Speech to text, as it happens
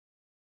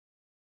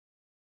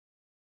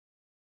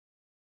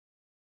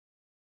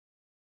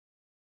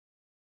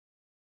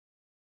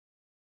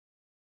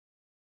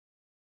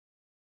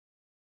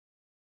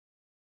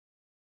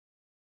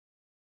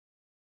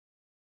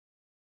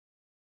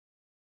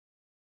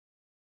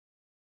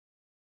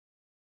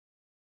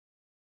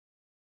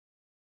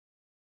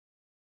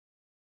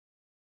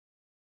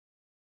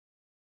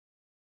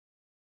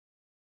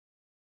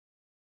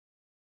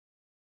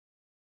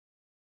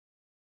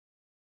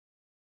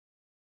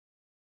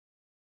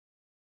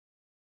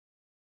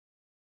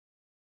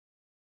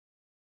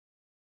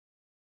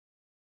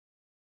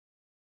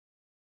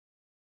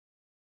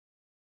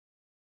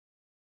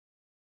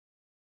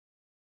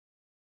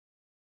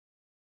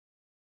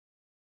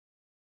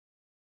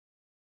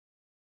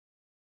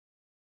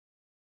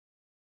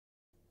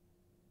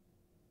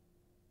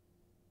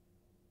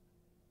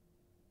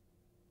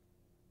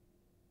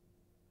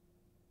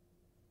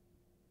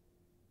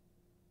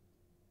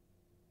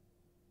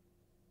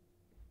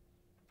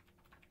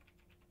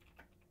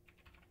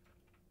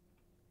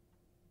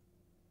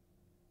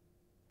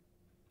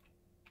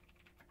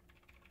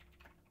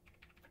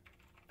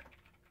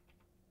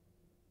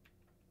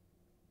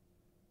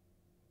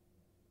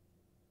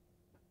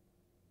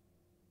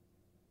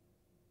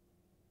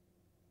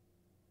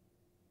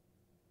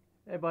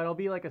Hey, bud, I'll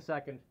be like a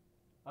second.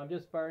 I'm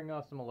just firing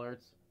off some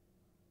alerts.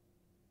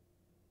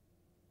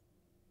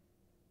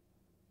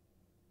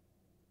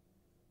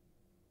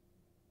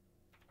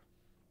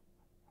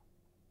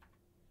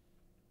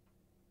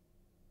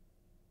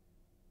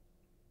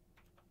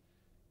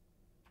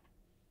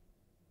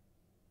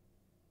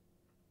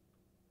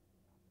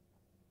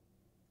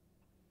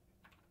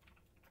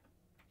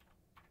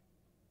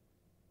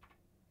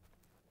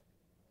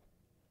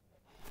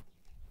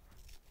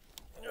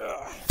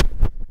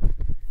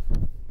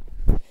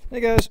 Hey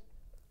guys,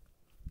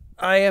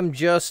 I am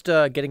just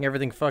getting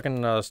everything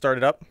fucking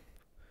started up,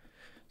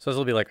 so this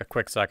will be like a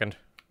quick second.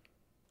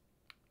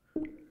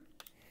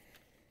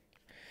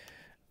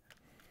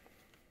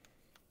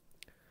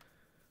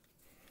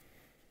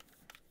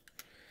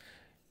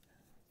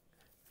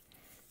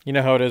 You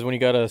know how it is when you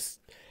gotta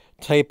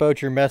type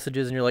out your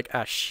messages and you're like,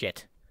 ah,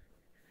 shit.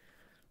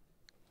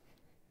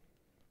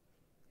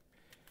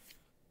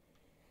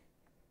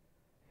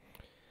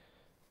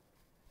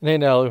 Hey,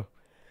 Nalu.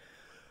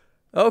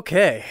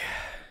 Okay.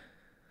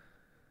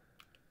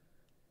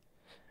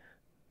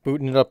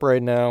 Booting it up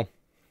right now.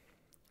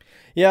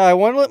 Yeah, I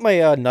want to let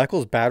my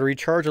Knuckles battery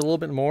charge a little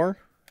bit more,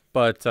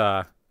 but,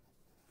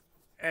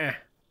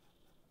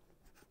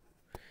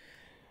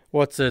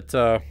 What's it,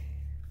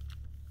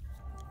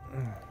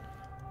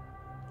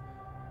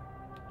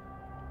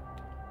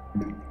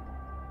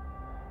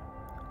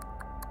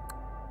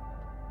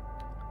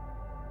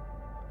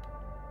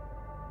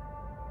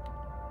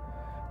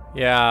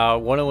 Yeah,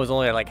 one of them was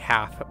only at like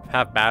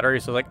half battery,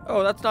 so like,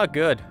 oh, that's not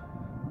good.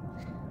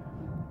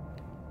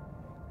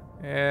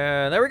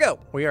 And there we go.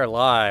 We are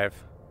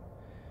live.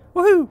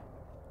 Woohoo!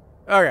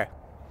 Okay.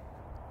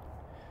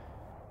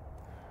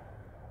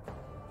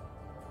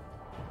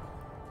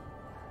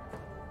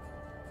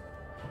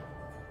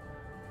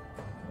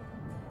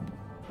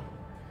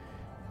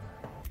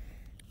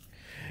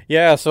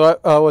 Yeah, so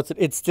what's it?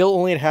 It's still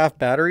only at half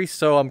battery,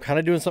 so I'm kind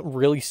of doing something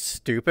really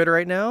stupid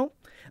right now.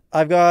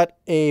 I've got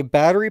a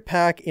battery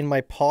pack in my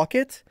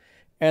pocket,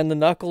 and the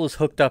Knuckle is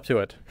hooked up to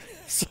it.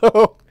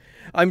 So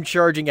I'm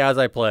charging as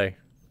I play.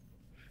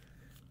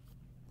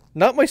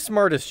 Not my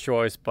smartest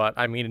choice, but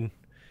I mean,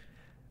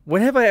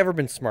 when have I ever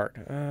been smart?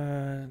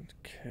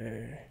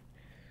 Okay.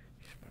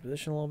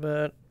 Position a little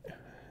bit.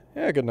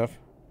 Yeah, good enough.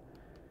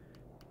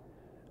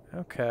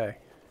 Okay.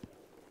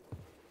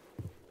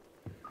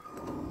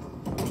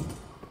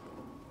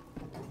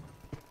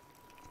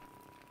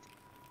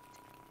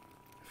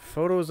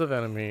 Photos of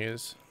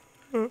enemies.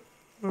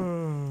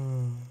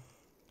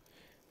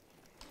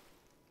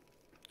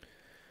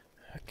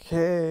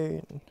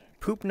 Okay.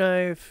 Poop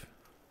knife.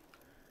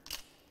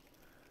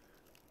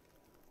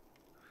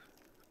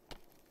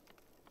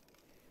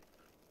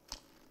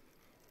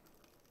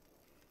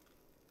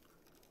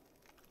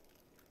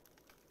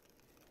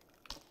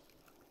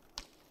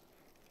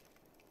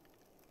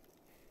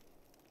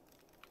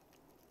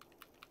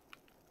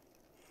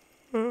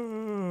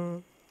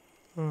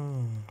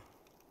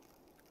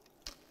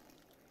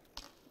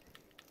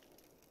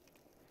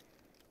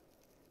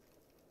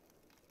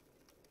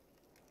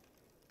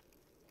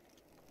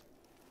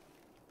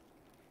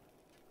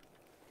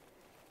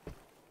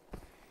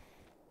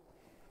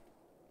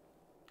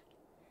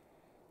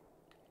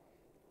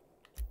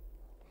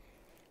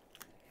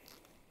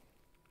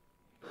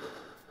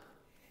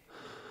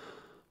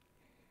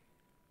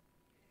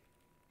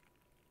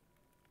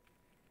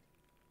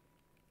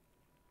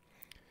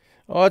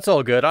 Oh, it's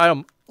all good.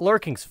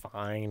 Lurking's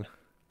fine.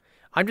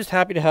 I'm just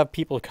happy to have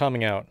people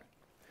coming out.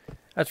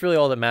 That's really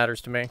all that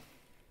matters to me.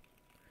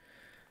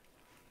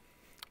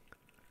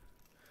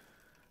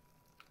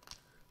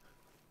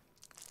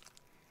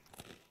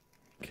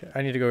 Okay,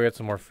 I need to go get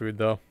some more food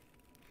though.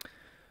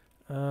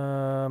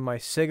 My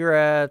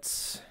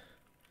cigarettes,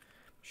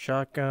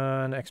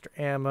 shotgun, extra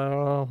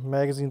ammo,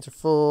 magazines are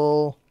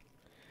full.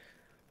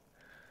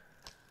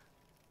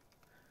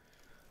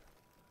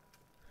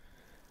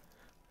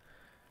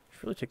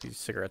 Should really take these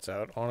cigarettes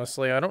out.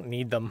 Honestly, I don't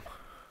need them.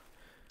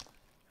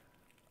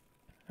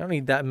 I don't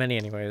need that many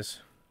anyways.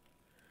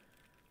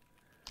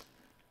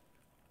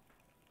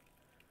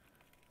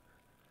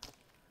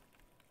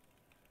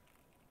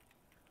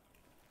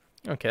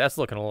 Okay, that's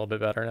looking a little bit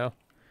better now.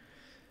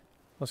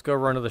 Let's go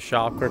run to the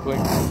shop quickly.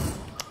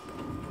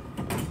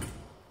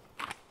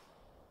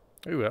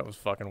 Ooh, that was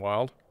fucking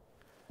wild.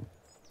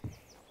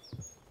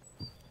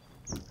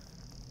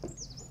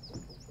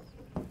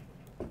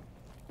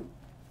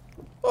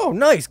 Oh,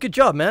 nice! Good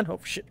job, man! Oh,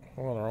 shit.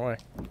 I'm going the wrong way.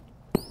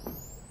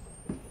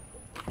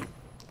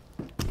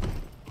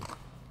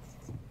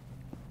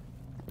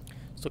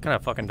 Still kind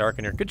of fucking dark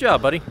in here. Good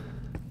job, buddy.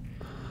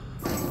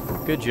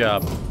 Good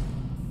job.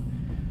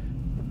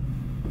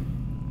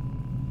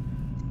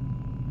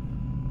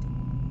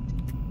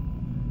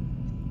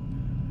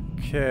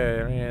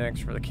 Okay, anything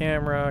extra for the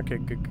camera. Okay,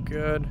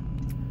 good.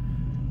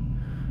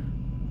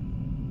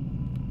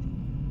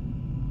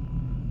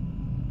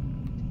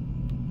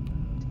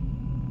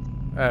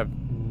 I have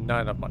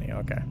not enough money,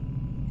 okay.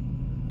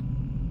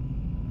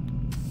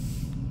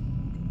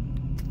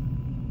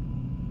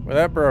 Well,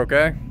 that broke,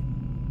 eh?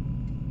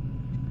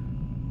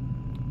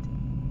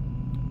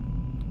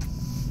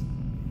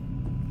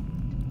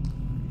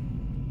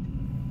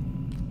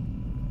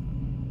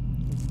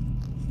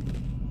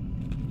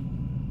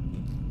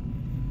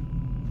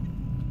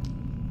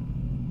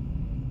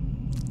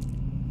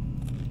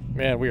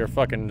 Man, we are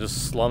fucking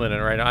just slumming it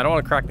right now. I don't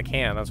want to crack the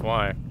can, that's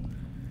why.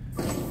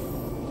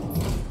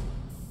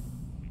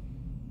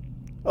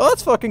 Oh,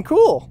 that's fucking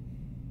cool.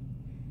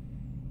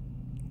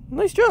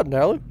 Nice job,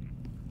 Nalu.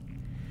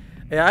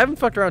 Yeah, I haven't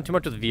fucked around too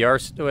much with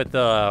VR, with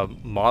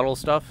model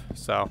stuff,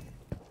 so.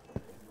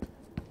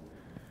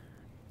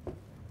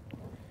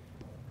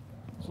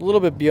 It's a little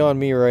bit beyond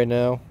me right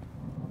now.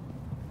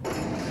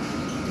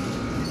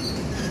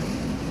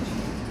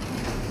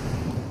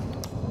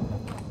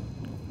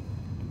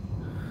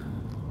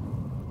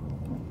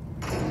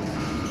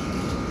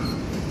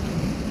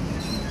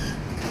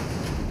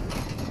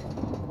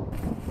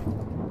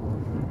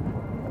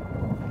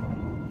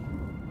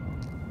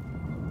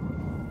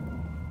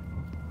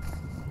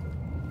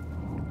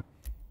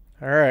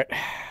 All right.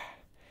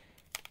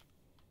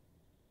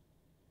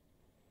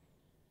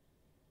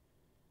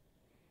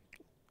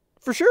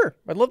 For sure.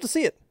 I'd love to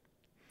see it.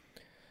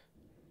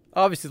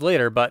 Obviously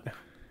later, but...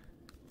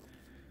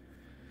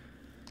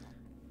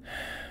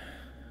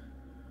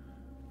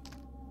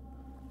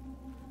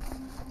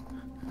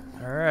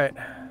 All right.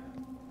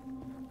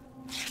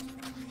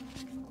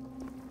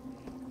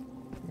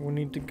 We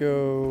need to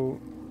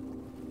go...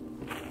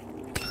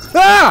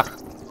 Ah!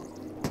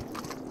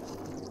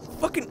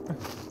 Fucking,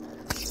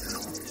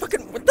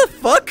 what the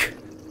fuck?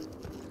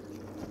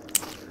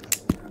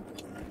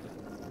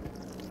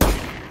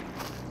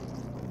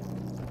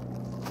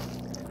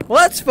 Well,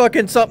 that's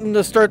fucking something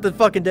to start the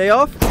fucking day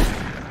off.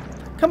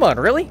 Come on,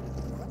 really?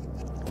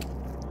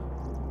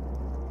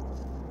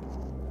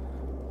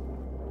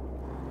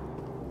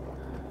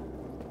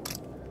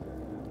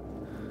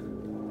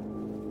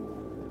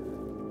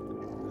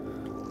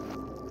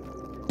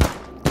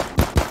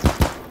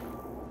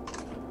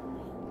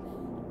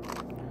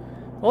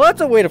 Well,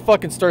 that's a way to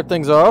fucking start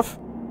things off.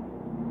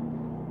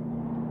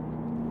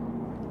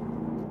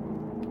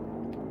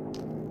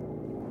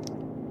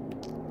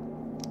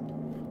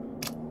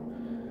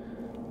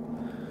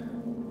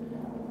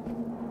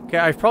 Okay,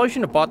 I probably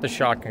shouldn't have bought the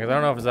shotgun because I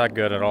don't know if it's that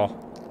good at all.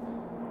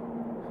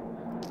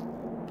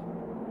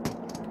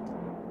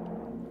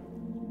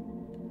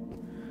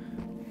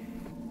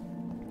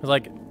 It's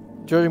like,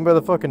 judging by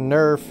the fucking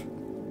Nerf.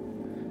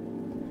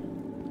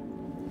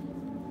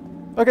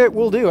 Okay,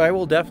 will do. I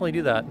will definitely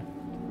do that.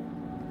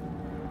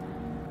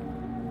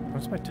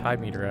 What's my tide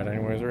meter at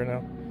anyways right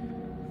now?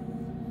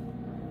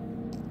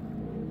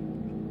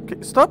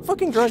 Okay, stop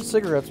fucking drawing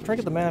cigarettes. I'm trying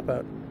to get the map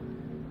out.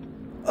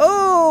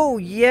 Oh,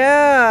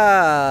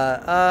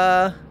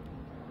 yeah!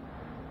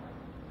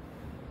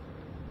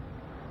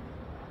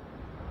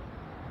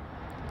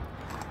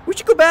 We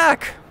should go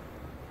back!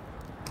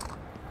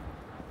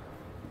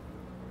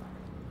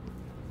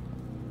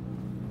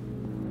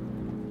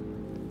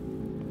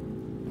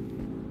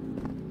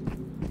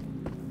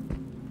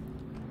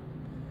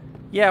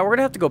 Yeah, we're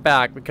gonna have to go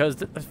back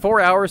because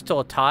 4 hours till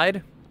a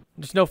tide?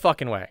 There's no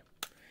fucking way.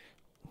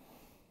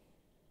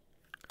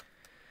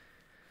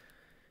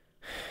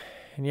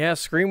 And yeah,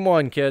 Scream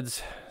 1,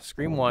 kids.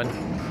 Scream 1.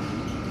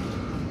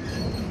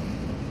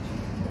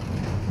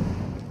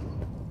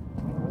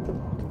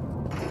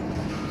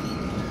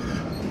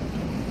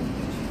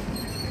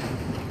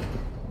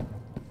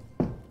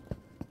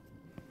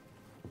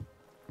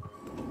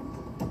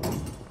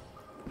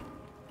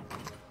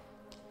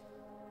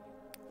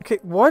 Okay,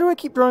 why do I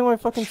keep drawing my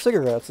fucking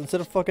cigarettes instead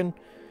of fucking...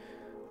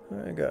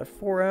 I got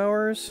 4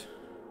 hours.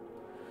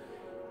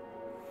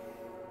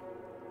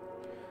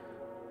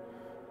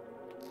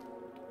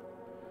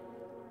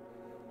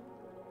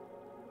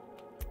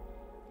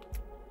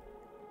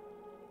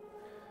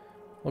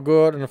 We'll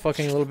go out on a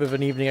fucking little bit of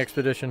an evening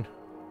expedition.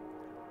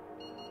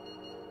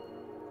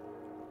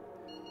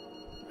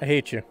 I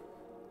hate you.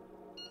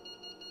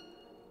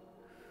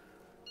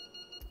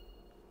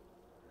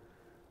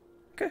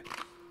 Okay.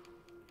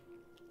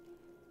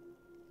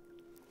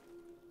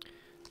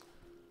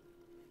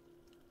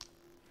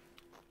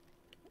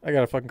 I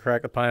gotta fucking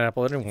crack the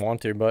pineapple. I didn't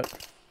want to,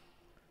 but...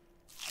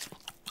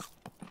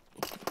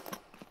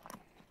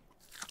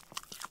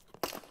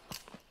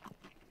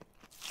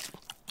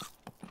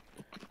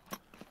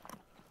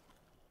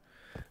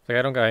 Like,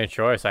 I don't got any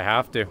choice. I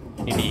have to.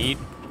 Need to eat.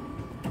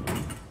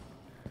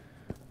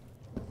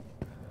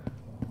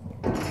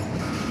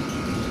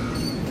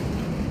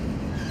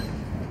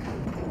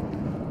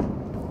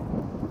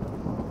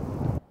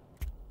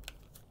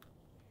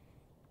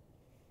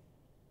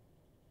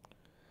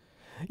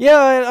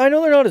 Yeah, I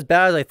know they're not as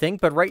bad as I think,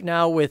 but right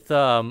now with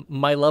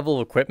my level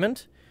of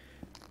equipment,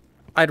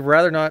 I'd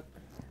rather not...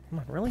 Come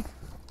on, really?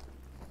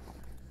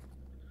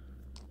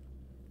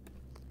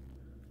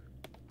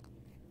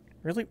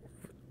 Really?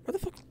 Where the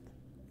fuck?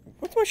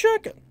 What's my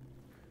shotgun?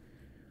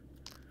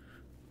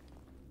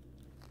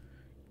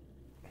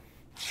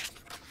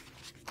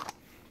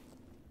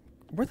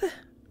 Where the...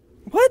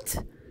 What?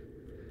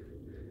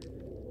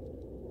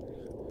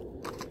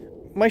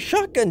 My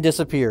shotgun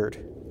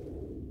disappeared.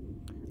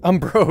 I'm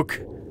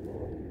broke.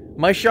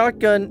 My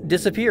shotgun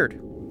disappeared.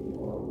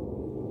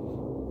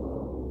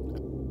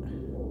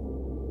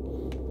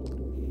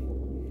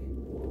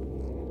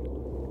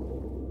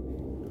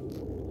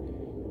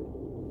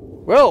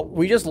 Well,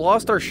 we just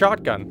lost our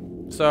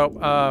shotgun. So,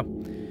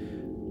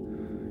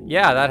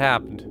 yeah, that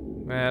happened.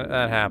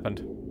 That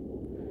happened.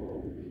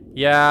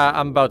 Yeah,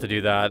 I'm about to do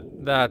that.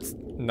 That's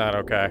not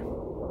okay.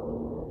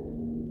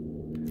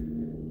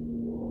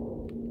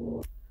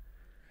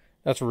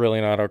 That's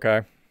really not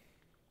okay.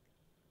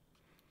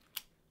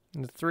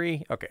 Is it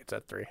 3? Okay, it's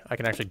at 3. I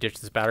can actually ditch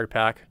this battery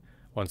pack.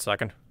 1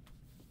 second.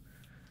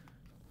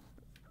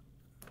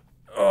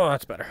 Oh,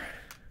 that's better.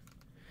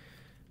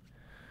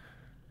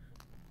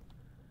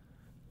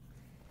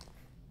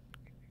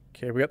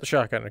 Okay, we got the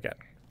shotgun again.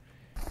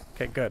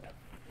 Okay, good.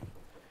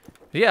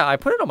 Yeah, I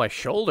put it on my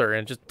shoulder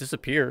and it just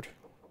disappeared.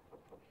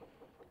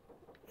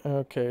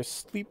 Okay,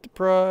 sleep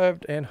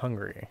deprived and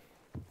hungry.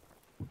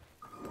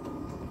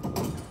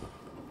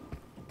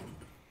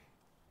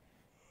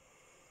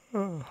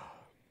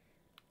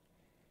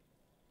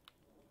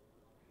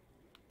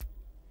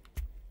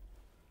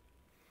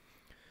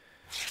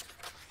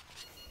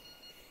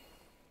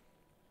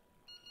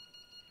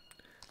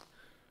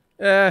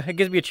 It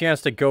gives me a chance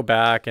to go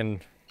back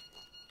and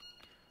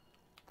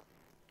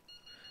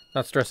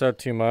not stress out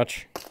too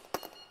much.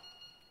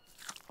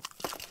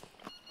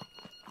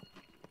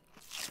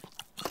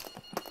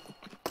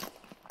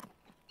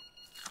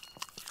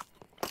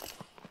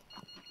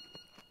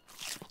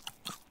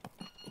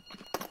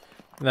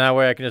 And that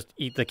way I can just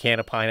eat the can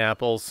of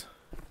pineapples.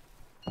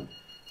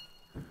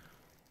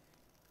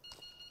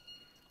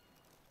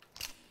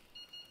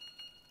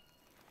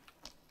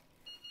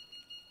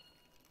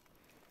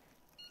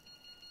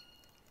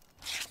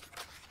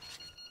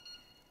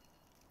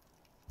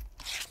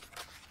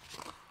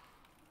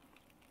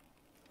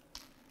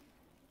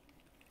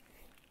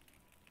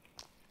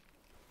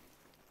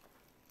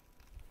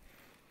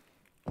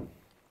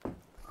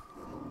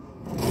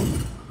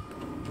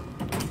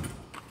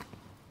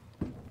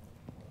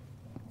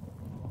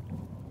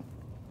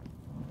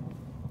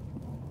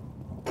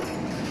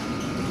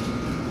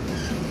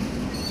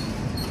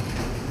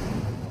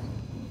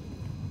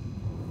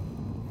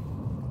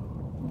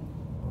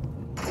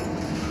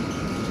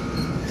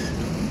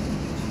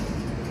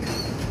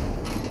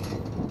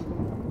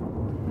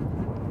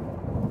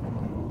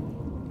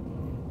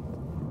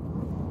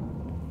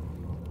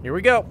 Here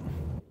we go.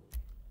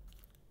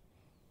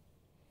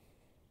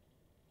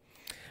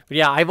 But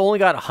yeah, I've only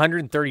got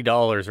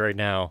 $130 right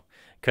now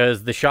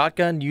because the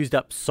shotgun used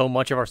up so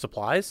much of our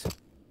supplies.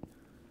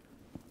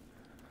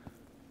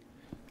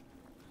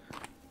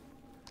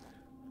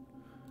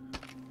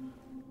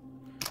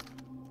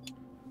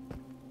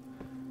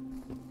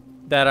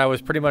 That I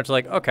was pretty much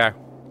like, okay.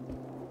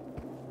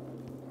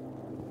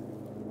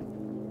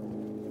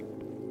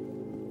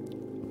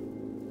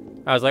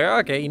 I was like,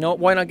 okay, you know what?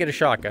 Why not get a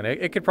shotgun?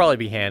 It could probably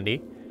be handy.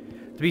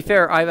 To be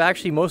fair, I've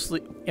actually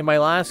mostly, in my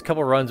last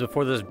couple runs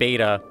before this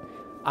beta,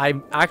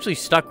 I'm actually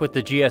stuck with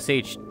the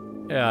GSH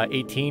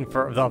 18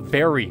 for a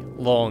very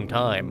long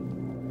time.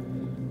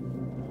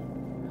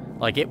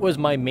 Like, it was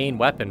my main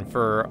weapon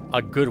for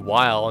a good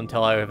while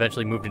until I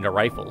eventually moved into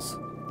rifles.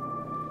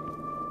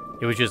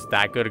 It was just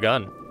that good a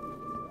gun.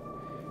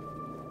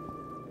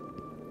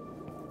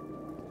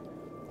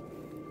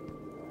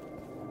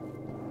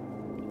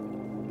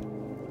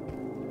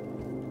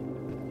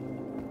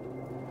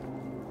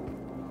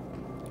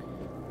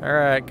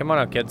 Alright, come on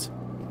out, kids.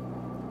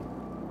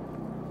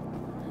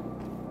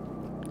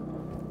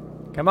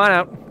 Come on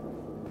out.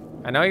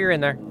 I know you're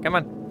in there. Come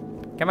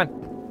on. Come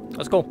on.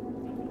 Let's go.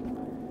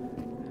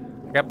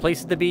 I got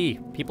places to be.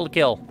 People to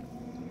kill.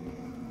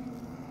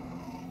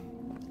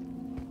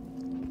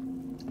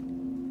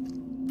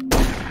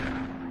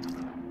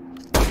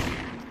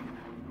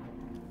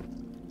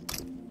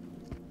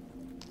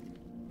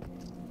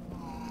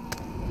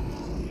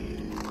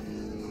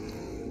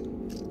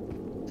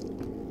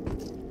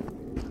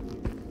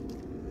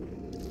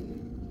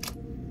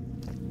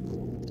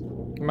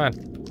 Come on.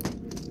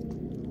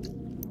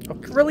 Oh,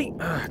 really?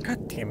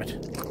 God damn it.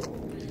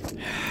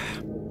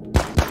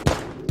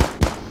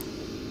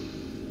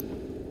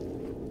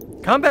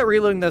 Combat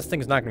reloading this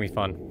thing's not gonna be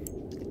fun.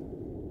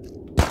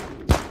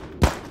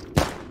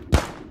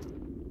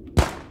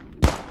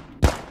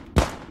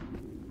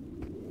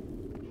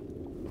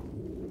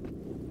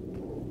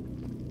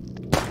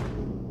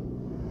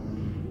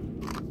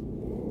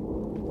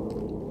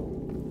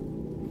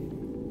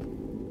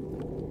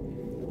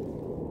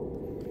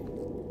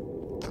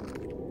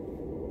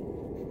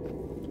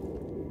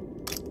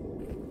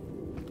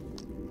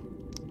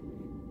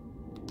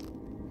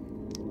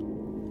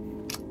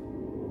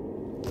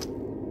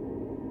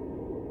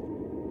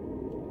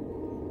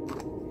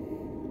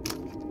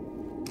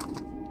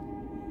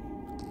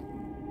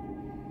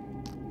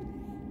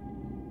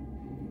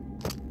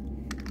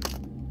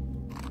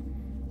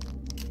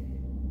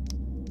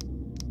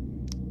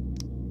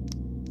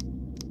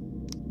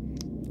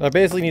 I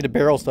basically need to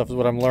barrel stuff is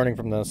what I'm learning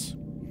from this.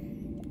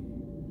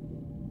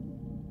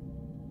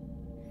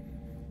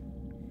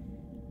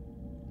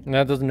 And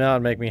that does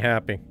not make me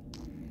happy.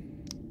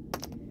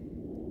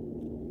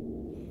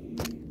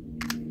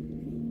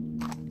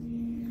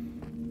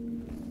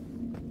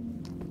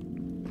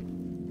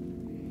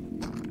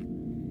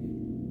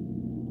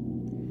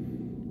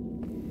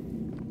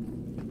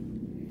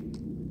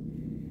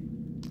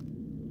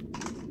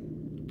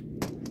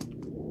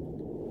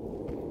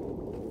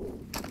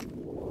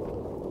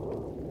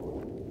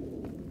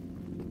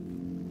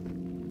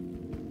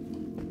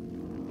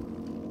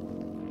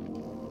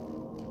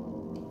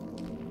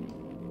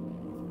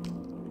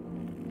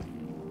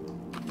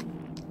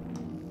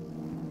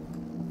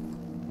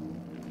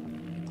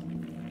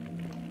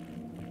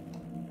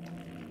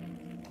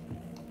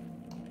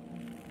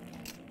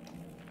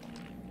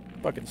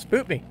 Fucking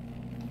spook me.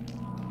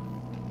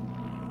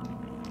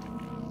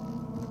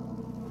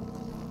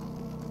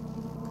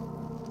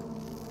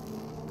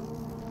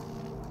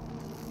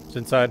 It's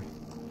inside.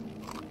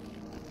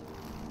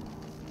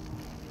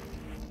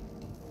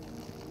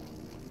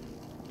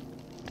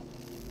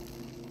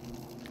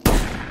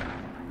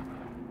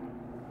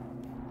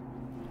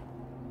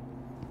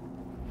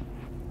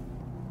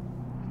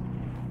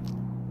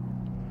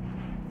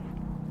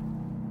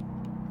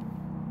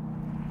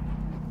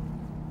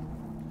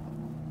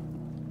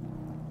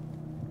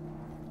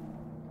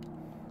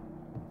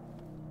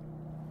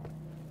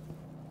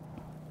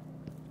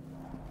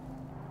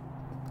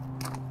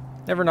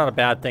 Never not a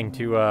bad thing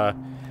to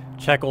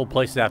check old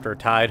places after a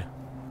tide.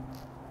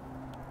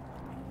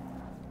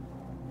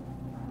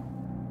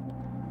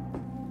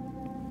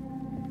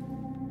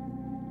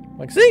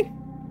 Like, see?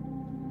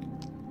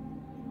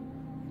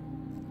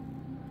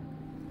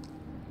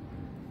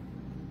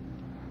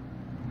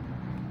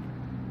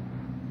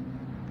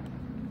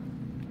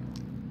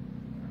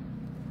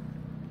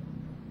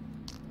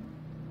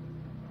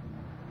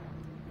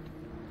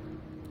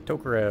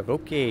 Tokarev,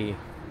 okay.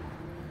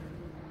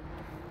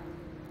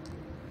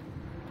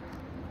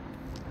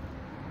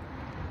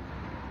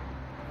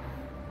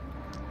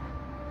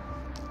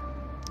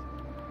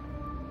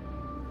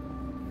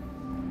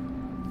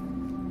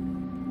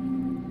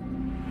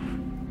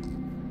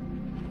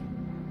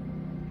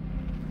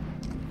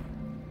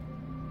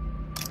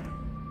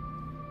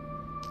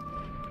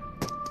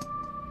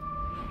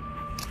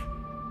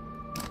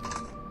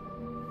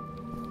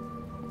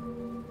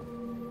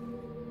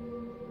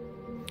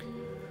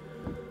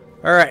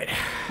 All right.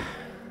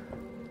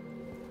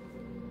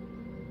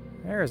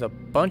 There's a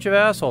bunch of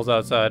assholes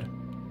outside.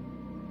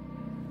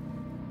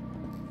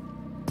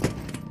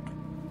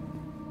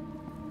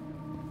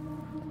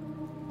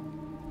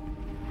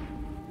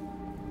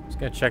 Just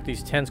gonna check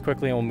these tents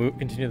quickly and we'll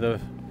continue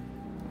the...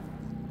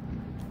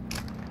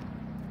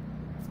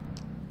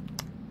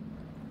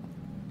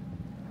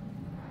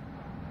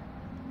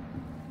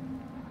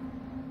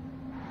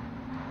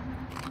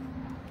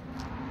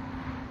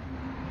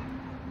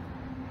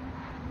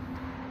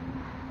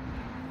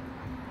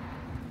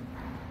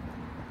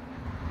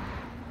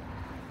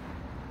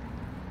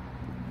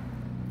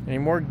 Any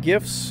more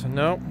gifts?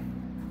 No.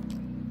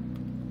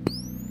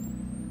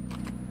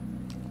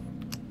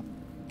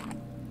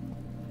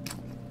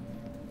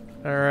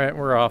 Alright,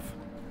 we're off.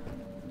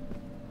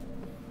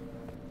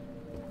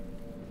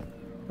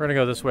 We're gonna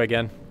go this way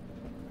again.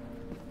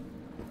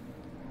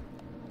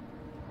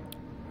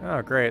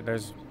 Oh, great.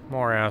 There's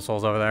more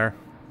assholes over there.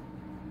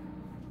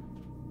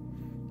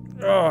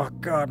 Oh,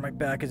 God, my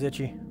back is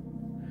itchy.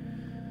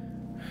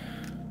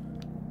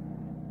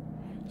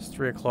 It's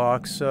 3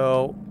 o'clock,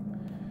 so...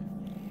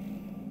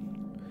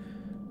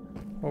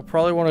 what we'll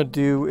probably want to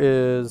do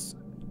is...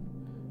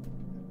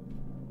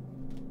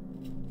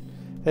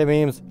 hey,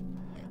 Memes.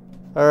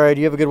 Alright,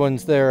 you have a good one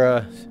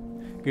there,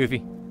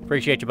 Goofy.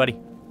 Appreciate you, buddy.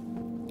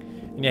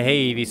 And yeah, hey,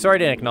 Evie. Sorry I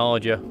didn't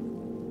acknowledge you.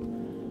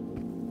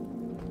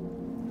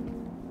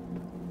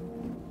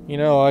 You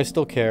know, I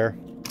still care.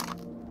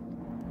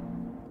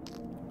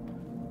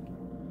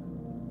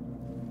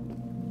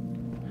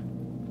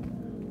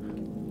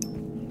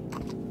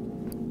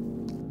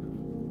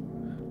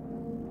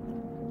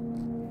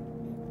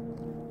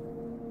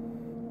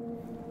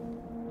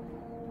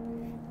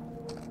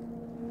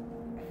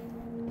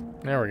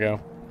 There we go.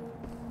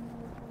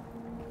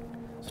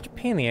 Such a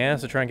pain in the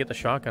ass to try and get the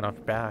shotgun off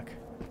your back.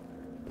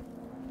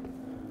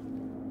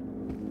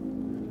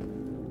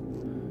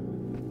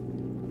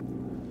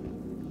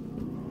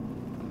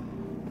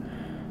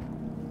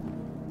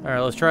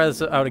 Alright, let's try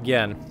this out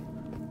again.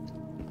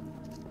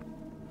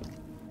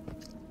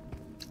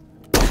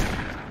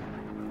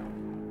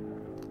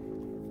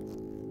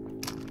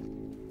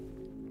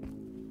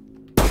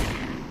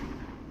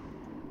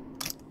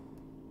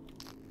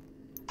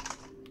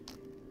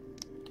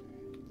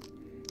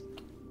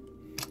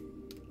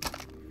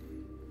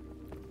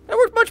 That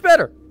worked much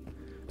better.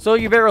 So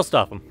you barrel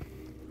stuff them.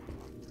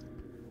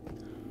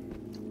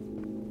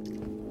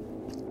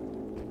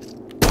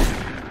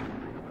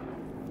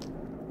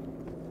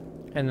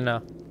 And then,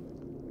 oh,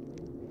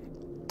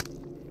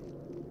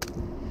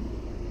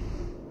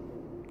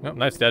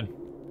 that's dead.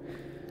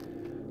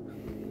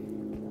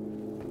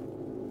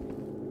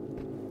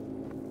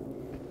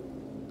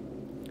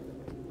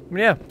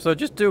 Yeah, so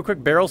just do a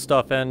quick barrel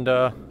stuff and,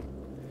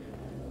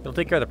 it'll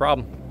take care of the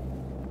problem.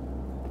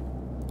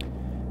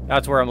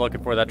 That's where I'm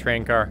looking for, that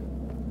train car.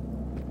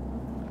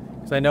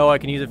 Because I know I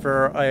can use it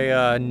for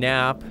a,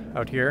 nap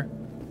out here.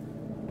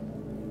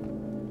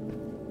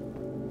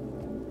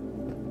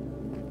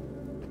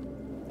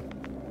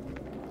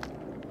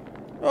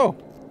 Oh.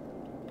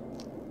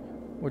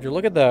 Would you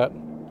look at that?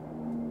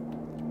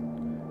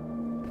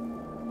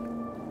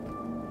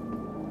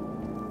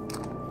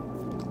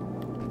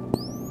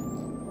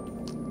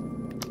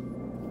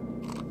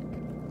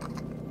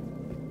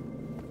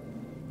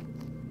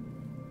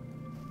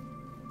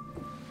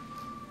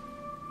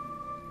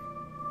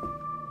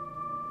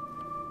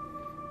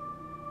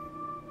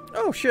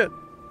 Oh, shit.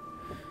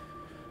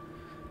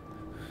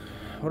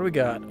 What do we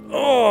got?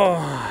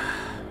 Oh!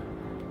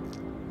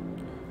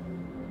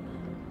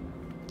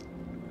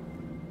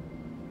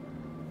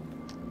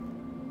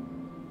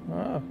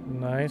 Oh,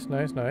 nice,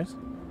 nice, nice.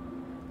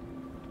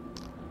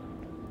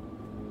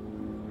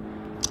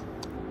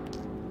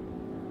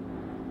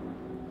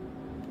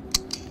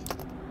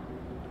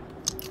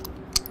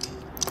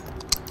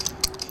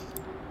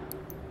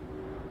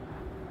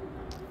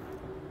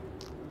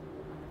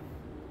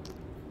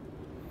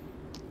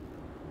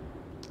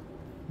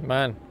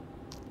 Man.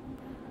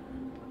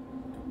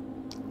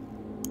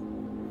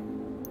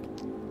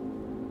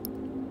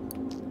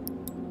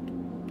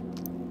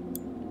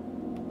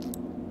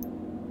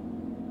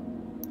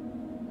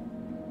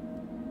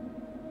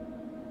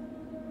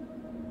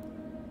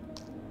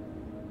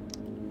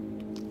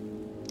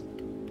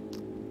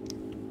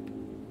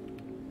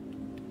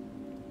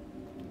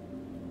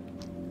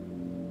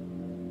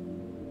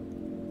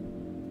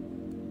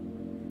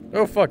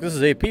 Oh fuck, this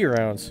is AP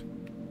rounds.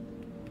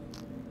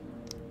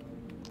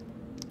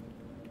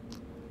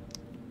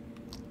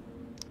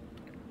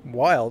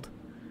 Wild.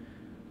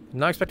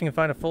 Not expecting to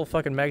find a full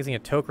fucking magazine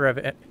of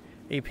Tokarev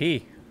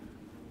AP.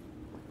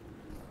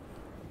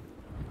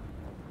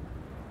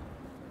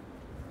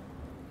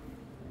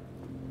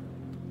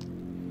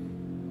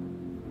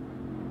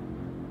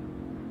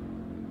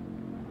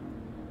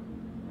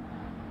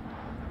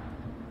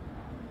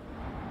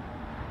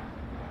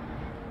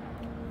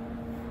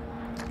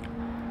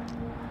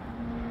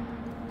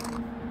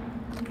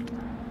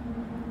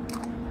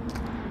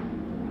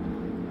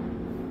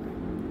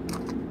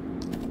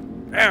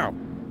 Ow!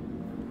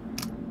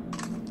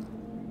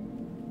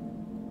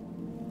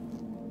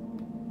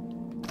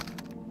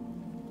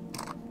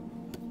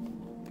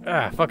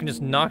 Ah, fucking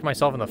just knocked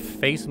myself in the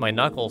face with my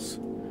knuckles.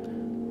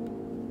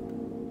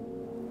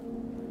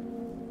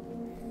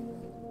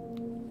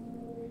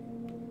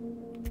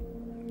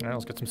 Alright,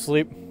 let's get some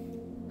sleep.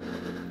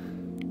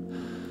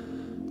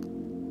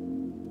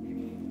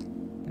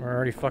 We're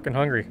already fucking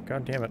hungry.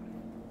 God damn it.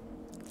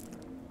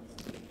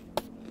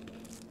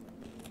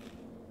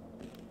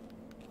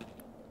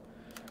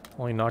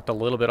 Only knocked a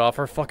little bit off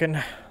our fucking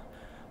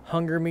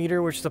hunger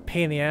meter, which is a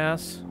pain in the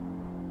ass.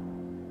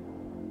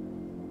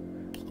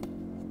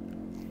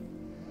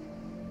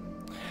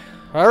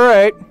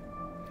 Alright.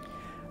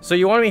 So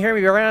you wanted me to hear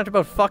me rant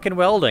about fucking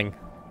welding.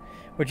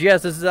 Which,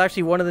 yes, this is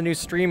actually one of the new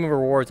stream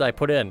rewards I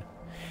put in.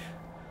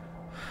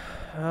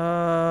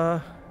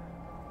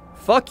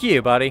 Fuck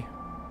you, buddy.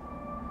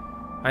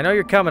 I know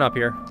you're coming up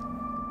here.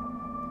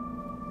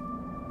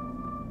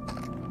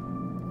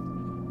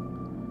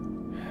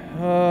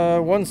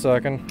 One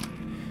second.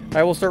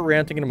 I will start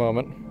ranting in a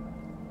moment.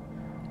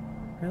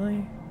 Really?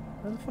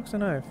 Where the fuck's the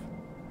knife?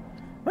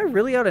 Am I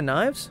really out of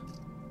knives?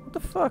 What the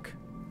fuck?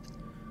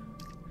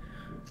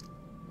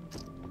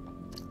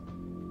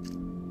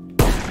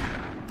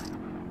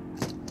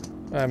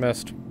 I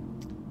missed.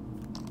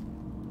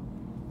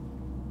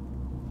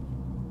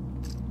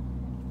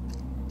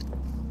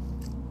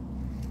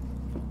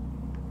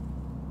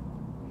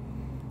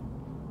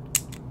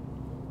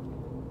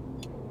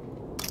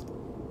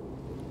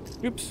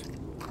 Oops.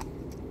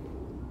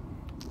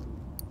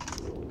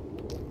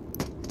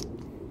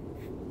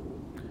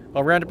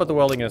 I'll rant about the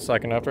welding in a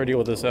second after I deal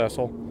with this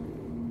asshole.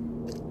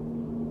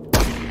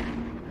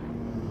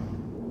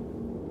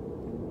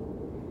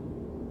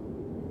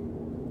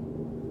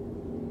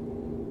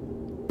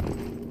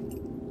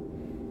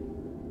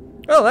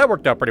 Oh, that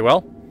worked out pretty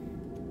well.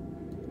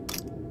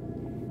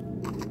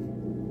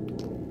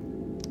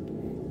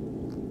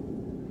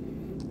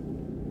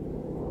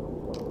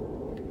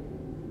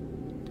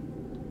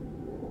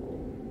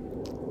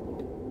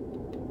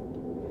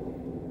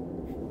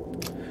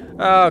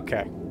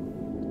 Okay.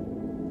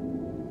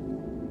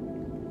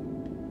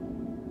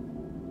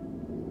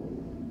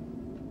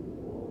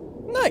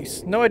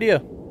 Nice. No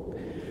idea.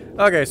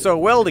 Okay, so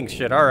welding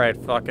shit. Alright,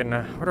 fucking...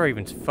 where do I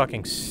even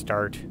fucking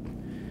start?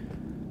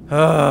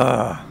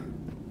 God,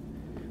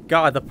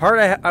 the part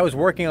I was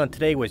working on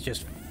today was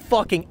just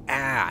fucking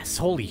ass.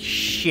 Holy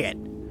shit.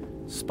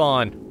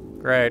 Spawn.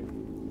 Great.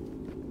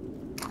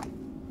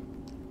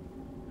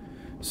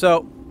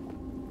 So...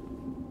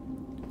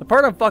 the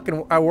part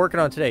I'm working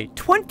on today,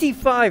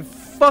 25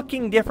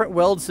 fucking different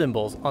weld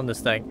symbols on this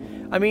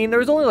thing. I mean,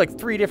 there's only like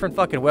 3 different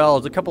fucking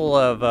welds, a couple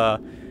of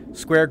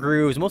square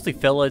grooves, mostly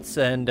fillets,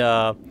 and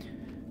a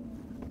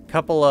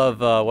couple of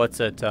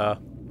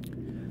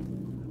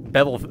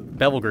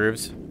bevel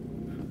grooves.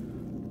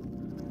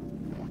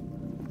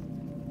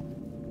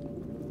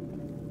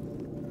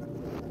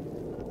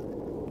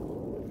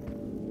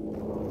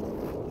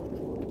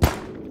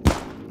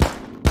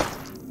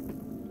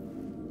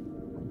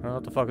 I don't know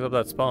what the fuck is up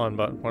that spawn,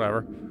 but whatever.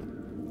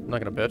 I'm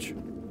not gonna bitch.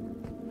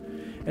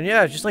 And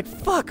yeah, it's just like,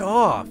 fuck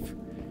off!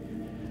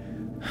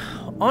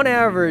 On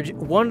average,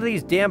 one of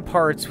these damn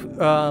parts,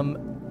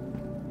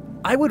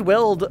 I would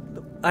weld...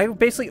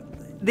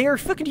 they're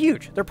fucking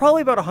huge. They're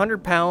probably about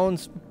 100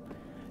 pounds,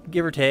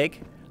 give or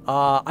take.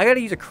 I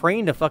gotta use a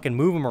crane to fucking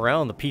move them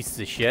around, the pieces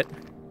of shit.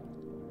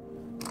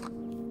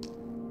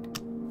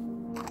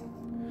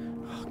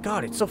 Oh,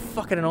 God, it's so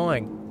fucking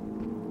annoying.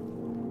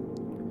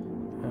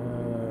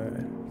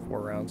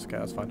 4 rounds. Okay,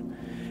 that's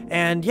fine.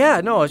 And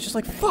yeah, no, it's just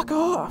like, fuck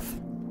off.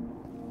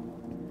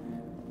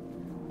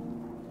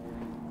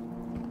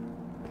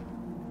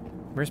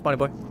 Where's Spawny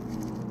Boy?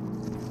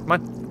 Come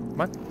on.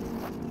 Come on.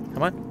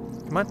 Come on.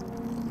 Come on.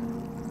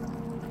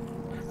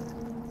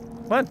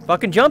 Come on.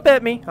 Fucking jump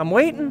at me. I'm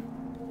waiting.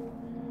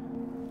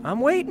 I'm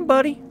waiting,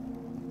 buddy.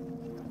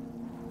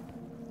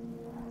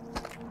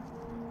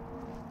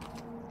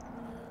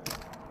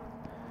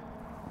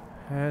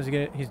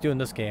 He's doing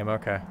this game.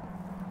 Okay.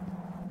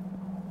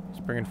 He's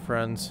bringing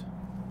friends.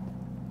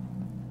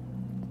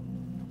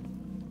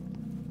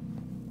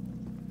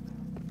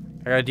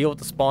 I gotta deal with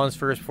the spawns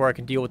first before I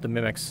can deal with the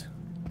mimics.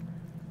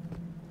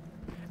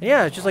 And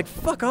yeah, it's just like,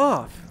 fuck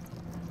off.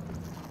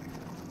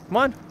 Come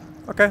on.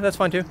 Okay, that's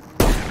fine too.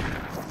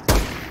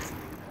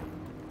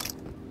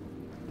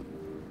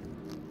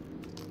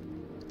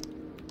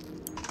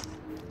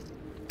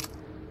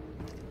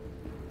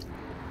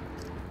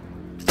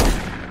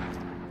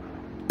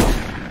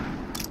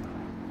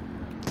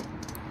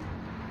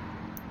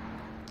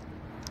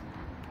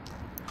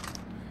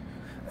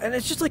 And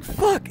it's just like,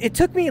 fuck. It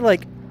took me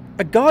like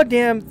a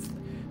goddamn...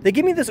 They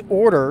give me this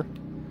order.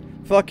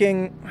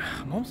 Fucking...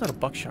 I'm almost out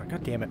of buckshot.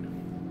 God damn it.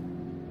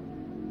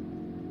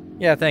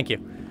 Yeah, thank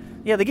you.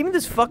 Yeah, they give me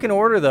this fucking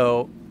order,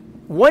 though,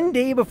 one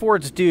day before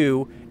it's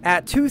due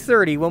at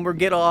 2:30 when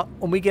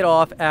we get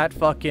off at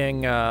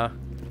fucking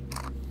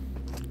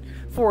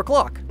 4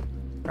 o'clock.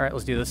 All right,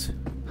 let's do this.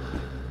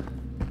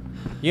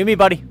 You and me,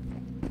 buddy.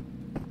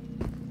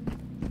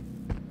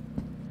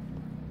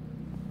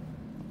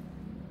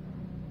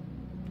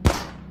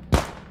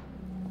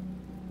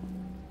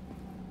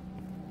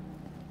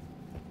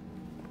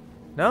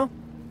 No?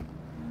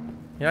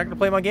 You're not gonna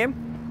play my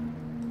game?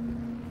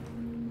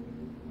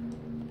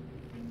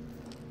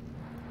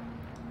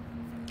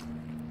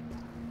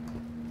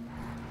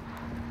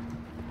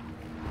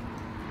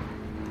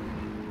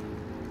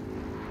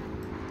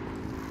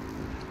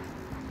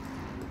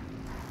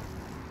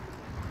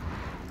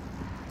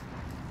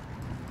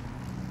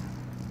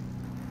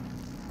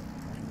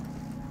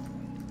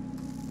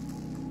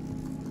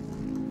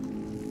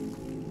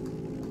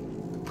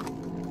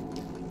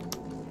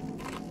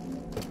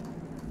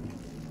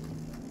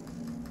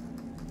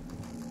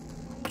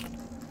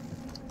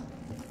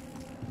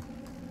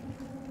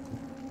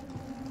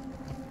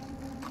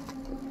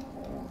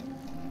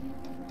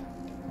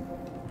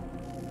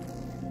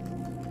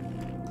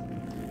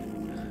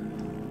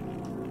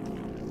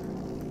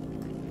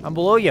 I'm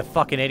below you,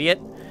 fucking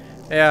idiot.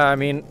 Yeah, I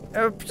mean,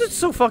 it's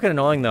so fucking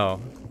annoying, though.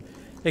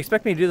 They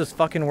expect me to do this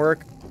fucking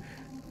work.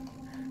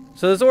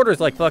 So this order's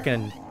like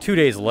fucking 2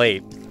 days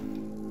late.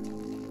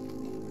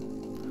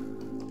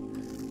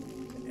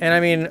 And I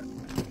mean,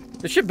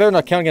 this shit better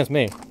not count against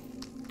me.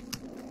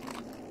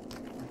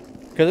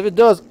 Because if it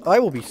does, I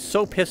will be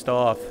so pissed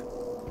off.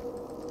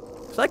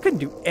 Because I couldn't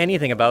do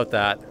anything about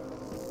that.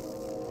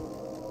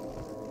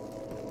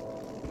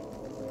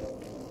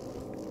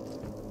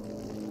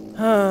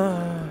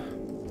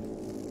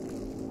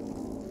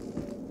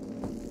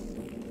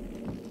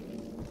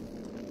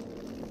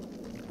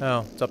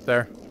 Oh, it's up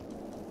there.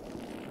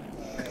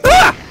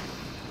 Ah!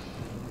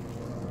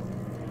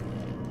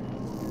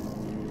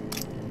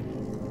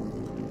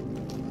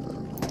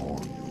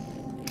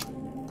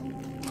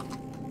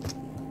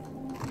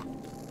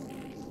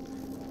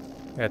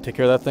 Gotta take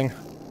care of that thing.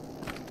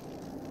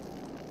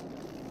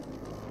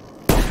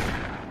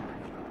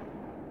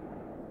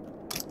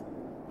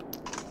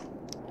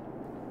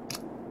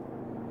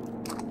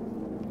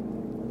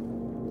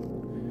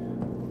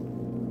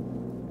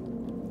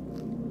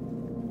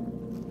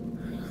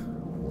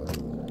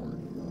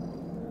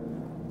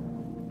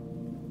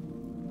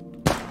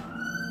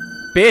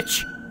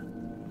 Bitch!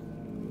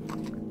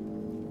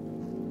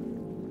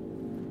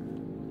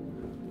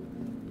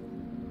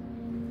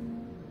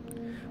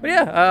 But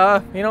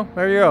yeah, you know,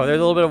 there you go. There's a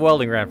little bit of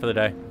welding around for the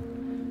day.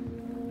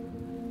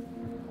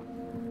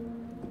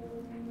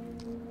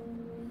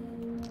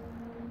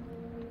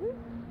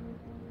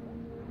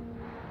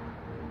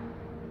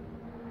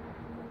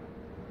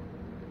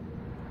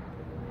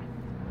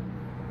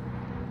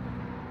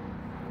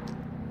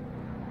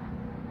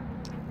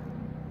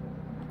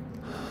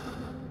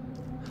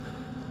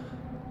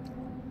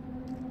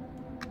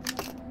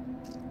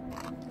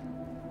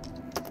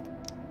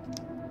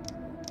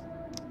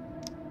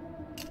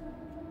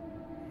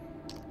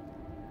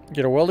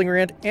 Get a welding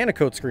rant and a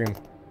coat scream.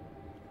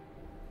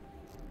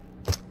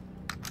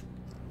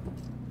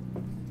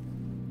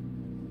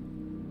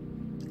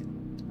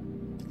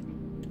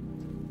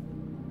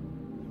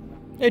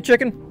 Hey,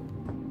 chicken.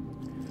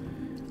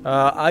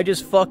 I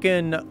just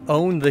fucking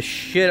own the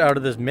shit out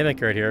of this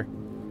mimic right here.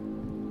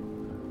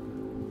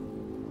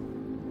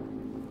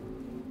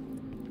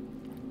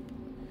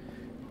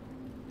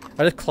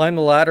 I just climbed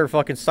the ladder,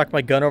 fucking stuck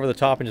my gun over the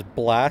top and just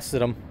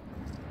blasted him.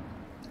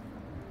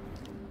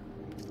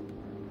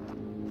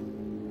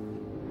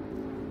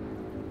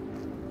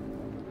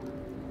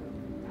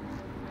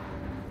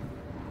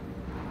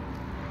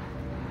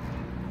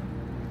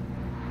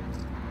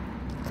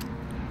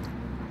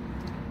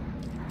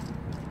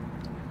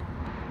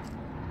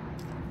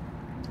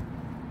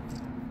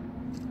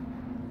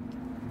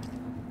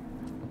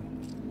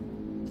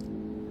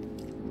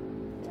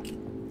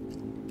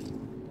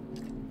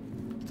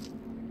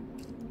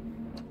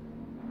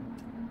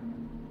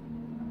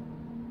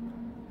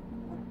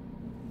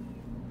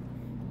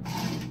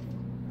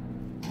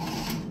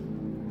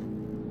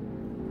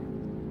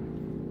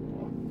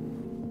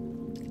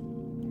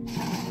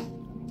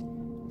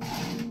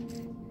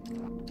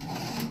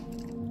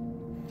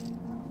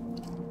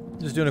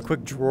 Just doing a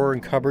quick drawer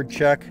and cupboard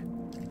check.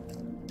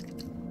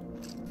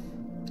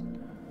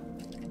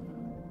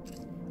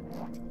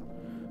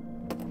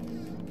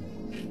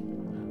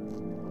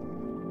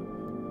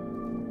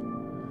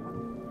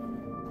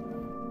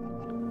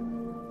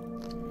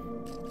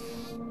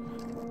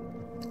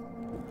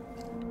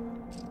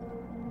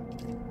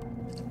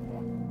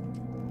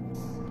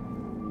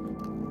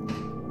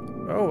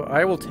 Oh,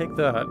 I will take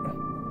that.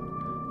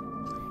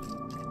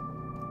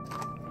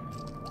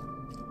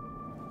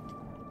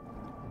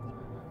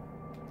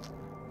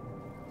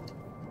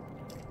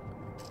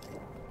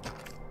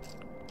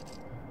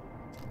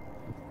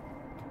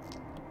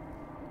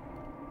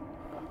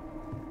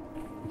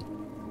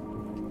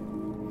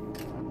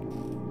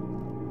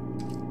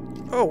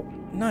 Oh,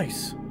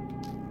 nice.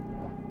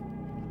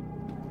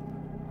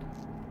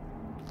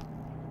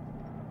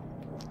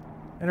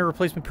 And a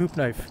replacement poop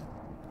knife.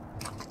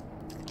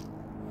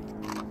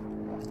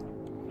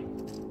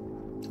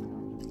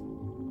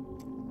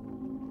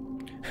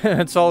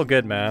 It's all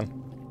good, man.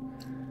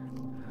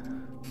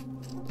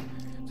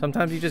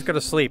 Sometimes you just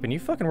gotta sleep, and you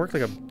fucking work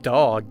like a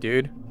dog,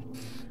 dude.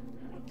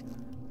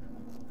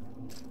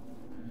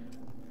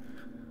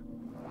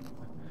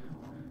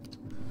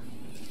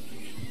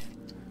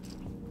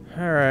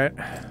 Alright.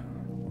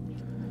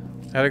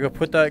 Gotta go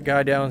put that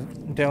guy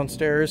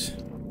downstairs.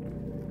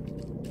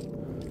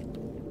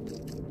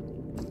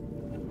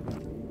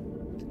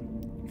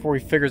 Before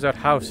he figures out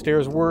how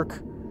stairs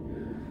work.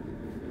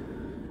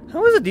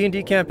 How is the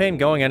D&D campaign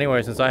going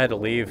anyway since I had to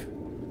leave?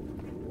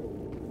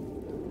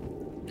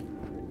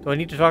 Do I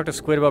need to talk to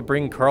Squid about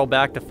bringing Carl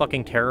back to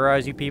fucking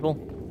terrorize you people?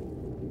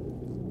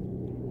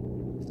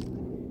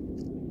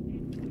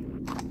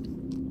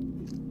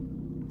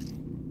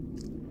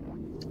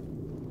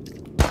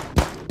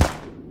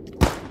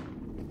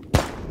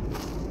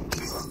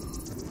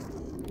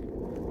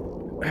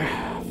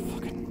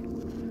 Fucking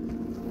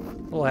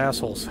little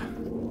assholes.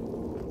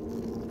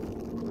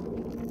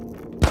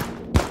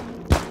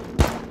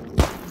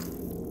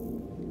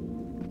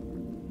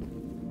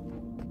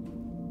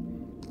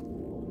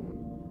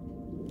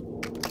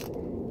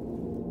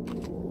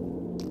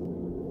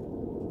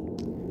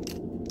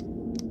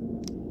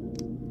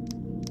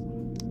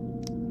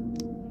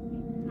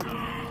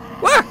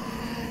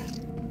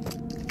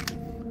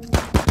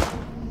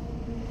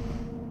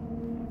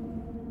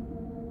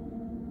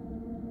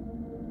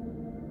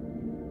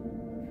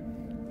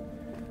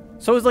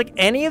 So is, like,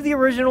 any of the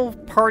original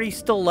party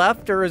still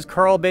left, or is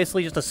Carl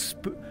basically just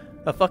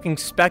a fucking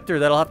specter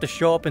that'll have to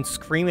show up and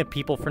scream at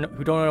people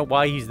who don't know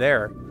why he's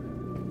there?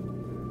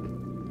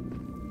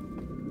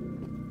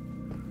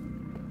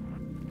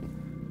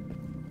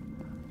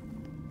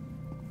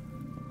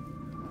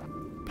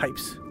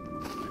 Pipes.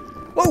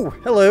 Whoa!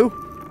 Hello!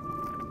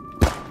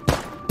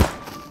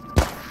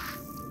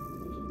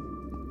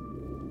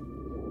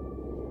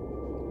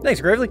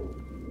 Thanks, Gravely.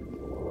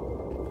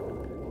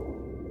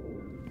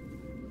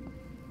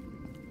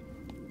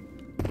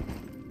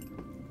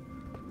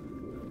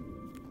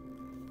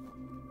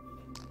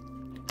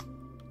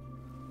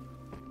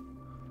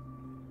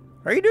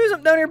 Are you doing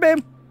something down here,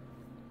 babe?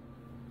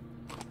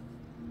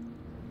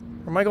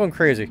 Or am I going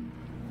crazy?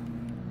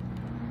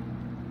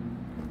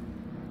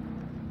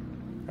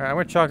 Alright, I'm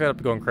gonna chalk that up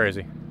to going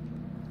crazy.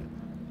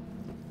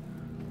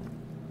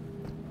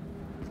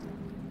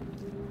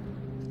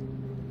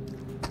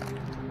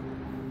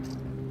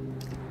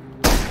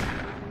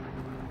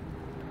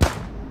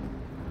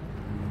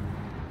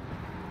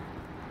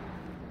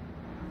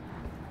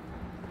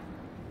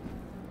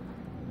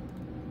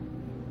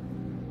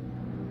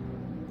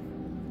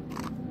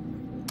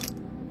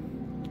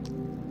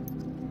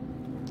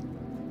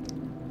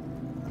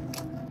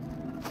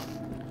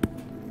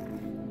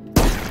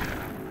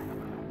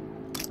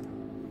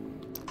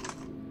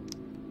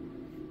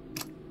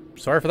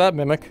 Sorry for that,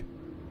 Mimic.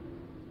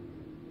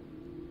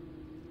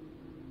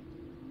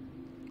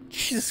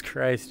 Jesus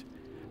Christ.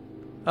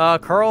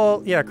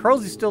 Carl, yeah,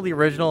 Carl's still the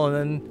original, and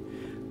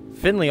then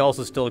Finley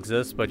also still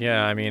exists, but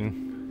yeah, I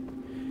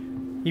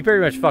mean, he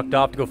pretty much fucked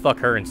off to go fuck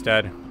her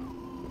instead.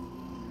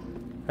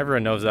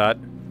 Everyone knows that.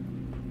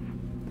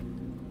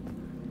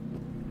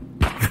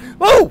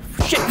 Whoa!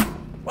 Shit!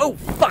 Whoa,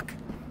 fuck!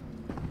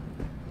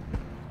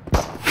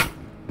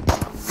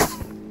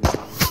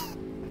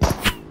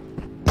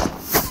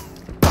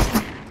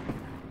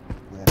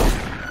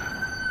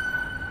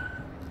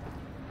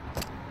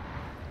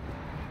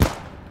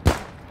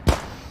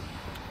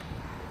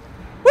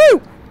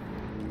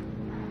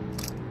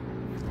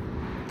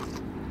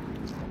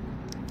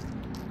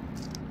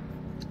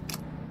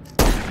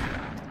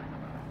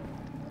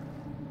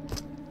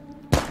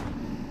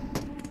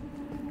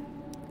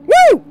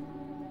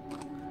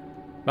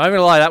 Not even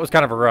gonna lie, that was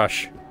kind of a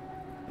rush.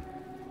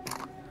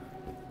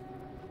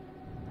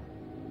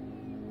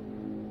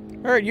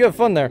 Alright, you have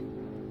fun there.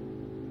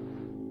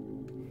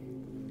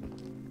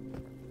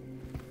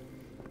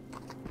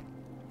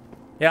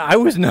 Yeah, I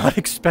was not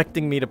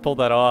expecting me to pull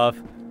that off.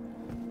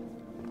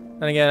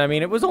 And again, I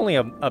mean, it was only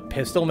a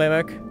pistol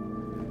mimic.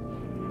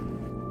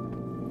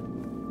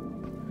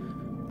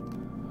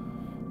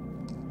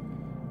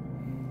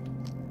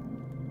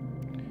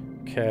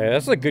 Okay,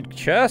 that's a good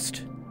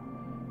chest.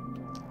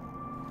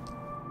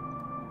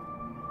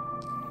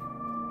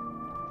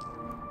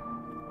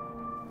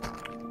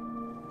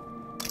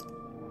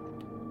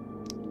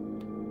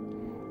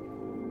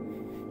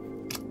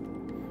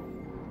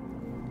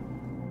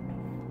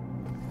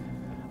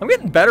 I'm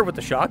getting better with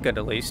the shotgun,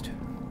 at least.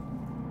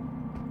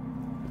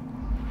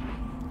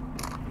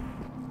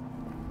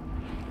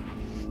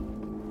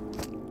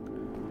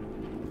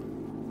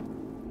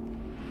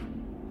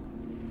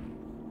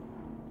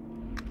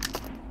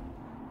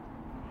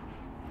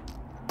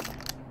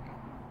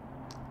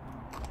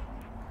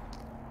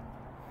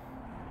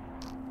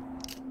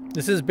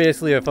 This is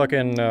basically a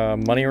fucking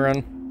money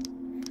run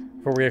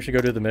before we actually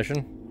go do the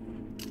mission.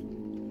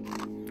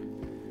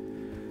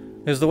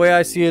 Because the way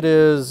I see it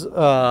is,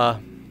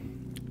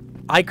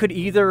 I could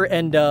either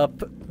end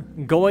up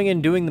going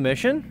and doing the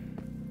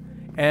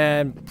mission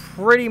and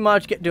pretty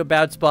much get into a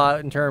bad spot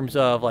in terms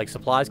of like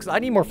supplies, because I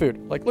need more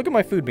food. Like, look at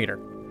my food meter.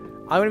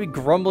 I'm going to be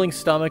grumbling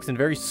stomachs and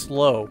very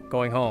slow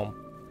going home.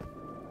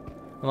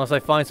 Unless I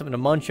find something to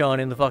munch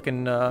on in the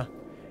fucking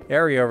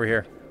area over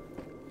here.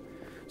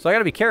 So I got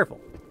to be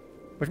careful.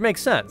 Which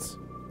makes sense.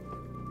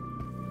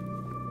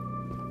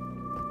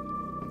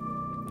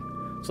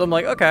 So I'm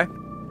like, okay.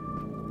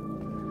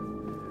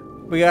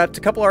 We got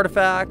a couple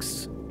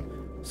artifacts,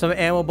 some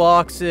ammo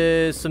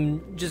boxes,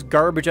 some just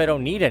garbage I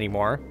don't need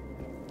anymore.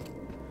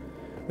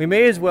 We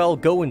may as well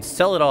go and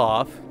sell it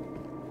off.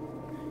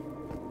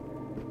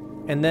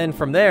 And then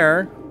from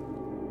there,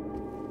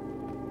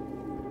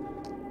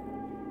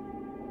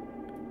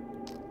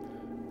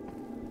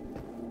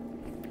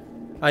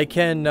 I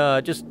can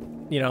just,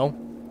 you know,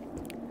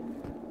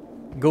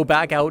 go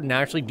back out and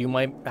actually do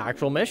my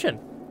actual mission.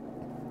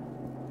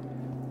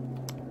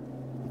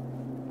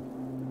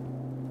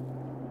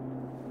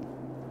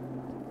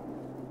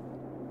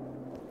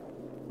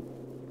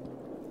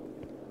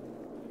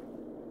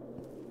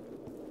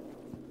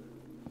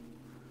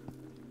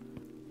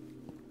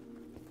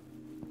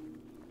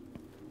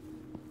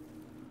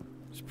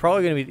 It's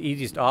probably going to be the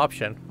easiest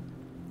option.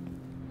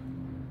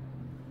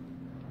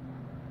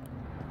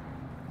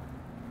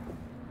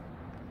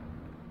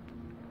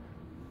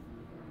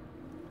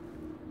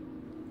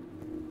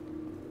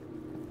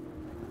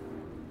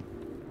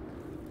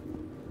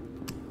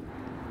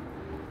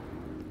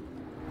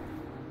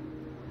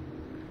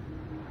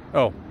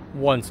 Oh,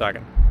 1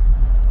 second.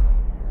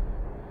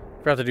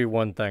 Forgot to do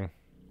one thing.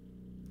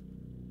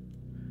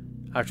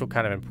 Actual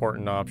kind of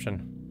important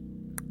option.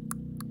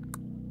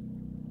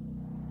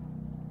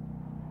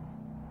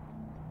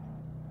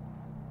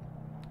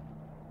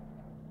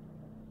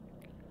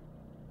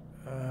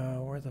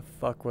 Where the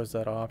fuck was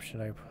that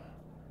option?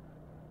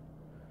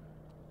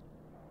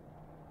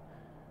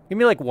 Give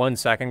me like 1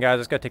 second, guys. I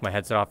just gotta take my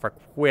headset off for a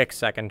quick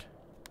second.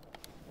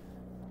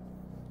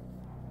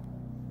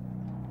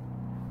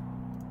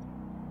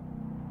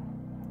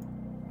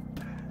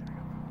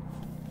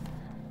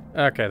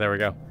 Okay, there we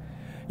go.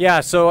 Yeah,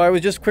 so I was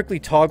just quickly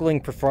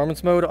toggling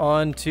performance mode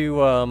onto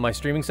my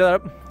streaming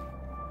setup.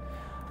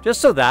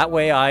 Just so that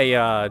way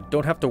I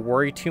don't have to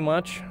worry too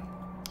much.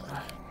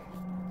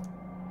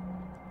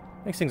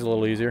 Makes things a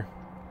little easier.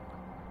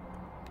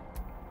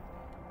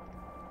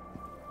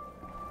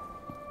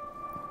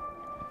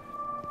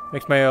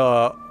 Makes my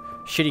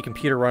shitty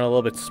computer run a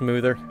little bit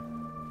smoother.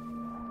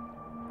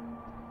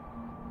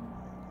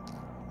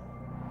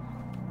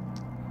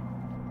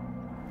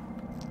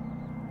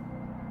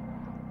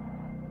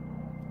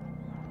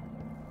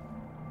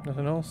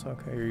 Nothing else?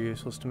 Okay, you're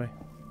useless to me.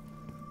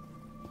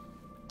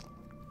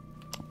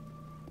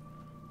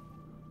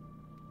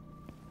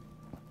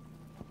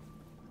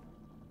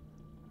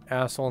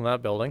 Asshole in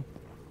that building.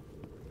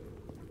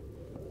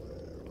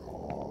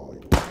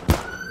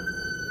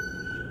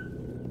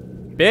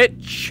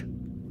 Bitch!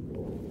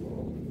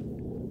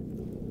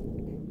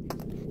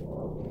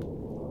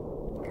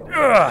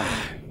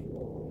 Ugh.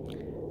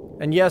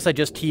 And yes, I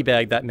just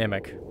teabagged that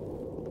mimic.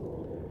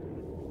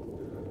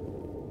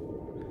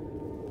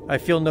 I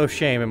feel no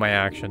shame in my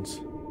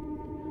actions.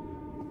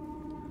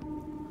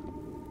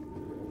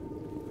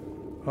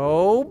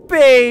 Oh,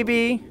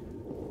 baby!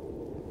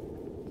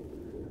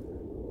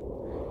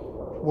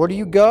 What do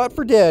you got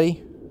for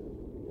Daddy?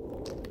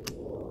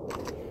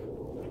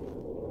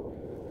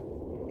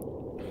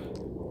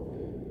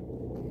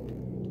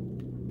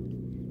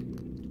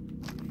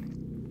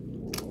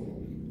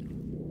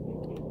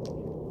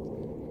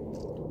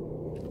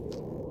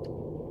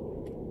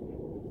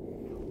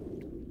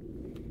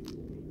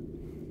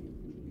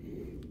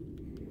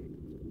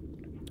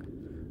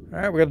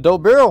 Alright, we got a double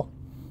barrel.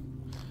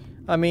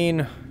 I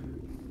mean,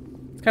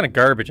 it's kind of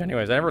garbage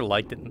anyways. I never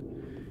liked it.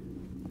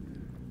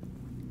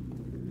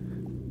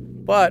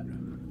 But,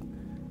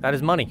 that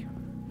is money.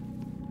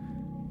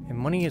 And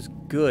money is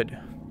good.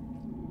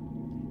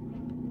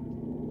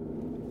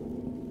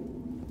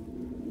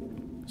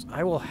 So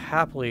I will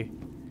happily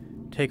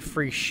take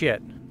free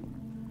shit.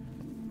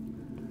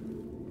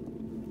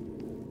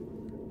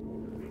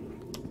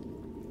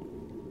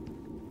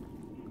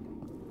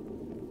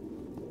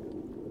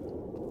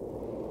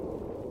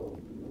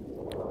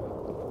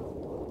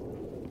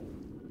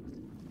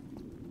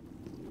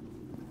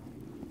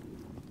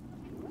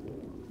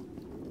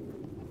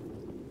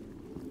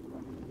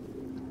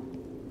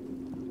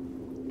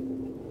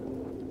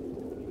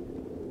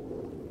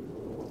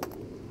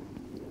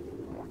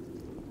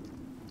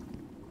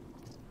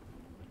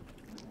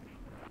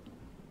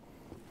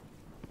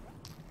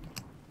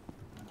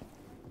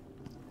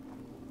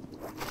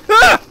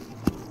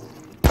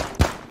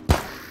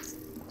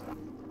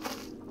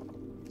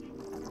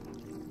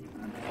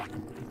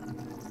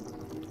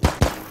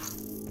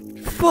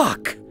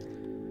 Fuck!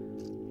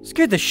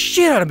 Scared the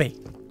shit out of me!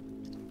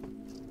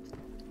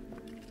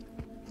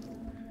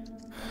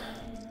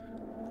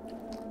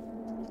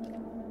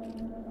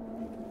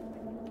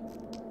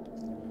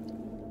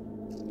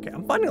 Okay,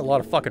 I'm finding a lot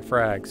of fucking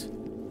frags.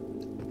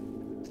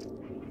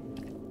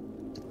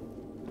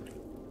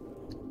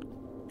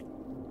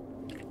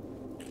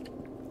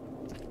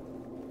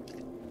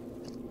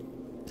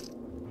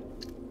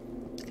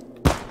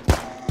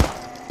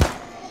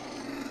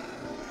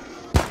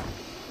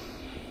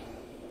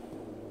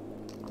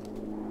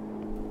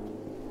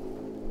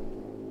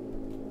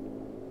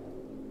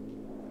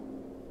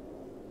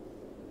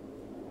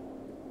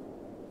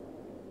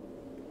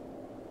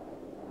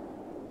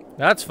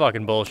 That's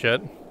fucking bullshit.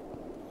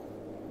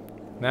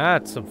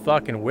 That's some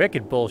fucking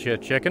wicked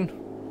bullshit, chicken.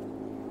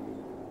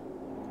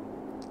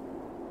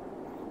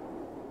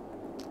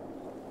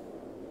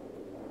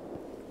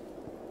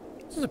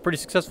 This is a pretty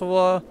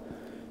successful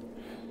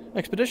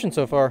expedition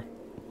so far.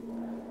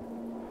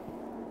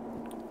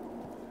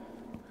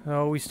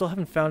 Oh, we still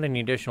haven't found any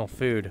additional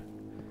food.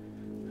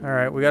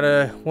 Alright, we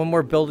got one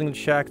more building to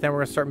check, then we're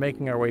gonna start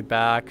making our way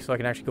back so I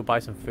can actually go buy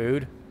some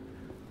food.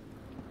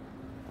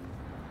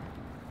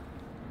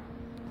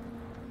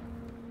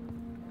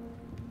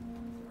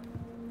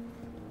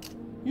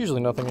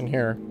 Usually nothing in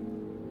here.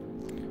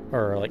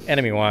 Or, like,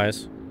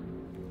 enemy-wise.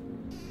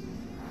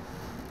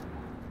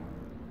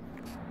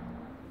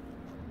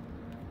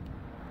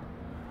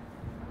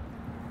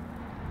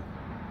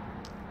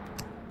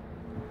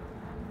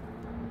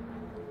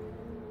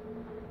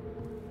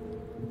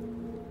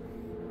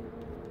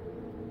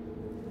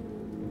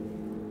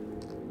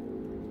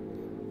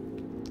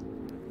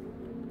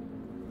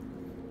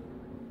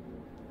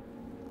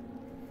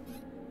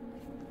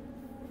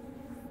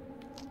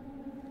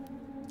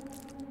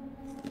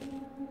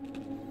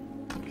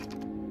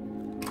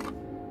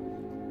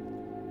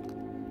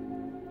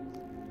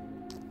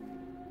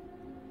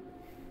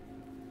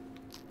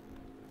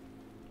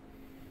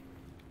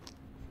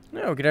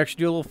 No, we can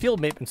actually do a little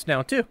field maintenance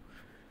now, too.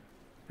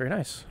 Very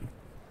nice.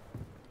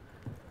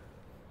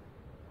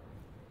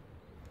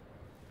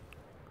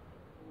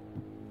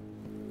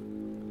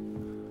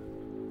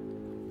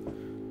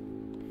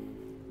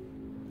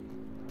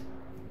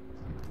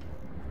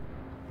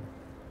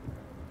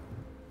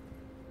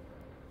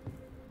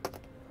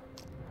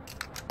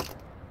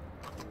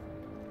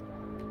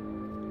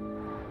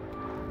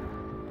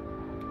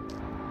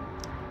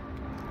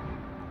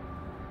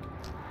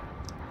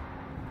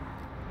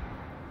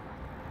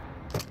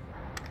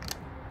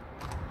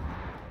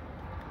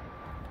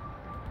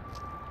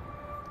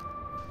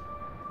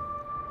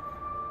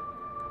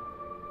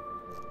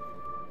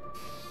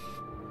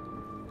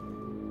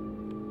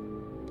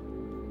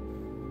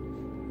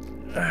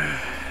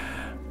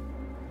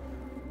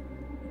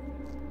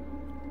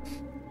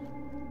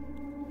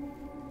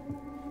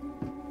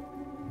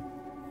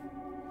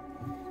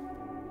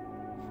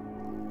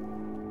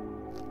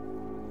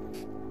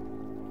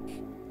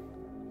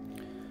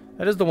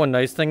 That is the one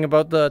nice thing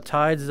about the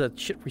tides, is that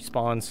shit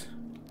respawns.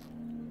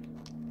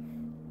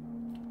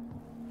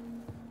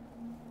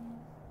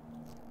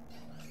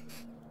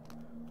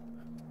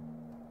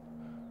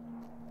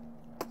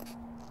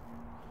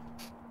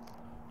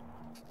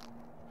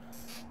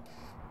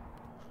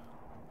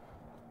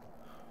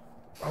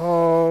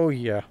 Oh,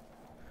 yeah.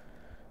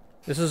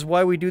 This is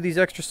why we do these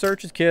extra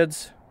searches,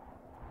 kids.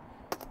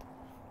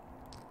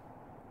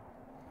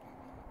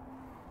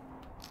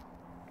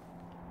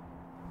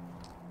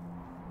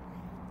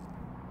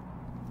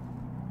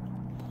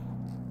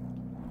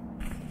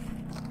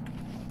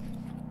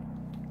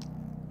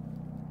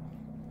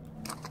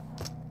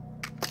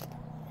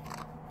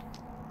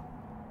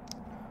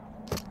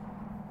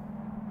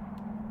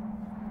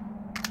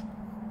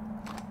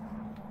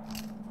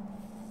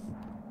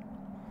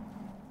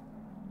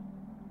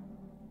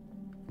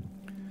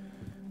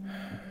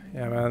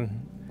 Yeah,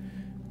 man.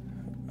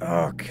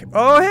 Okay.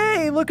 Oh,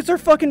 hey! Look, it's our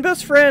fucking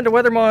best friend, a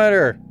weather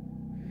monitor!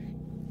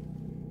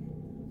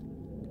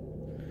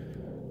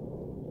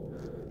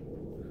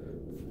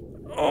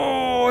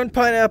 Oh, and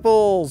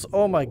pineapples!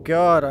 Oh my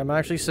god, I'm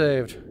actually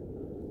saved.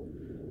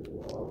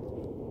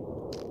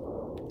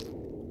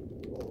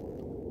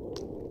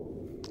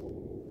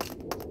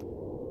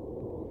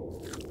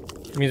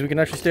 It means we can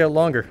actually stay out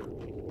longer.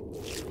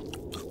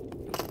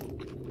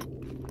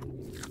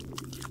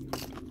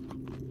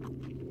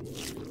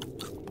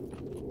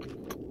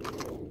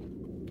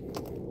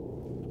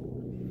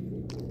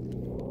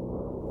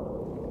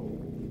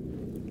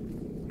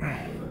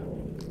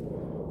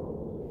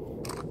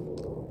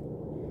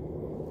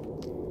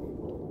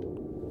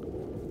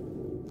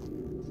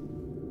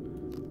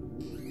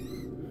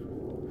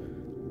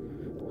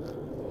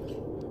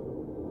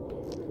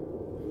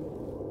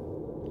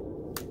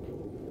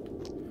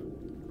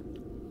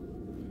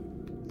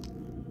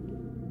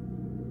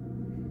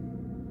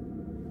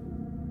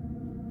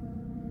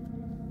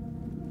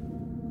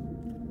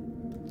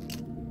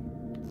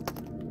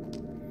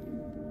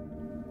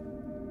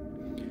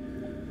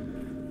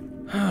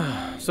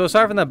 So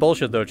aside from that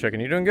bullshit though, chicken,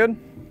 you doing good?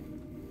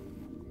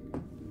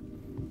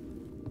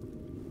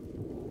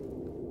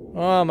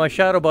 Oh, my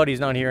shadow buddy's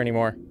not here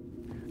anymore.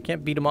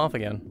 Can't beat him off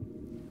again.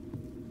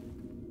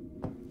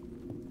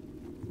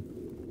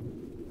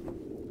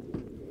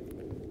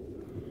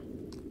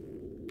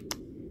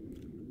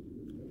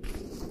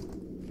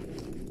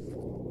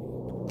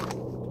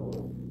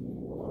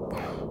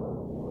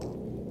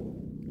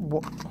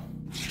 What?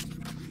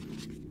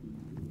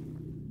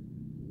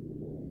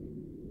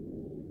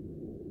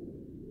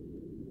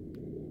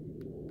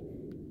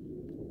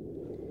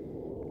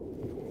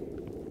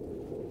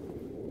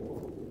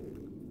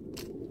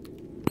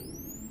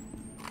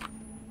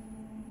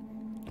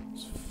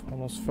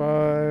 Almost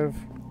 5.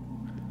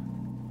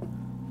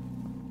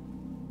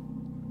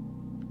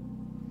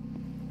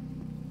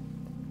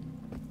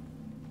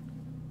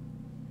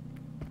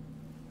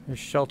 There's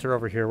shelter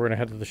over here. We're gonna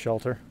head to the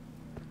shelter.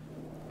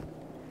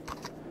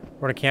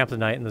 We're gonna camp the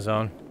night in the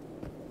zone.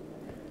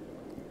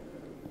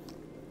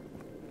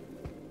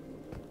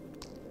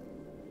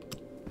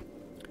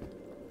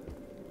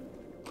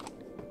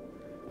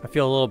 I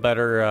feel a little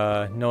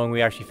better knowing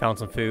we actually found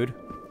some food.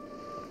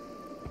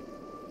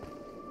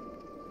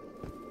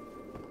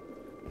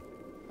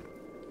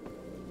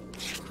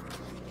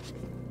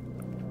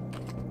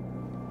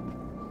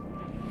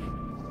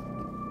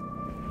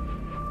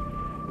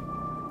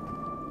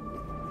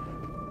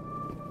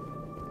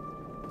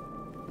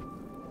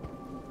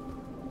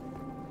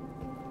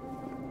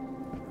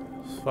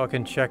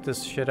 Fucking check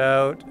this shit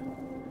out.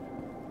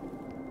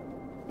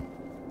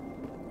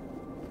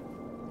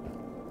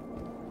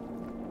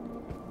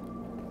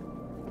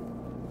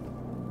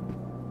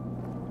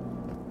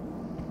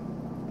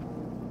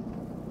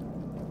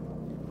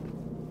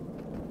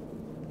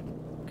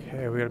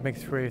 Okay, we gotta make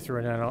three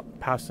through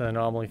past an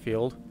anomaly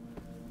field.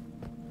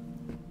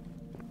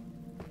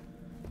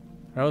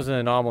 There was an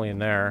anomaly in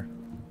there.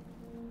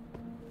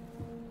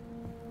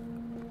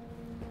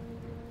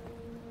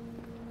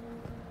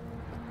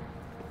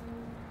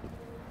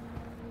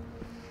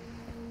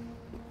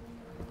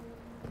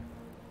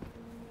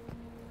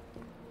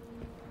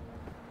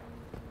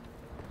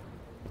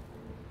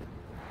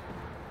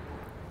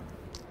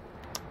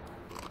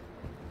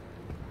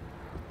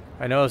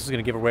 I know this is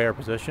going to give away our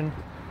position,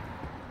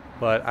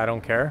 but I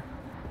don't care.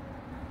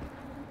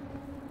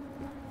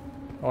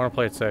 I want to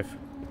play it safe.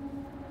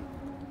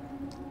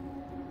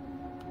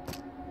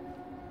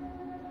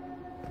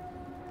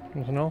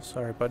 Nothing else?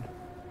 Sorry, bud.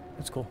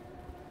 It's cool.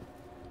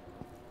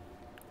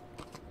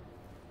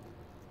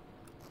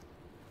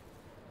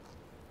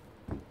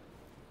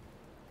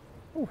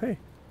 Oh, hey.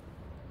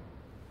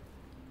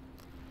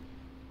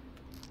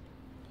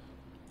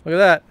 Look at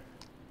that.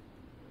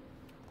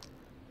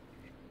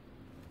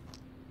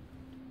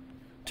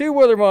 2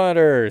 weather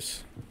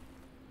monitors.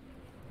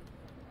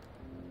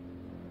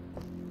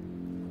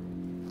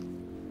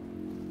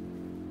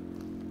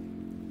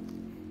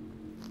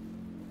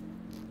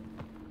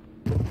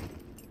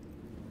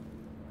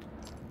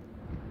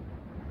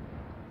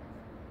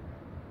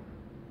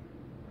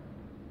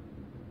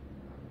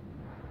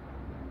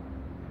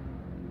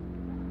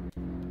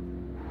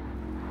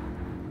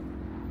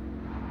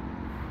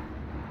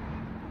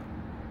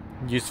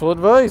 Useful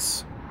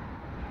advice.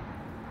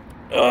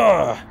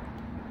 Ugh.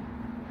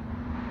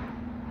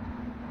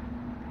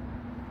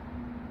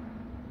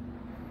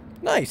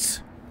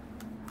 Nice.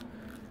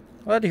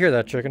 Glad to hear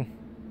that, chicken.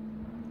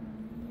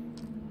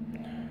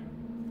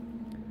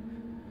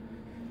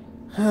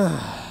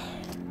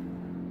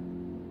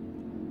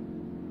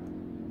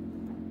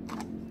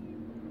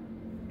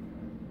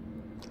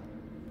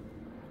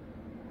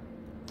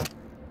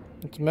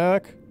 It's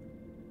Mac.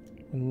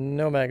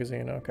 No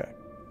magazine, okay.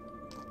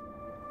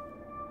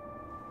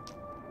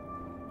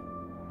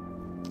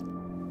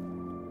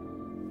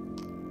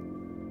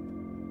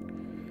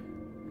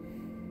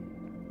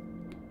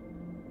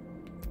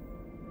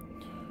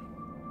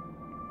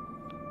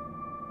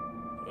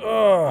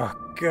 Oh,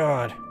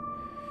 God.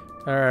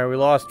 Alright, we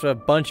lost a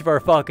bunch of our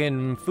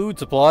fucking food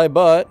supply,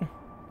 but...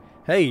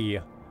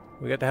 hey,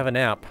 we got to have a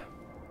nap.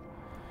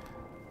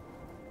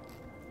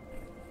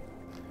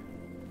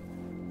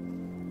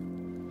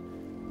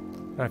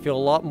 I feel a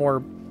lot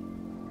more...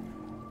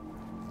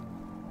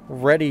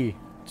 ready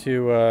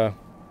to,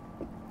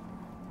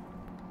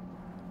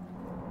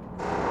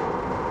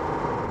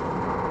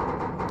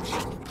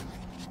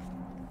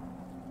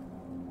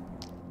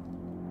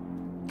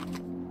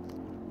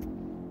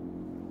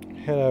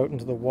 head out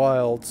into the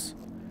wilds.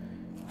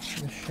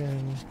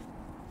 Mission.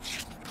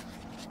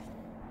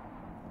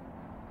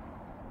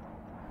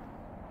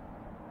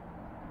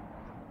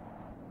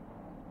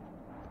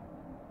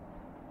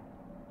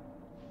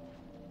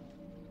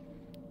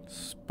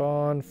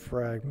 Spawn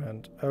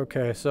fragment.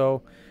 Okay,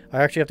 so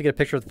I actually have to get a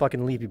picture of the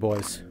fucking Leapy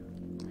Boys.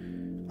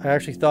 I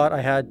actually thought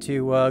I had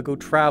to go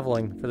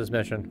traveling for this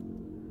mission.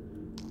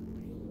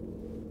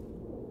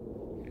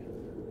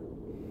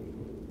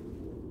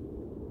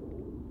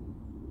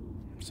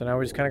 So now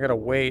we just kind of gotta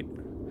wait.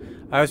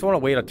 I just want to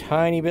wait a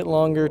tiny bit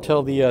longer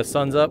till the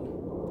sun's up.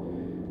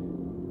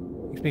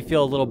 Makes me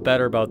feel a little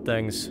better about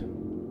things.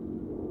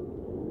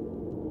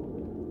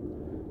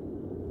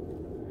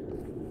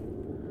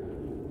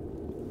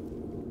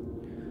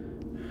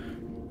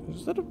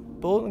 Is that a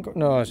bullet in the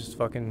No, it's just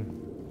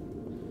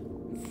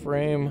fucking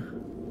frame.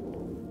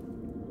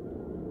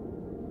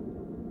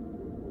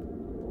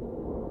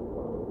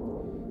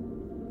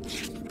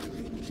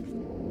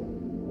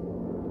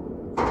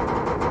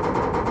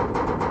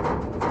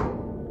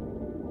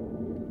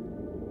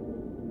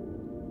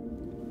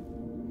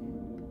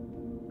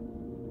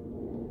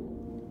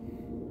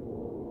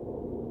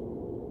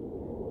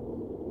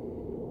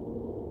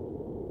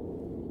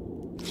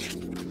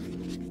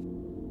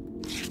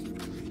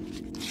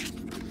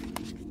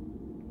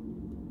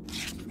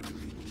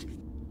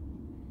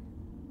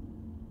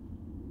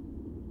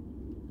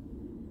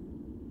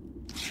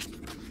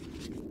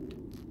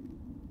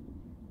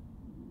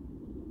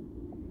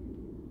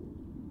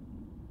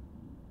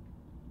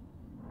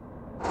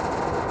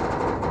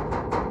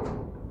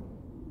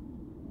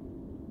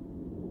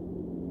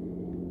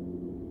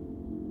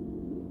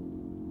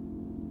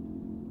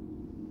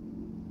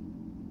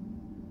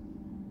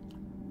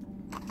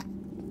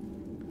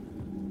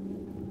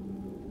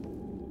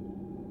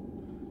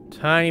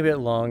 Tiny bit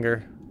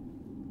longer.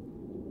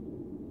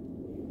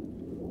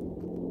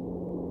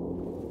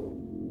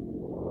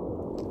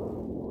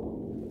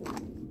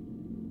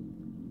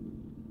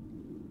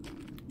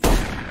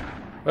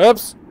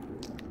 Oops.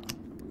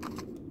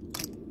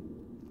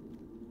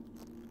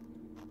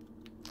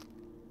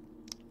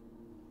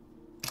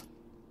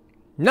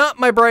 Not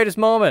my brightest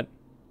moment.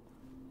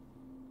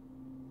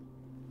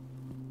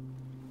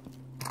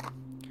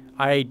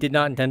 I did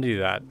not intend to do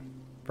that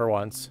for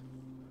once.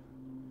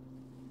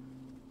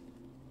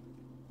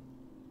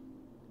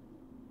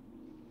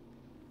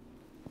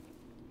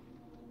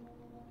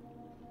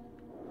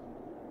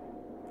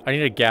 I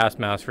need a gas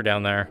mask for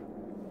down there.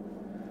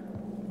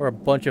 Or a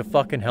bunch of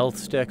fucking health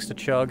sticks to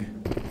chug.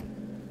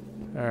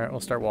 Alright,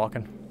 we'll start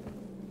walking.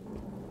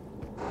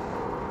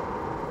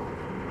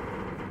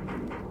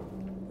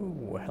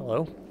 Ooh,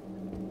 hello.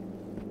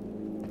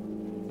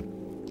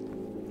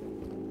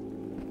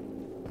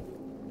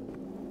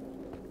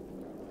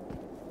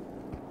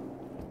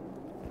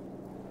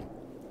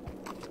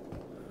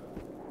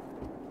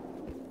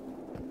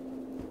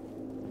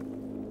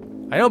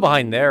 I know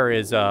behind there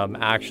is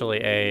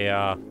actually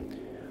a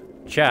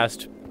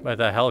chest with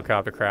a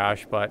helicopter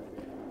crash, but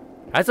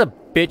that's a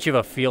bitch of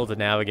a field to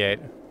navigate.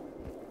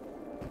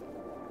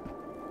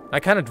 I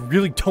kind of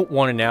really don't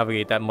want to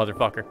navigate that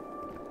motherfucker.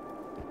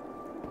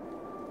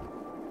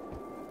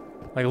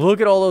 Like, look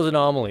at all those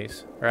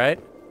anomalies, right?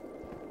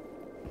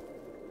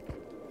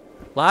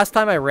 Last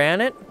time I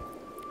ran it,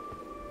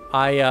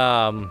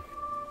 I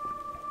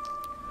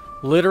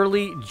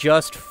literally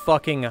just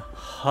fucking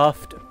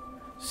huffed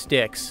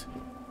sticks.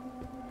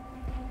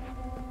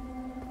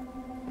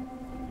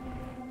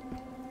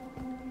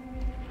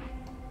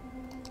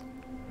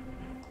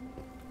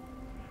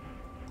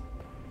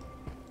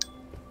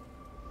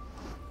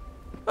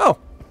 Oh!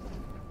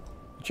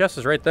 The chest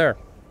is right there.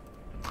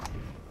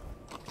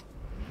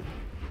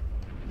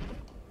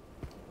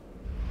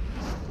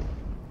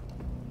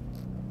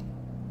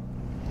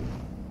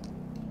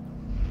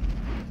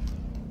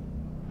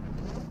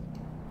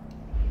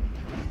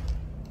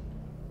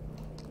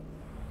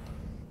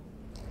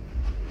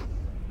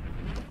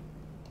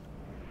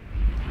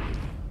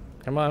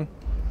 Come on.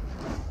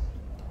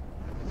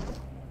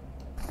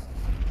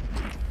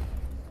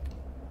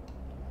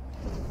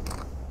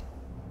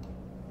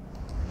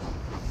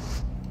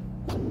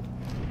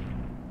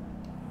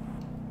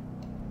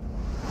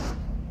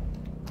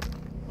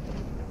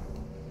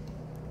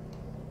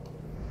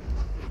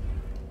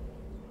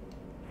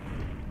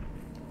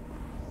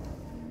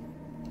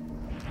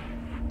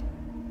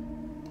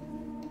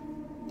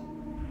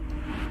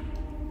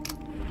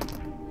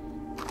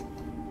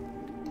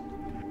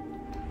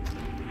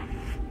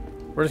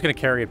 We're just gonna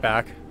carry it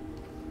back.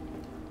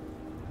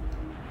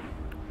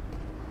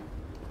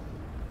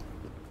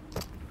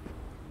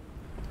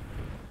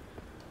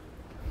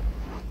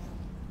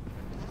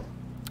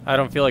 I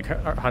don't feel like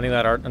hunting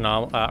that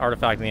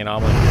artifact in the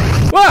anomaly.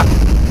 Ah!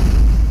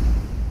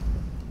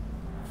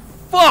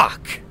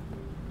 Fuck!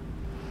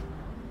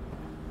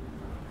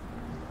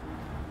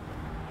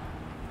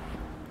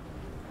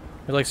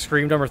 It's like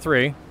Scream number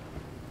 3.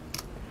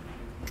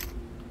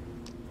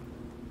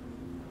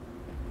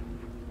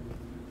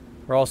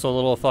 We're also a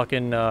little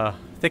fucking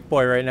thick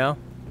boy right now.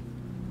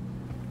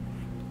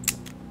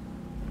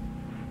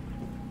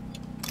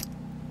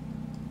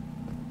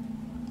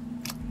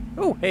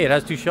 Oh, hey, it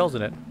has 2 shells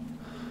in it.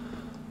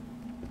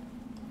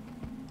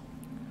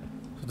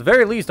 So at the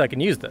very least, I can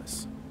use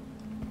this.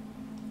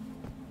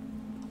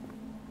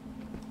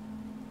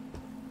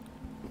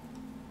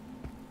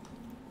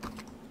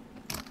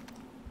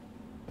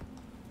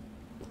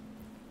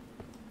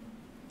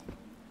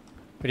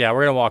 But yeah,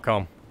 we're gonna walk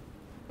home.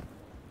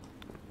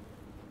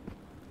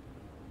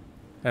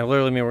 And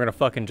literally mean we're gonna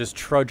fucking just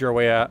trudge our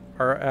way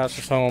our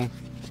asses home.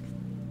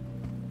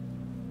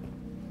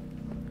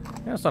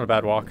 Yeah, it's not a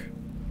bad walk.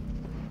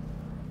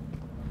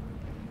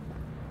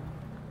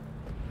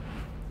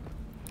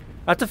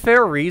 That's a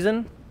fair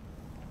reason.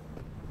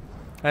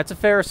 That's a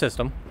fair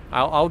system.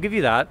 I'll give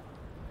you that.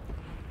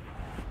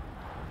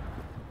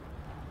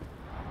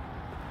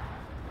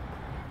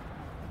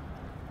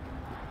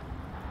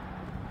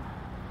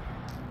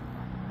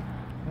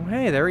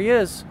 Hey, there he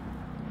is.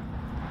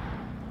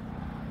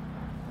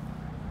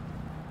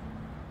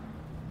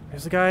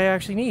 There's the guy I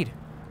actually need.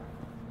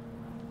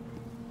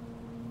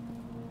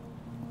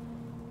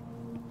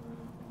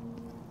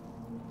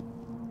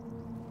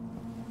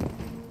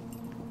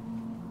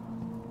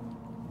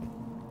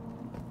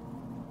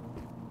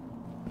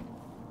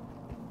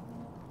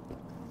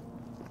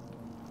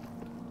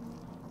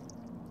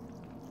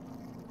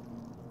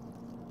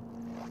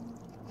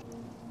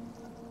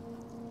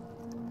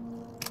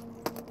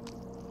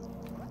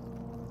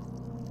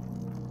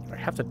 Do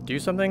I have to do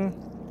something?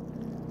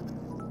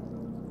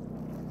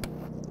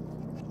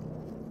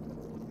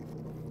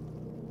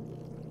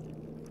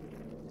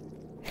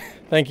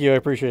 Thank you, I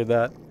appreciate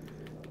that.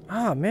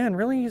 Ah, man,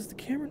 really? Is the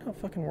camera not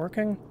fucking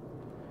working?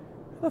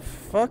 What the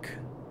fuck?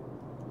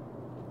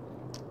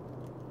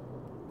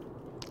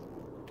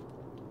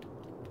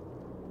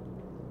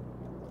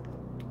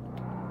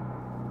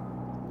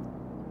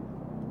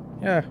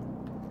 Yeah.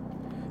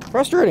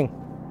 Frustrating.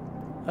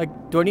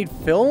 Like, do I need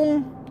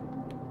film?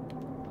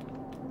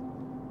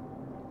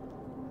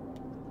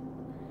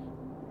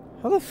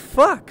 How the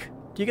fuck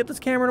do you get this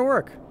camera to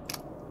work?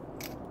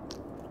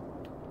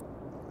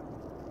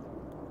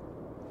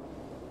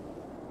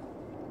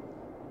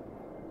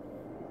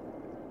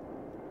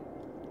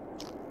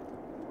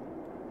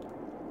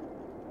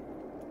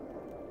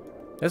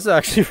 This is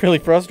actually really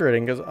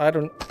frustrating because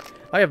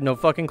I have no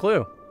fucking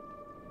clue.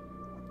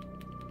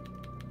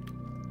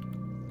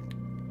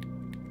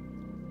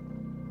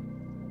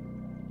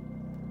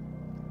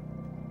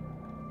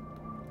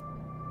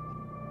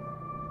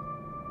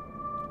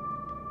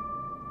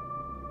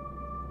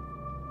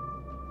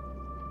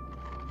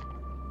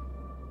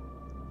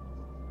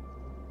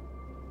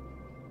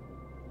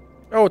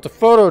 Oh, it's a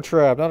photo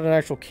trap, not an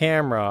actual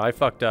camera. I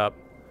fucked up.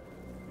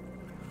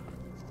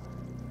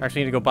 I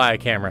actually need to go buy a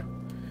camera.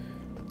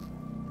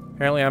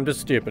 Apparently, I'm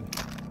just stupid.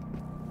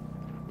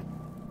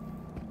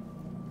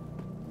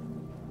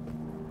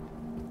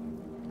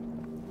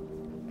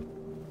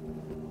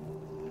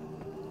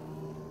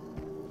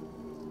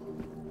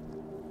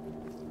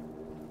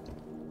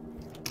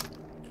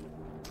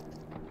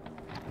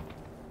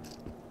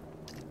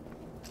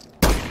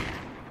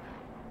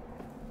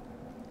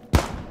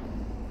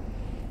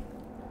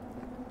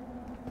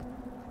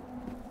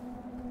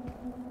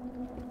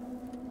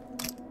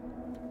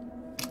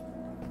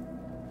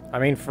 I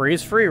mean, free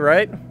is free,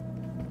 right?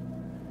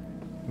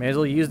 May as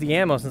well use the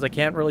ammo since I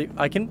can't really...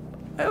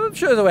 I'm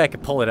sure there's a way I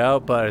could pull it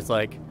out, but it's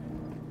like...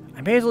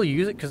 I may as well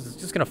use it because it's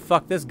just gonna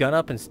fuck this gun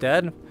up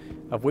instead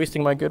of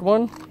wasting my good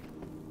one.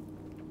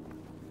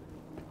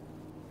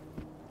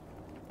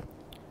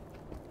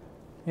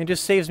 It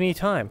just saves me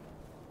time.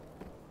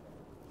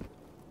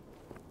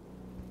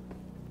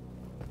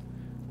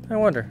 I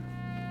wonder.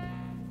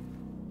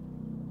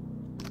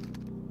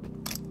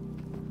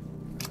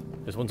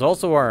 This one's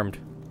also armed.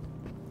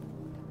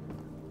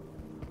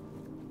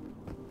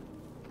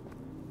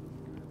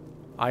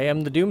 I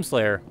am the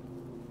Doomslayer.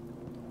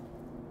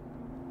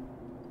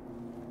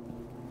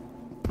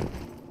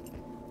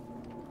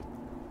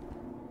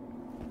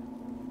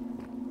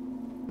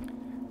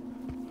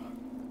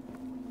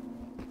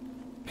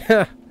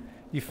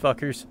 You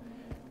fuckers.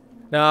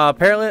 Now,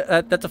 apparently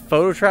that's a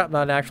photo trap,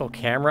 not an actual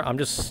camera. I'm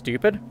just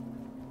stupid.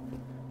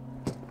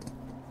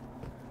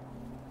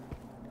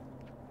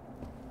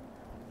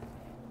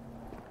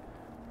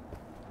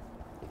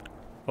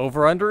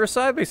 Over, under, or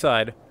side by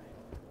side?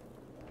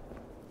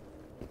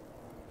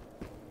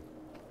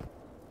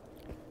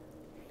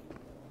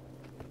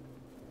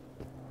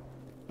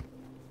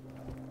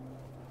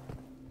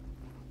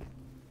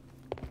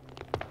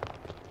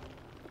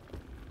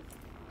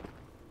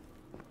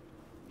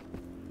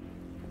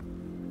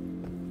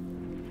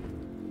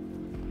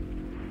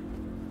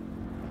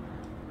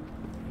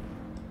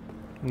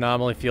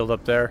 Anomaly field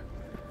up there.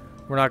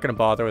 We're not going to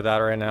bother with that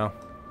right now.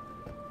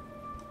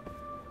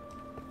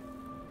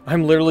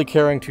 I'm literally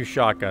carrying 2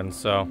 shotguns,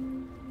 so...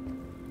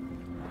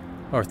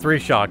 Or 3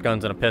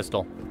 shotguns and a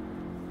pistol.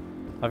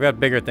 I've got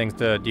bigger things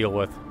to deal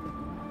with.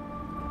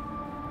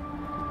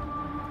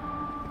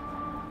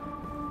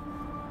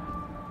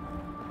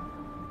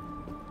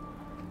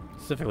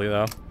 Specifically,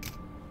 though.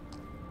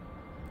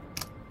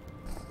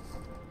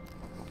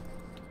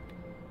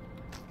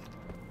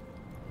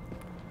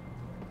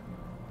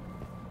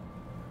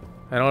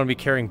 I don't want to be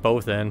carrying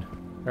both in.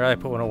 I'd rather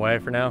put one away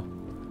for now.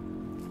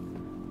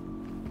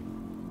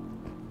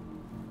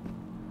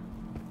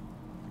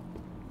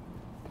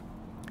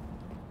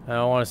 I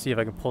don't want to see if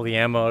I can pull the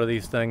ammo out of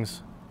these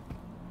things.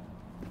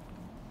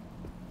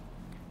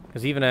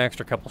 Because even an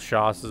extra couple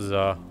shots is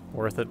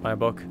worth it in my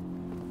book.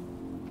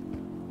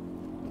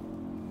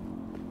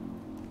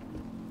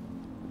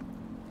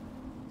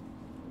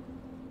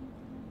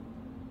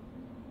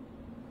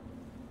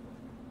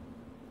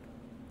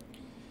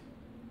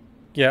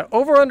 Yeah,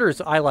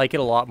 over-unders, I like it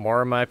a lot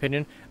more in my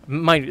opinion.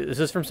 Mind you, this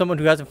is from someone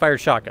who hasn't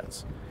fired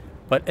shotguns.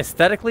 But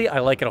aesthetically, I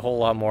like it a whole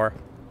lot more.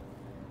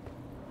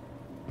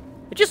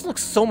 It just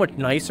looks so much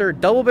nicer.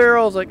 Double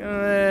barrel is like,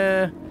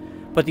 eh.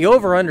 But the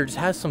over-under just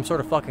has some sort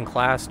of fucking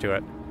class to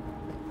it.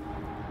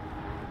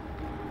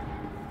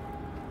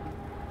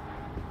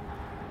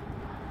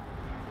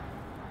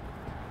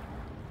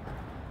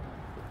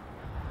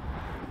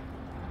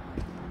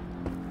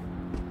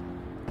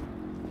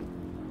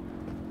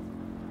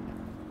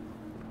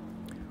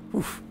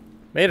 Oof.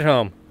 Made it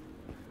home.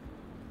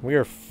 We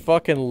are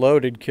fucking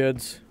loaded,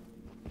 kids.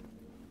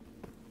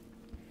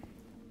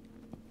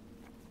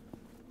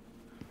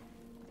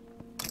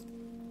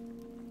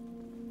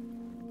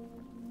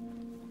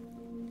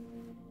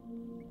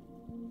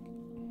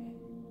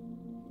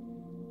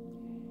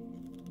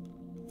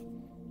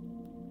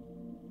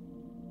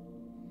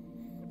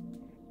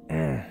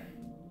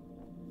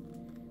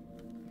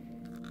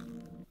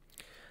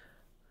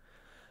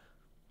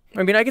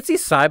 I mean, I could see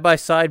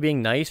side-by-side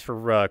being nice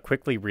for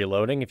quickly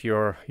reloading if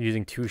you're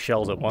using 2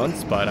 shells at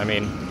once, but I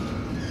mean...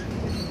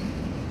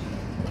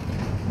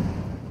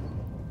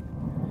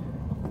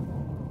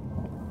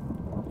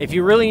 if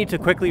you really need to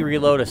quickly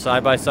reload a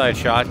side-by-side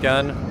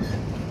shotgun,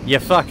 you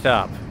fucked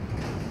up.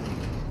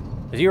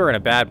 Because you are in a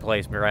bad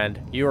place, my friend.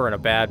 You are in a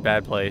bad,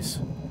 bad place.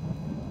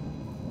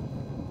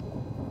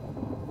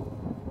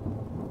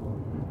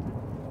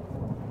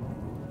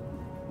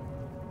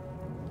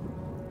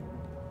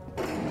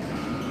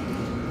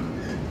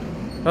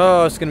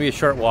 Oh, it's gonna be a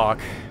short walk.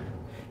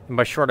 And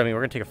by short, I mean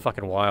we're gonna take a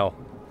fucking while.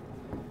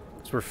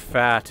 Because we're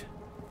fat.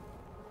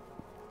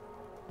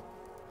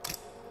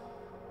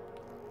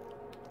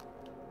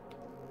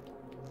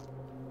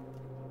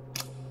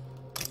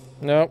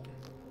 Nope.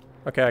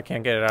 Okay, I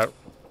can't get it out.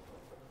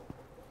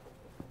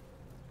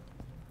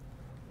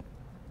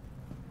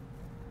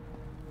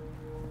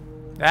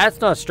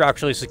 That's not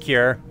structurally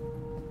secure.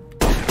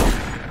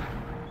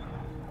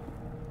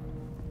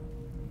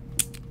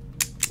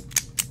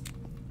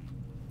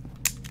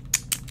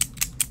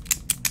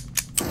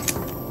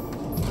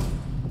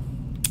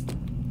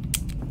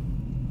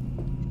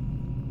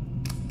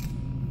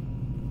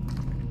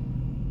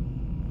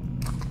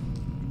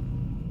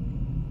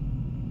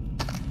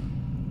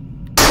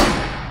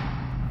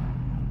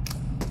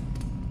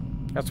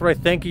 That's what I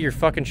think of your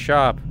fucking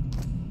shop.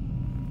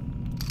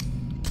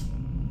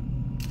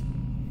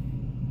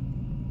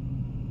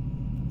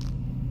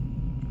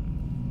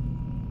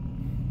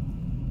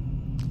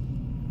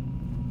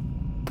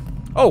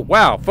 Oh,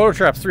 wow.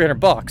 Phototrap's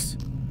 $300.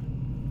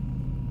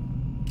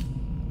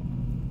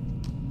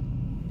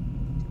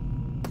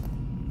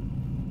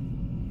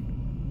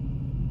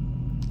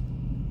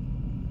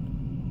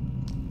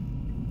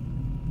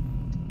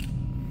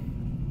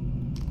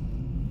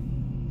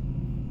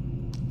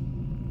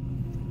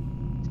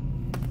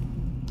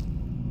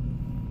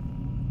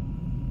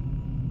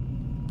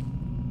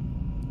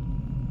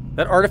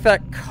 That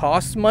artifact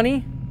costs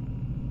money?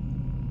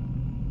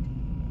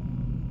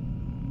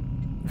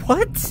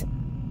 What?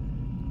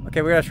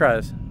 Okay, we gotta try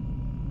this.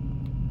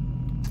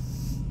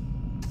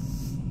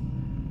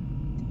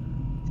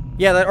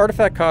 Yeah, that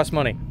artifact costs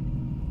money.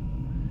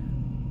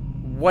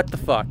 What the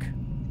fuck?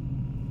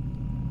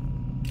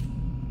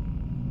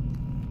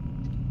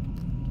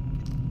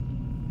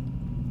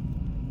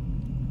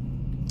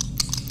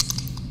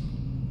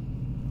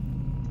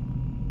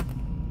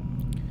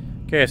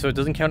 Okay, so it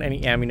doesn't count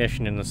any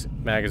ammunition in this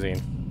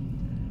magazine.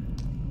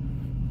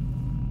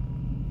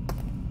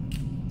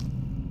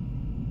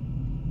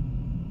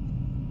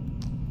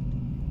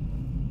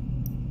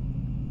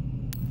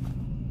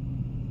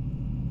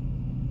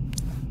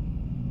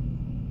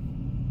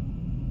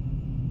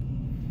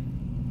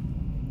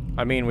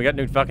 I mean, we got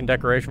new fucking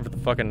decoration for the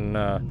fucking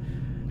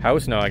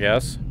house now, I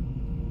guess.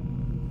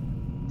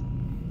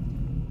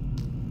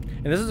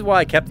 And this is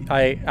why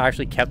I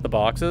actually kept the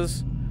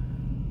boxes.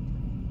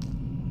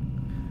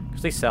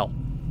 They sell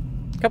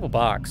a couple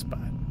bucks, but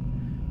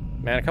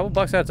man, a couple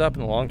bucks adds up in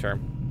the long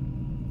term.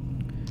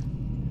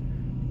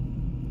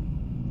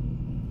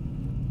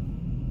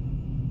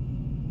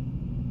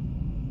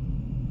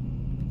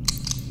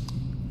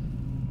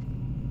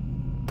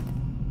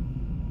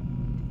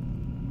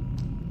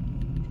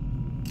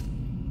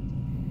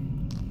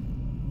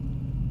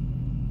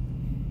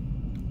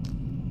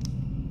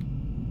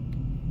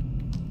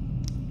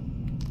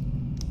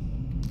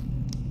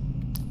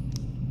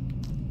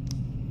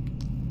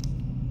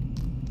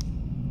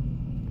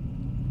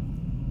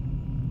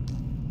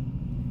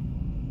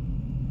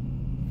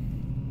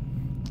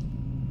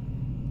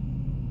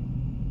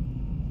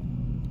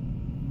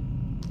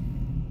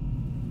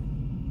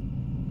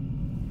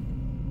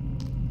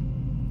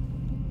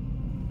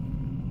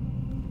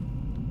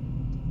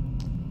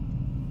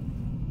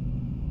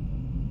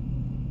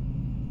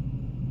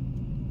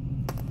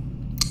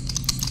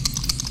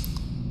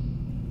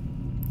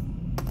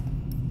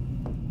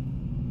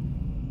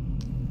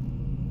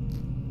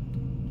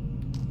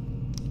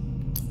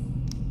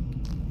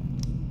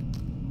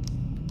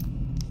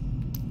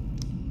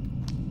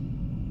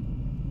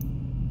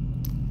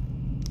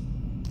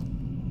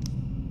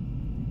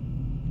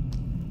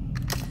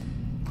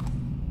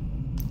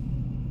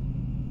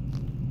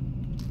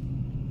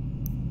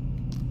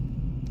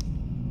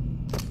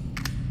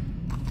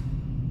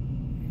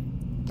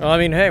 Well, I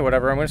mean, hey,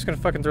 whatever. I'm just gonna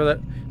fucking throw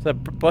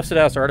that busted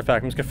ass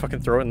artifact. I'm just gonna fucking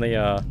throw it in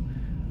the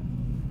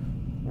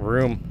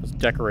room as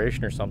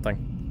decoration or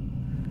something.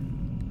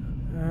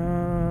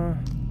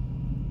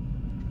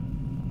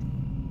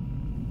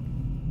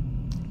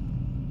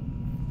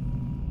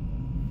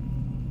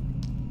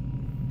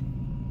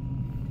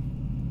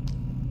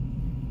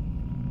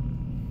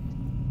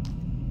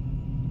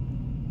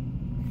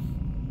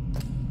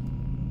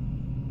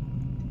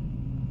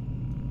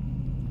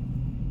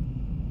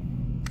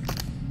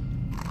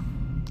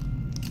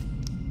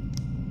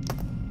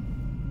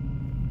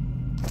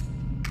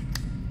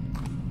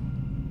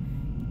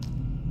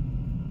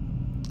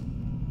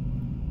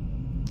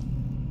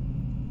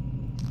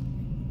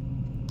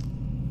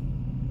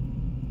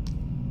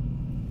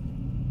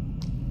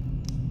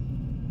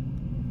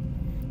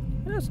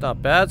 That's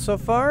not bad so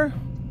far.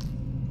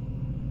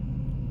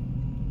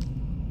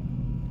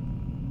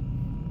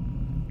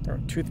 Throw a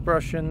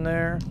toothbrush in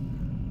there.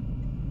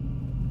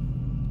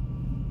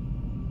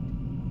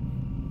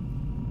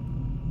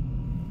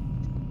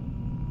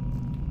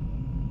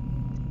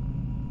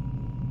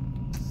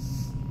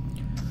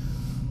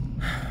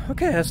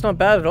 Okay, that's not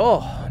bad at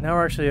all. Now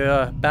we're actually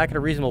back at a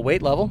reasonable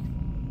weight level.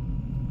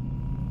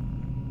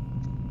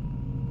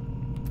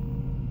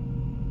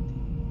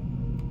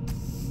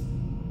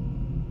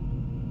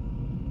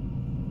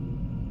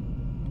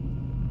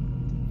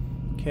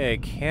 Okay,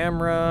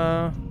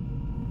 camera,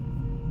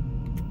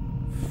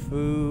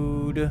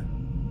 food,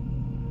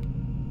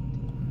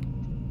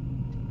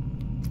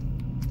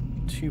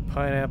 2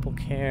 pineapple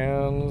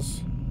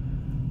cans.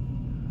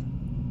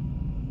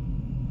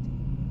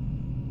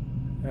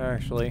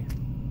 Actually,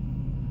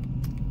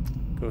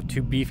 go with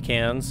 2 beef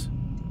cans.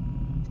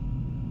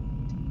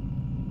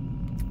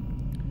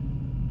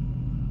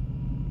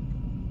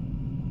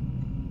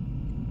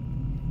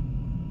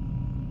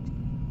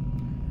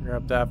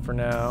 Grab that for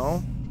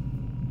now.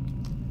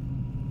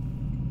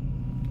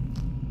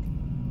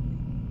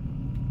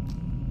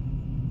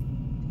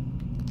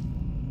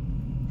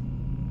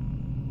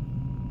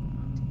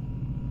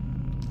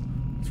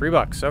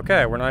 $3.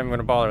 Okay, we're not even going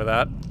to bother with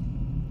that.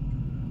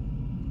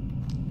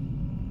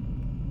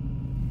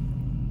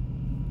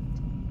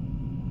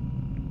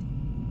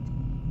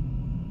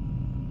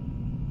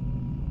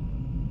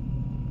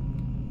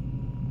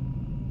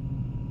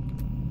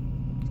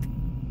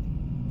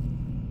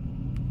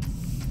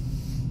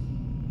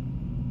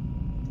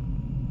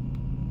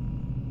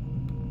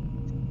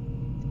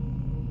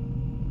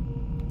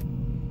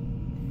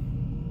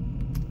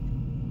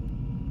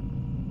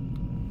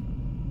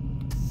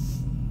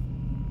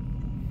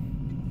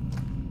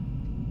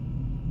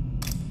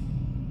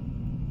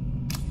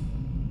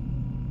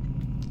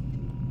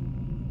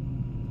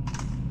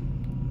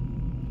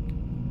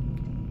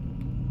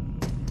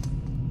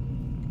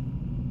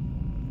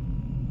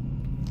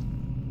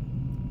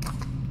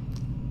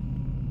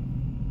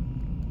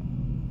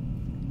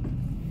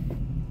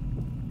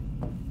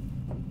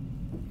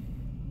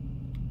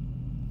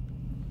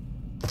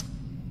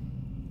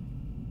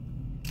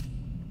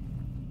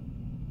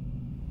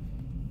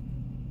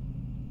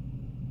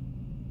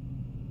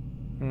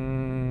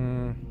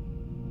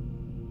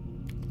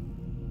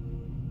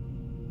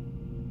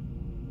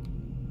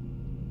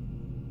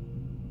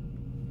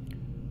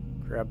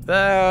 Grab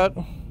that.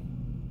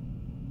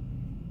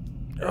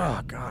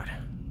 Oh, God.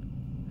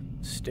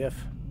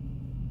 Stiff.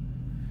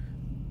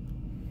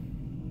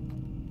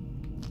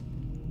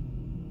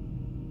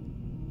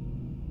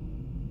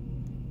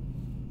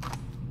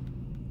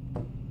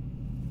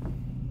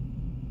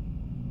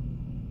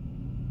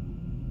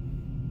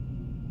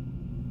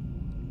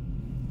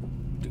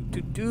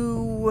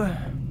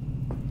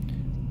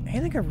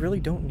 Anything I really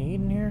don't need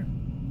in here?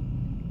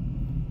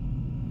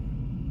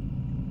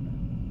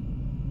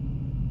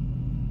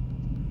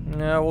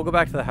 No, we'll go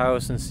back to the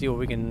house and see what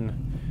we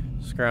can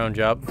scrounge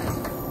up.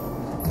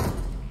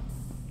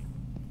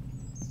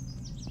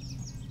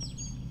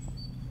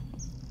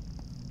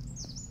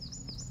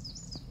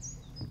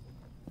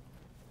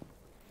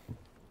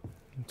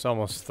 It's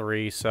almost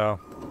 3, so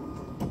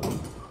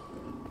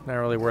not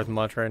really worth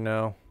much right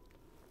now.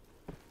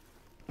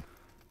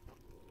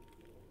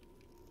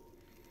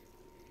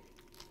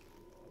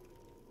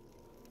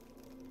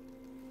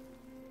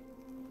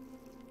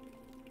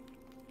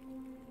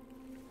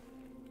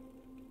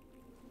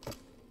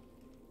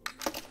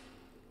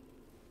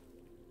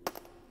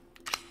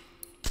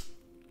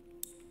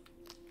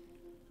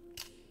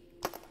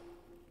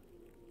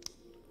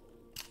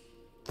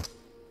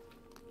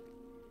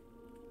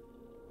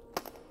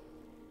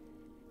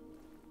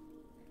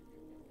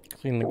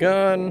 Clean the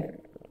gun.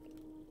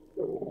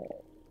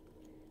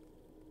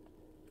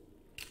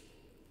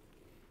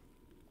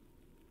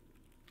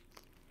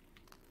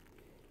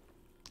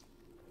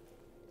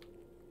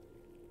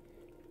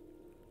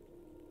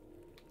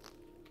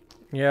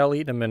 Yeah, I'll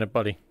eat in a minute,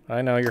 buddy.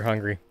 I know you're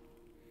hungry.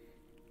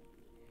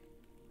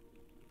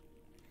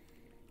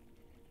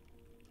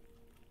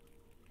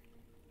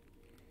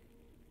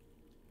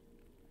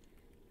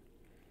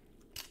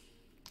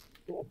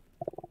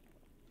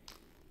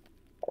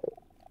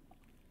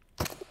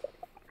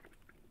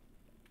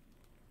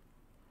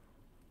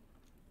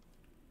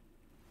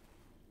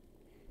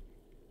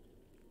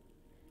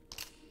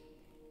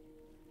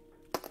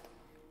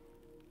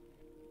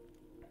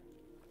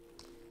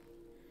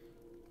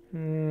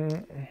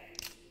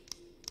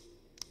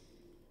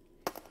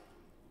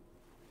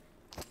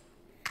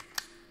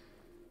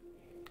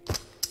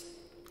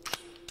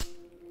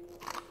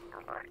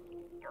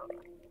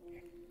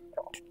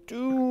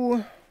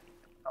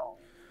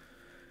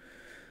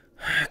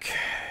 Okay.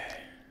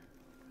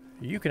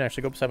 You can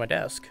actually go beside my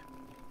desk.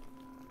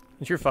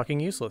 You're fucking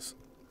useless.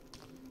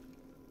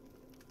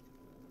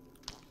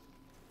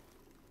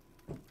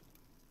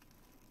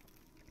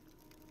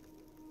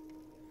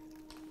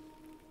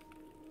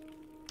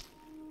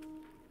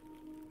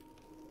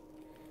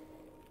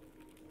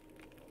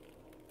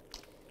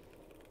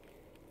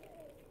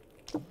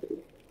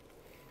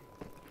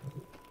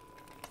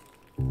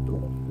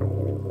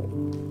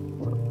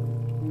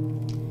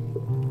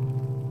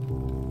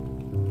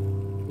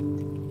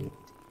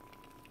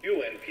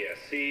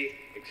 UNPSC,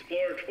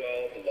 Explorer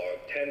 12, Log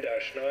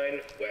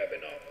 10-9, Web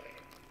Anomaly.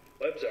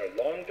 Webs are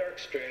long, dark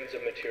strands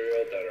of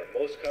material that are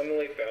most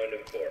commonly found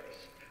in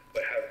forests,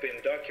 but have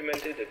been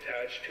documented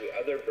attached to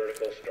other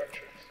vertical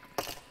structures.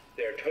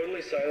 They are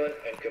totally silent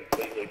and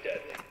completely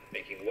deadly,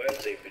 making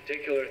webs a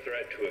particular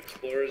threat to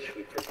explorers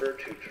who prefer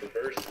to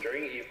traverse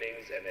during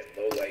evenings and in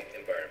low-light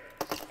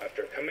environments.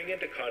 After coming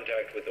into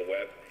contact with a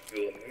web,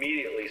 you will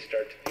immediately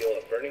start to feel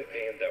a burning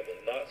pain that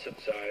will not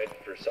subside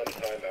for some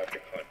time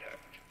after contact.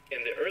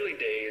 In the early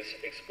days,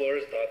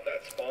 explorers thought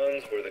that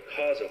spawns were the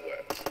cause of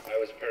webs. I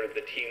was part of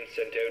the team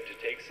sent out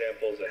to take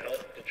samples to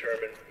help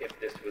determine if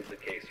this was the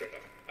case or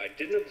not. I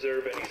didn't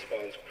observe any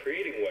spawns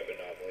creating web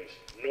anomalies,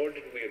 nor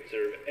did we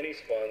observe any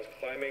spawns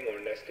climbing or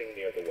nesting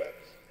near the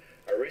webs.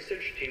 Our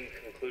research team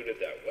concluded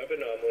that web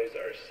anomalies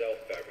are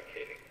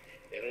self-fabricating,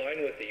 in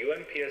line with the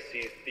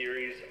UNPSC's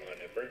theories on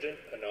emergent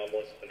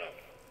anomalous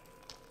phenomena.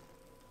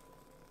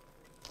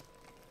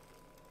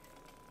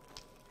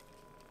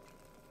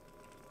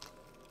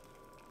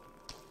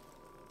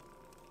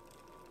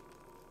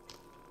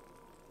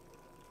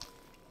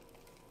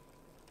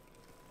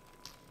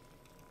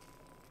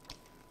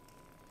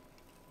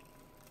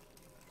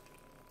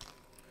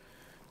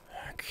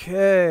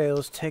 Okay,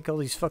 let's take all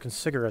these fucking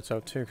cigarettes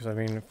out too, because I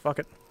mean, fuck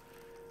it.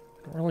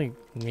 I don't really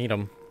need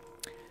them.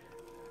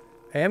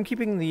 I am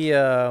keeping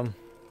the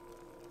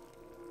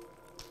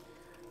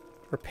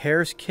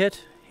repairs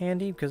kit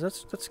handy, because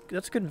that's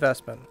a good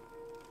investment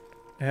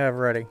to have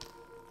ready.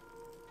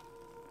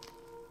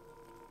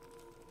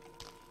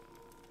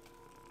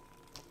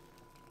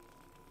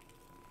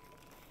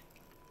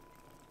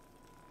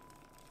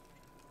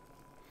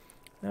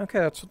 Okay,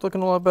 that's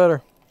looking a lot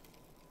better.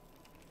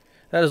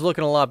 That is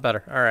looking a lot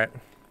better. All right.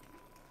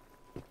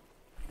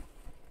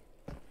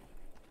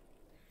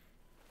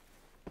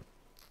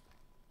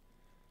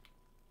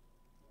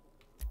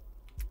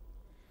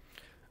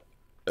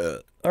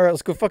 All right,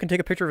 let's go fucking take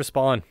a picture of a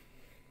spawn.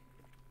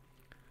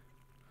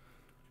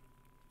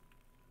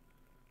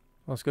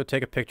 Let's go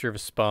take a picture of a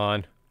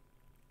spawn.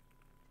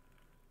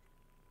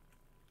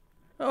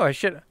 Oh,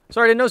 shit.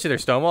 Sorry, I didn't notice you there,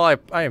 Stonewall.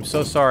 I am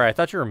so sorry. I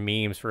thought you were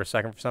memes for a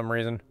second for some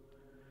reason.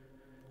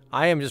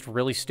 I am just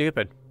really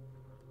stupid.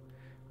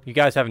 You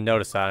guys haven't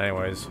noticed that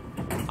anyways.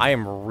 I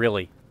am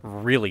really,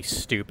 really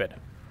stupid.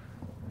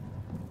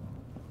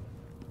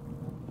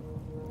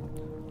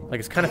 Like,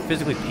 it's kind of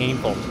physically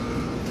painful.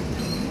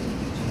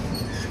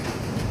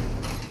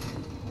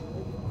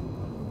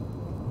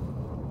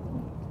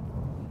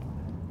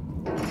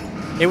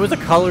 It was a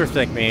color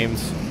thing,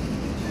 memes.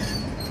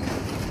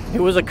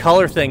 It was a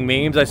color thing,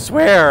 memes, I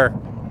swear.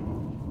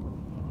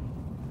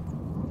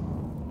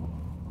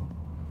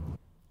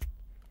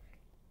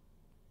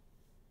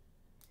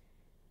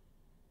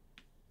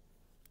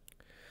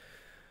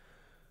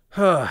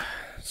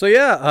 So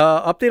yeah,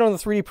 update on the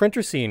 3D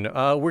printer scene.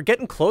 We're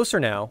getting closer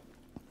now.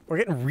 We're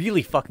getting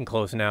really fucking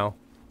close now.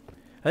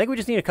 I think we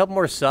just need a couple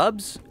more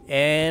subs,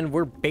 and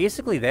we're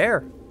basically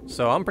there.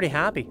 So I'm pretty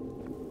happy.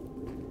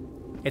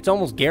 It's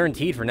almost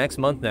guaranteed for next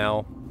month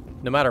now,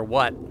 no matter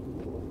what.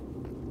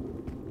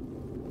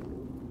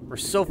 We're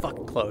so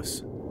fucking close.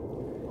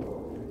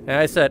 And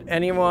I said,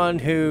 anyone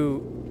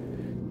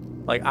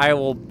who... Like, I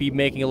will be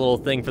making a little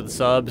thing for the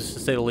subs, to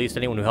say the least,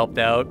 anyone who helped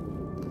out.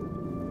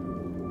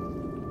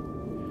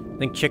 I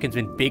think Chicken's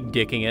been big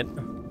dicking it.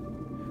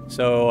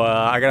 So,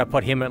 I gotta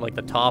put him at, like,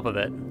 the top of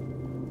it.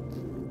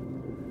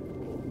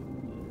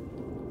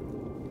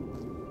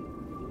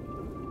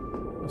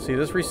 See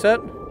this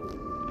reset?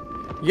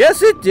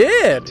 Yes, it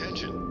did!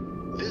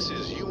 Attention. This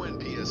is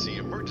UNPSC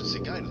emergency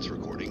guidance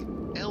recording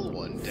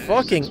L1-61.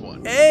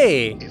 Fucking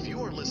A! If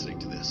you are listening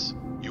to this,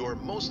 you are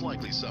most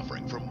likely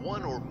suffering from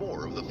one or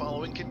more of the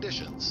following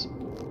conditions: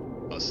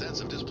 a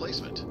sense of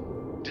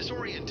displacement,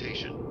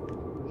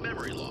 disorientation,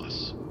 memory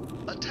loss,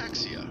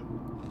 ataxia,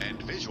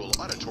 and visual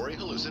auditory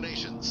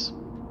hallucinations.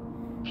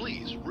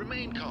 Please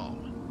remain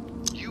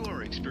calm. You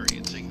are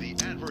experiencing the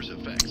adverse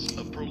effects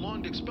of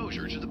prolonged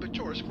exposure to the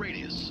Pechorsk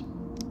radius.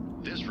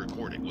 This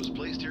recording was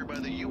placed here by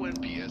the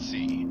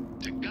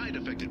UNPSC to guide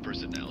affected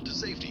personnel to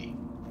safety.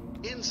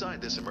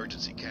 Inside this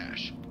emergency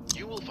cache,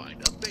 you will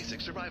find a basic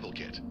survival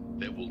kit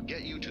that will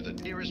get you to the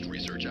nearest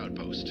research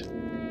outpost.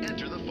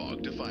 Enter the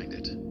fog to find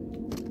it.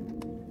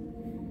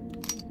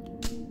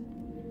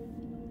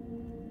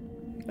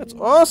 That's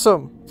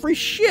awesome! Free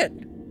shit!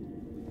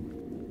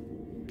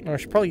 Oh, I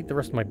should probably eat the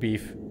rest of my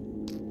beef.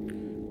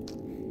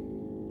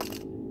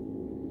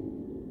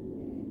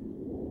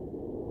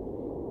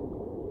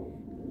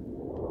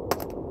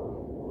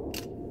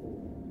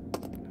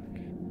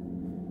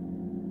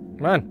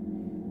 Come on.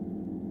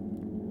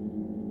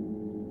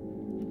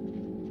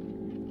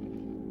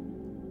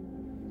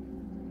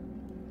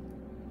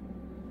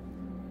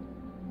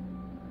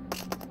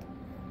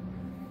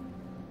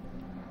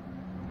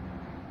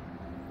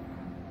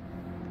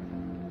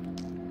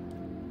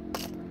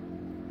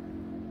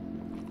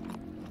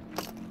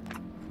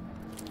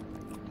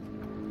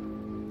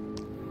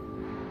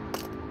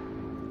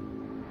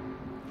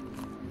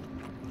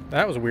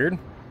 That was weird.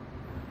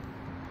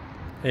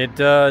 It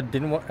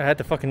didn't want... I had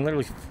to fucking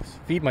literally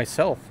feed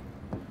myself.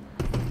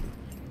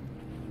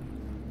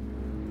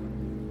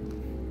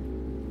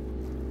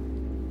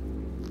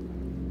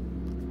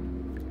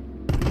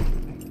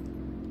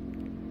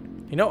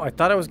 You know, I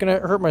thought I was gonna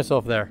hurt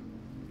myself there.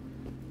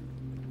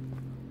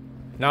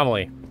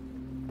 Anomaly.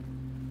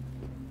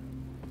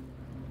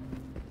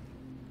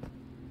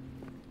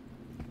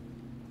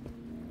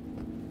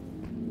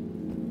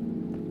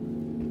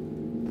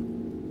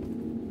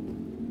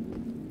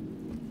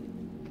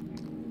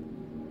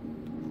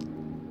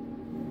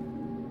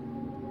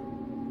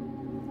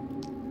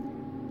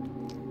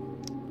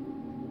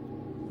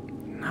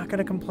 Not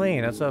gonna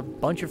complain. That's a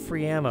bunch of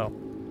free ammo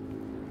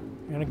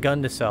and a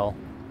gun to sell.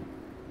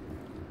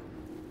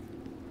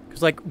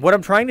 Because, like, what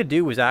I'm trying to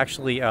do is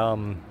actually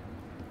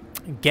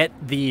get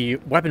the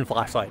weapon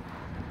flashlight,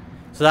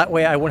 so that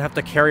way I wouldn't have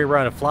to carry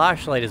around a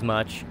flashlight as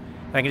much.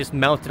 I can just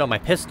mount it on my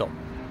pistol.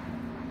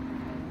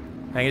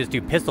 I can just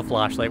do pistol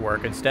flashlight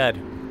work instead,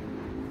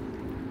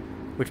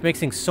 which makes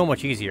things so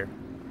much easier.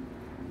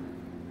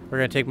 We're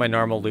gonna take my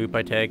normal loop,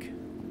 I take.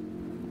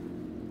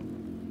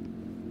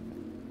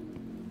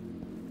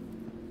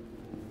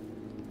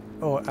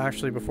 Oh,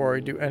 actually, before I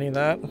do any of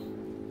that,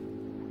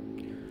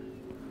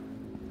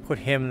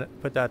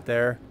 put that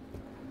there.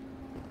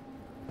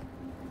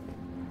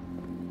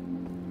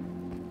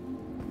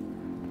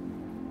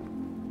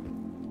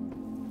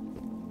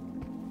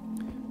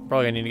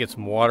 Probably gonna need to get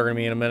some water in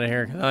me in a minute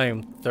here, 'cause I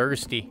am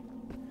thirsty.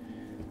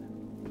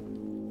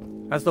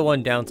 That's the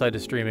one downside to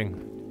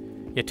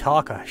streaming. You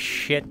talk a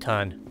shit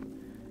ton,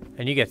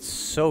 and you get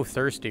so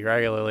thirsty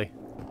regularly.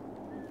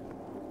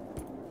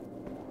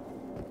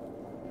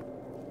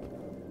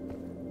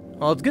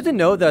 Well, it's good to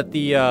know that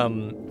the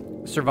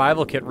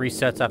survival kit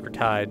resets after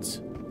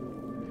tides.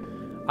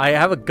 I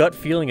have a gut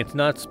feeling it's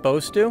not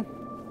supposed to,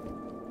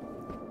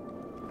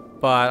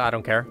 but I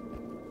don't care.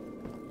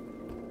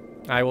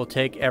 I will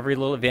take every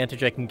little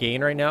advantage I can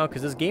gain right now,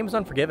 because this game is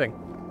unforgiving.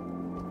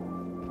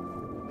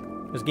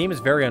 This game is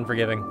very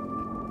unforgiving.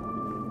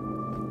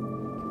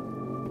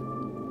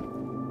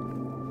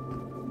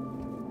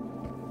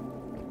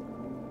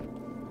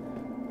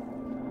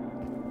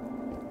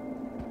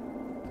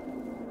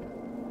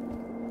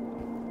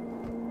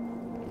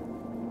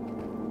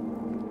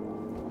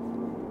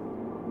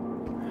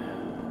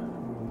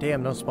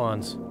 Damn, no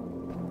spawns.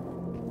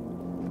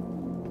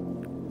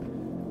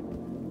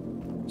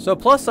 So,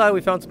 plus side, we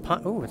found some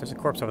ooh, there's a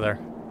corpse over there.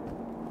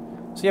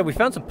 So yeah, we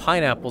found some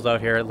pineapples out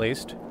here, at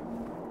least.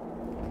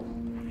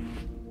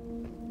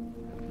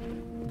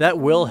 That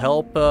will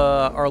help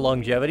our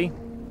longevity.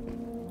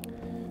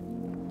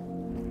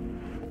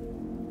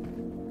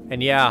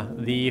 And yeah,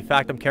 the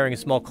fact I'm carrying a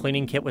small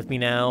cleaning kit with me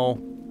now...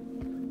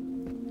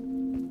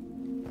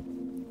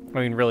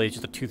 I mean, really, it's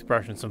just a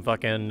toothbrush and some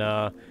fucking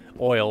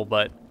oil,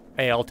 but...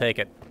 Hey, I'll take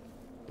it.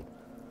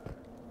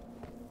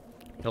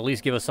 It'll at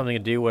least give us something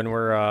to do when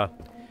we're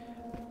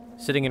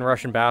sitting in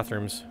Russian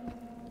bathrooms.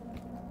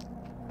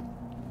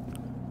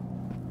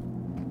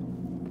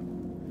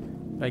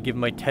 I give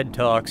my TED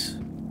Talks.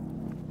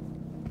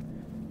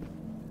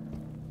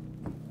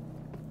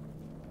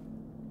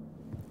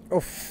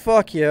 Oh,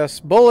 fuck yes.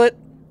 Bullet!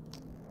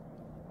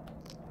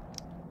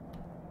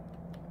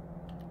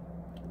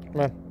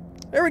 Come on.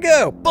 There we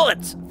go!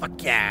 Bullets!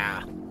 Fuck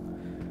yeah!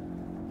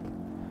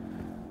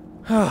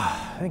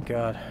 Thank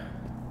God.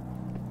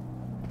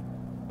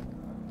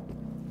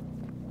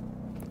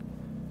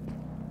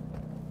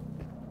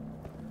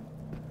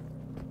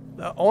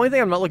 The only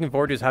thing I'm not looking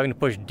forward to is having to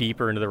push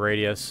deeper into the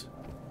radius.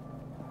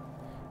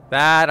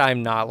 That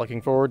I'm not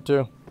looking forward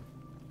to.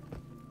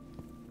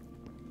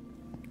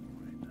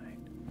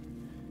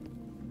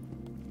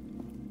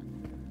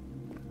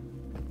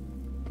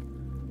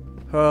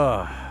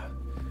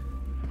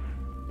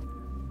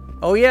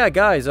 Oh yeah,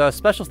 guys,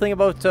 special thing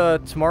about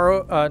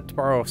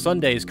tomorrow,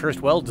 Sunday's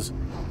Cursed Welds.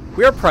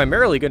 We are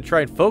primarily going to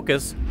try and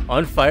focus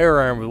on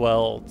firearm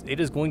welds. It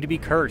is going to be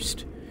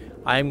cursed.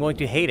 I am going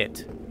to hate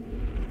it.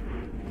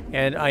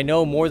 And I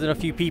know more than a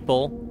few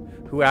people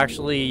who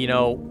actually, you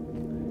know,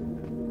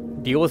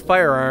 deal with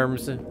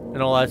firearms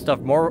and all that stuff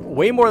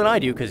way more than I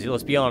do, because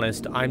let's be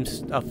honest, I'm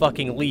a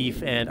fucking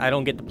leaf and I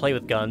don't get to play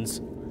with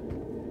guns.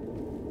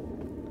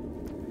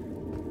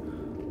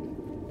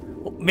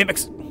 Oh,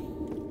 mimics!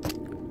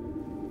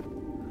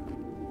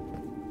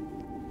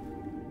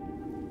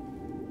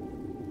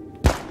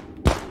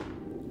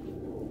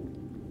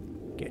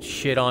 Get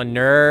shit on,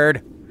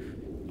 nerd.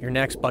 You're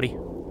next, buddy.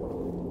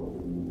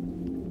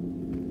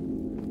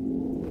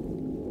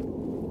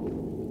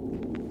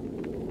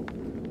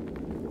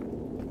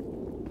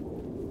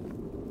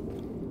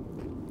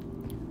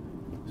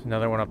 There's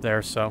another one up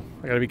there, so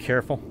I gotta be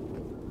careful.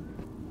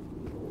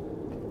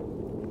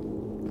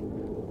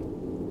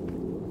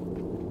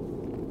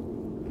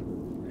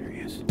 There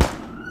he is.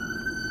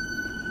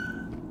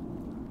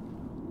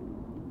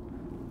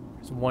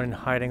 There's one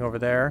hiding over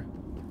there.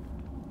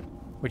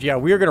 Which, yeah,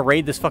 we are gonna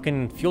raid this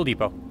fucking fuel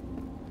depot.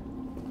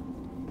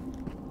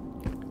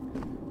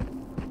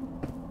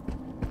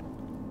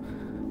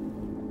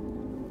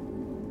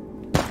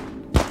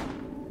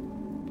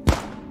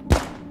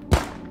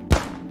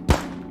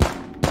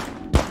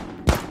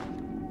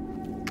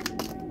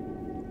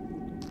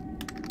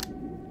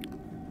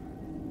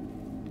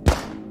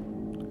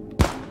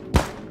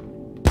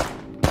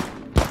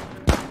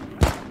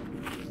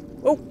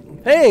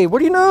 Hey, what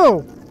do you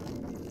know?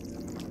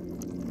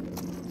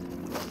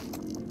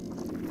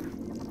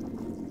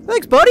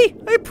 Thanks, buddy.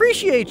 I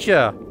appreciate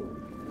ya.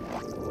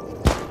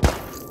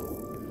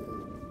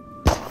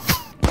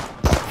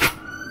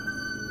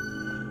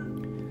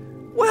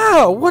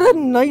 Wow, what a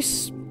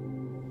nice...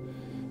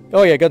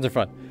 Oh yeah, guns are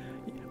fun.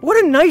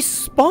 What a nice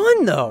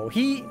spawn, though.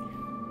 Hey,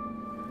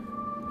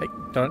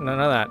 none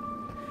of that.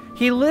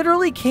 He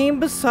literally came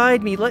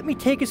beside me, let me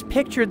take his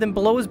picture, then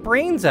blow his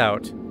brains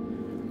out.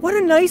 What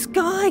a nice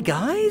guy,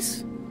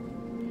 guys.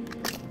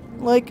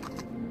 Like,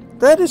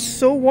 that is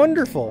so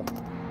wonderful.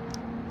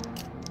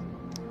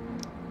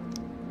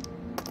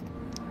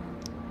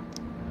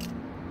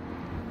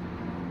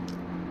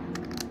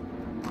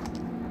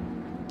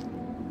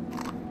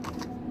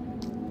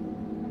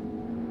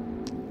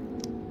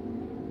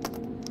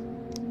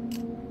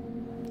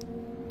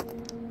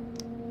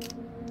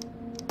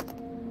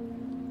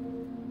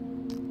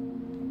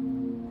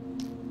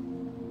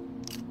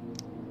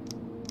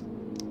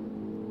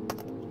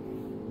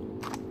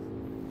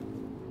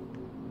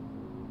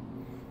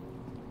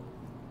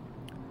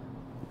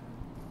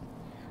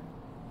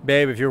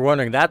 Babe, if you're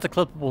wondering, that's a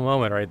clippable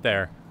moment right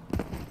there.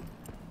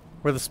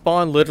 Where the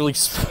spawn literally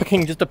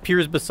fucking just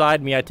appears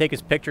beside me, I take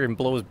his picture and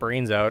blow his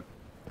brains out.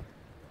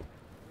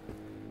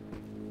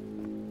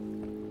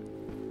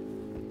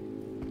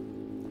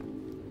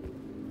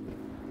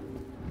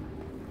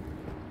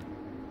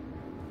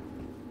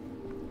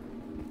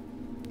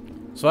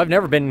 So I've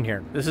never been in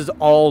here. This is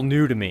all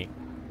new to me.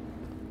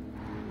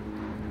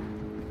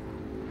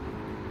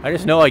 I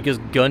just know I just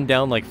gunned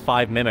down like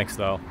 5 mimics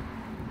though.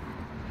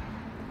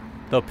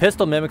 Though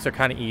pistol mimics are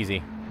kind of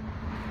easy.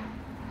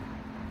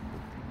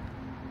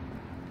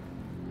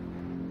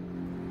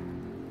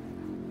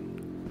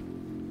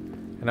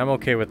 And I'm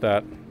okay with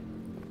that.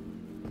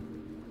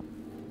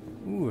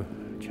 Ooh,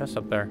 chest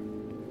up there.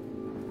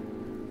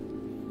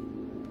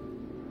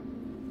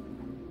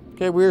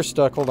 Okay, we're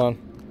stuck. Hold on.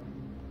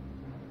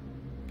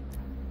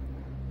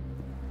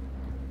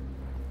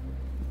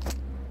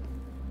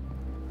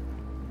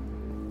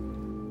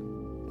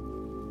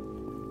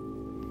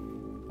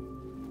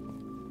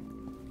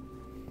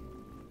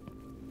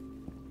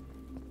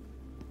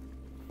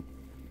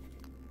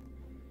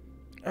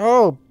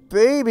 Oh,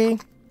 baby.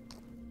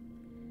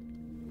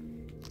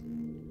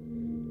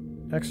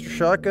 Extra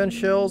shotgun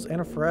shells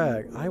and a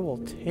frag. I will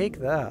take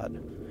that.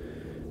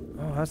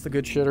 Oh, that's the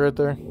good shit right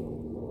there.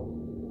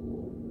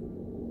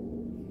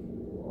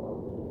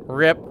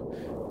 Rip.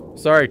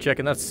 Sorry,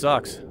 chicken. That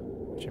sucks.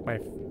 Check my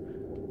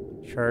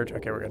charge.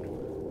 Okay, we're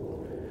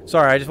good.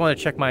 Sorry, I just want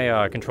to check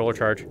my controller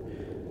charge.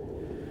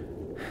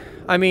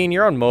 I mean,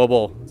 you're on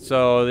mobile,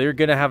 so you're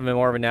going to have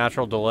more of a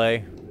natural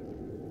delay.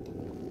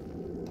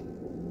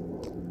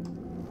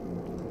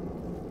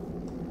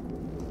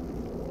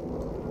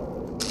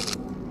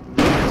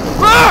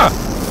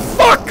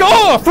 Fuck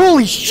off!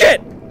 Holy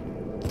shit!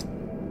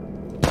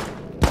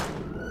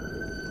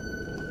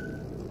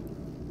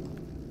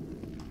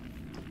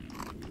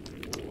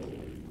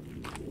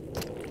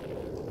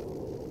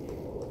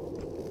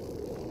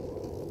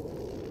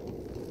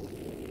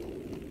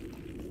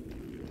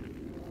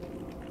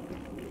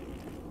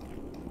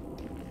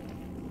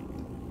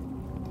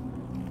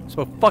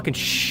 So I fucking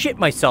shit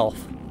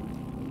myself.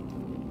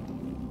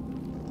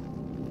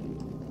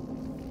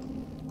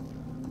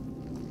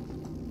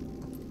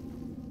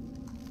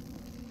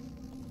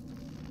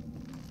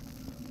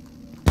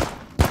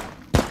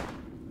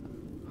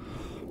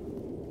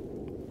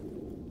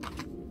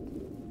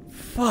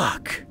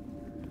 Fuck.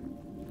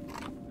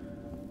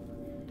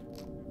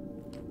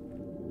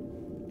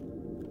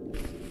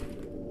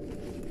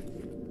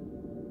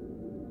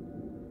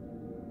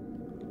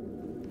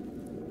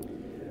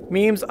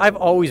 Memes, I've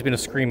always been a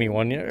screamy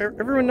one.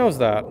 Everyone knows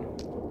that.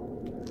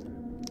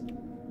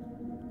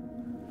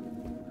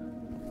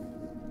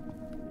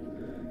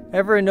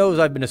 Everyone knows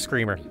I've been a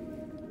screamer.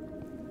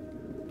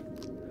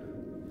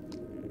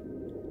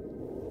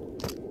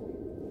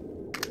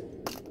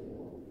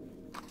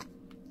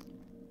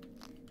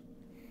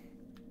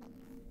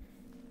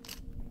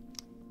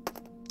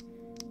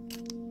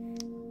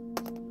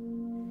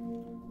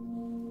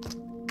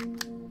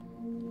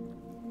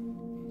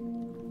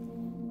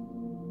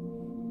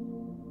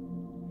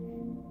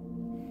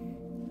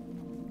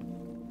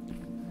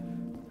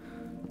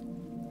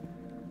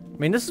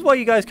 I mean, this is why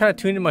you guys kind of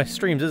tune into my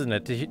streams, isn't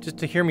it? Just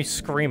to hear me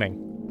screaming.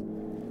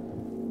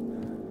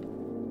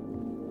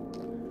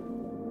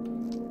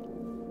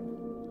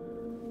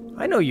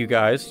 I know you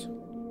guys.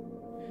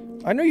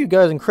 I know you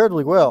guys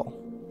incredibly well.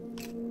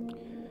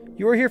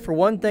 You are here for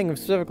one thing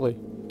specifically.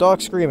 Doc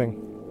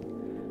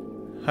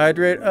screaming.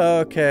 Hydrate.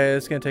 Okay,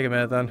 it's gonna take a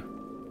minute then.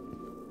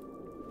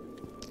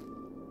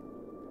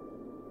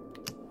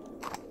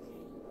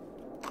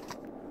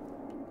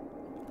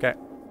 Okay.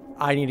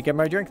 I need to get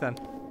my drink then.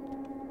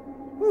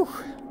 Whew.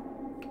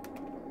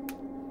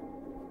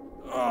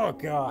 Oh,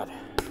 God.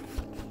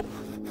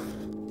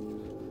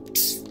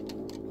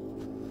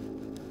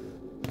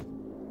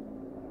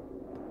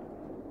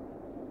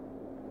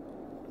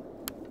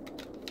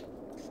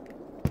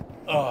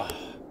 Oh.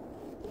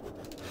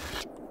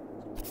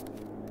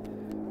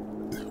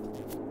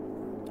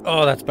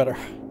 Oh, that's better.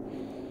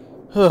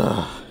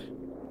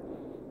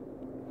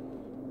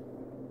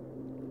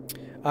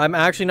 I'm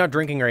actually not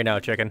drinking right now,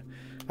 chicken.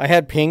 I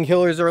had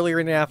painkillers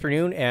earlier in the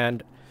afternoon,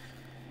 and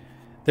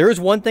there is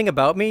one thing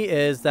about me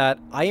is that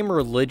I am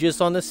religious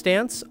on this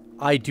stance.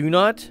 I do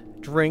not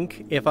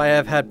drink if I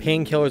have had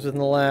painkillers within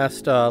the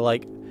last,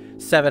 like,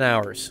 7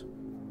 hours.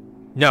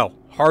 No.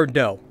 Hard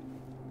no.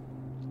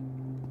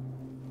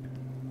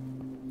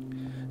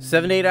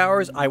 7 to 8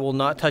 hours, I will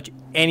not touch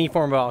any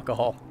form of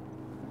alcohol.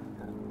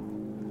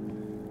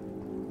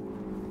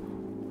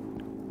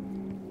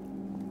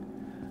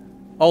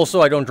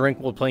 Also, I don't drink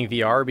while playing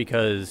VR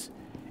because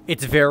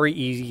it's very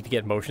easy to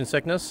get motion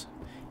sickness.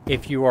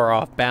 If you are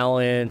off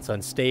balance,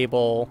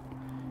 unstable,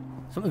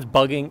 something's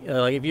bugging,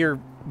 like if your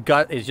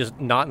gut is just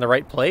not in the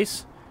right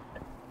place,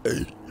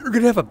 you're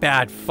gonna have a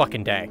bad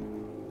fucking day.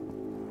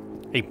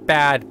 A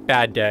bad,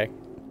 bad day.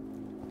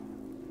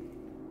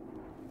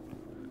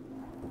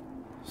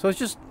 So it's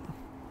just...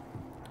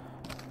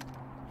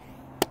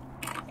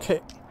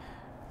 Okay.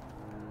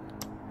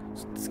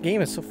 This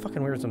game is so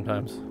fucking weird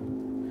sometimes.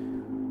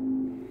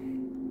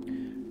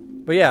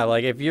 But yeah,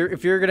 like if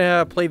you're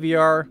gonna play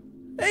VR,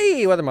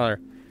 hey, weather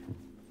monitor,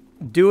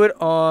 do it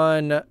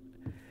on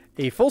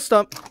a full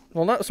stomach.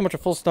 Well, not so much a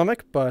full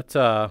stomach, but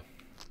a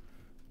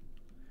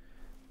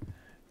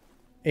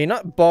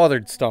not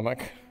bothered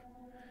stomach.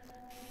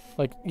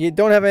 Like you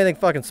don't have anything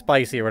fucking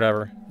spicy or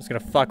whatever. It's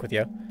gonna fuck with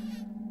you.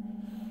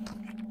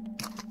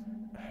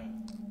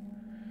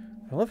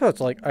 I love how it's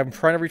like I'm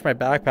trying to reach my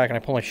backpack and I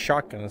pull my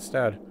shotgun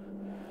instead.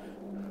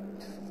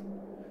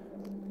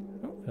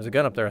 Oh, there's a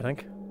gun up there, I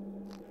think.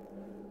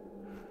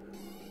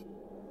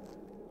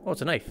 Oh,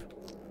 it's a knife.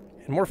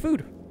 And more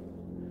food.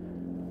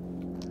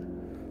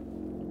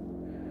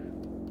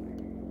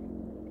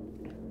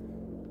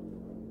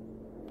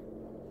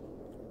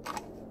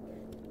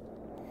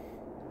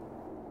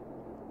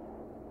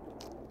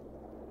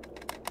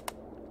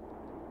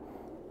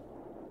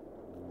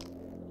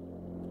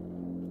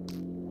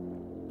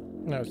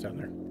 No, it's down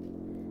there.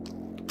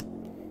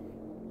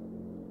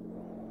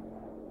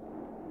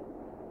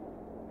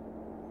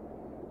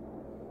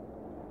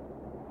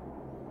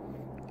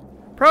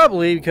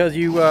 Probably because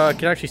you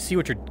can actually see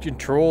what your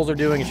controls are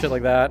doing and shit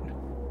like that.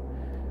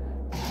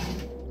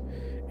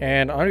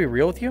 And I'm gonna be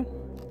real with you.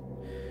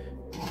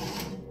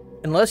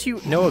 Unless you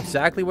know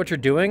exactly what you're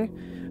doing,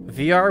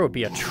 VR would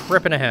be a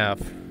trip and a half.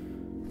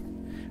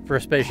 For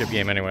a spaceship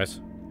game, anyways.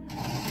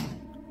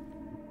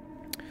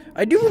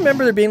 I do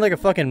remember there being like a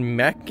fucking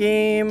mech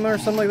game or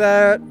something like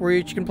that, where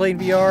you can play in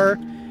VR.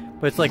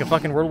 But it's like a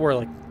fucking World War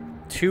like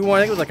II one.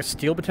 I think it was like a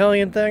Steel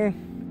Battalion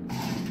thing.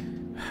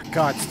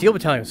 God, Steel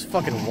Battalion was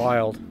fucking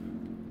wild.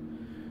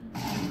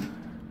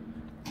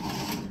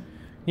 Can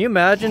you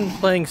imagine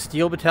playing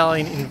Steel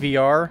Battalion in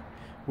VR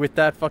with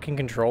that fucking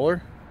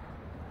controller?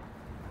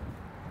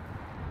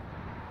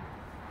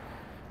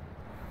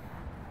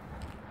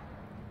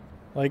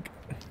 Like...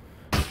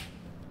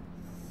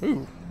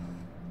 Ooh.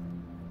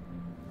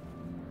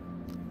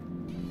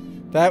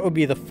 That would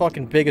be the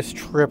fucking biggest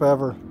trip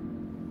ever.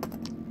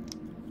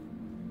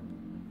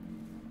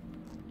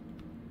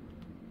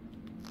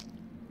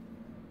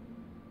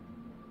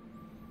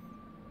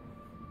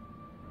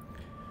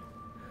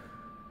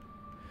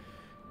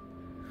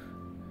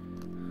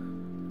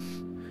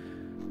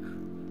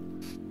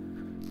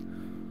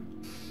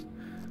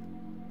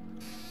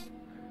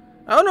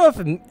 I don't know if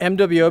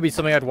MWO would be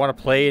something I'd want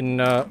to play in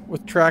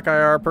with Track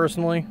IR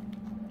personally.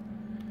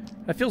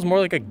 That feels more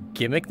like a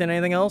gimmick than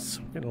anything else.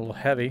 Getting a little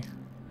heavy.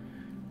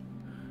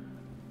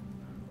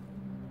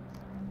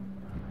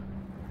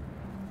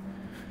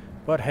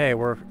 But hey,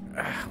 we're...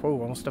 Whoa,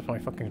 I almost stepped on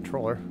my fucking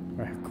controller.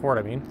 My cord,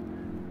 I mean.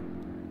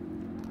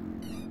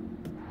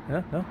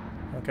 Yeah? No?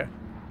 Okay.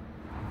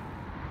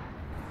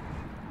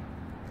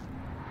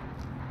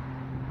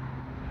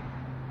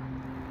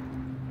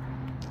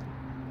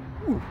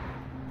 Ooh.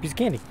 Piece of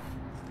candy.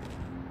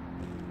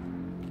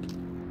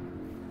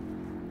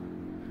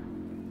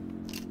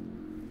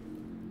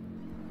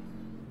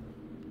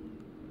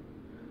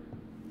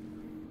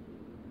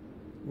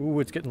 Ooh,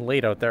 it's getting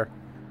late out there.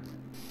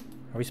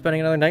 Are we spending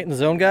another night in the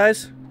zone,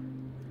 guys?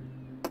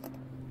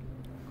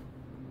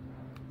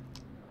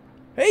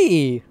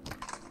 Hey!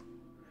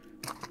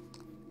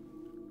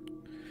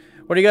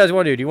 What do you guys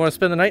want to do? Do you want to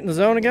spend the night in the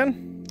zone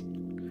again?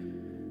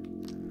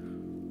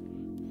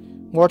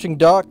 Watching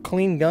Doc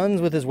clean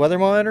guns with his weather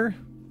monitor?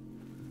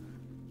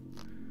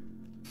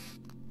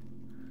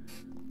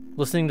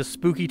 Listening to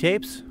spooky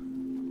tapes?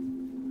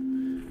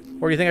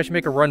 Or do you think I should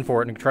make a run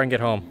for it and try and get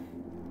home?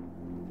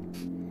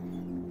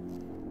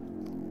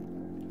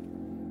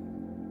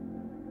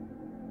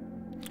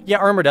 Yeah,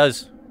 Armor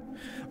does.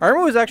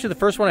 Armor was actually the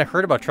first one I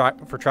heard about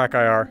for Track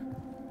IR.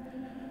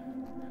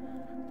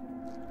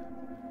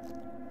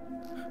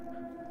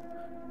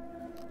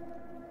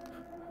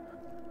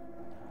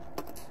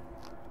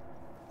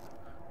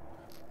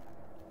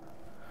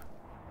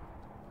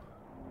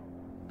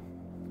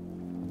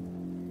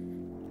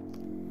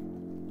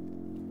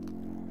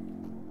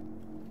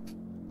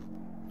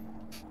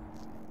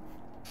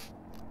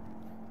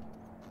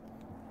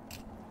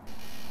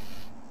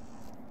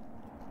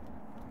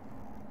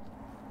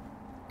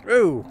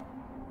 Ooh,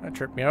 that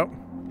tripped me out.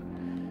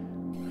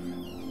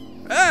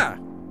 Ah!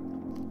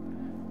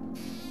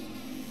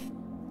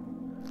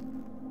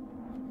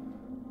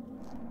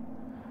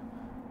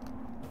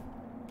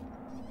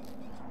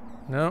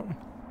 No.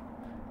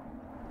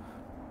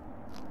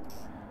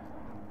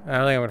 I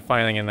don't think I'm gonna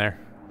find anything in there.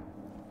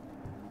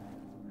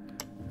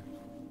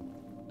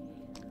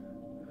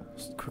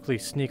 Just quickly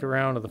sneak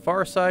around to the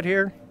far side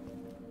here.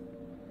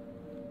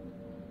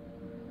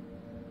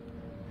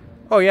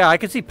 Oh yeah, I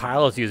can see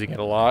pilots using it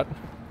a lot.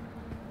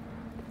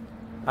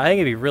 I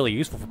think it'd be really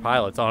useful for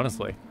pilots,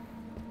 honestly.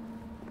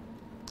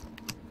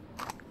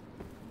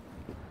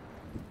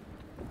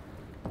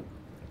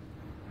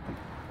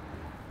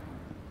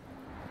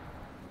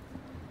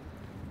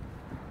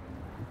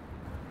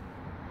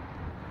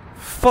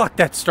 Fuck,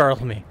 that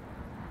startled me.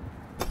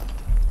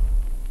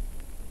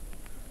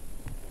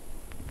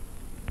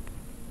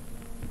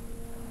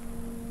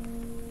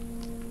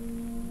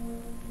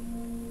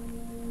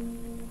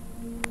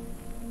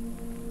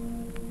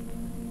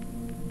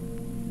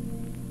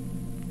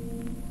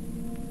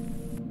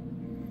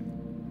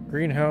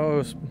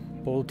 Greenhouse,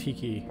 bold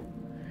tiki.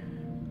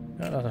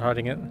 Nothing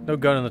hiding it. No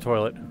gun in the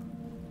toilet.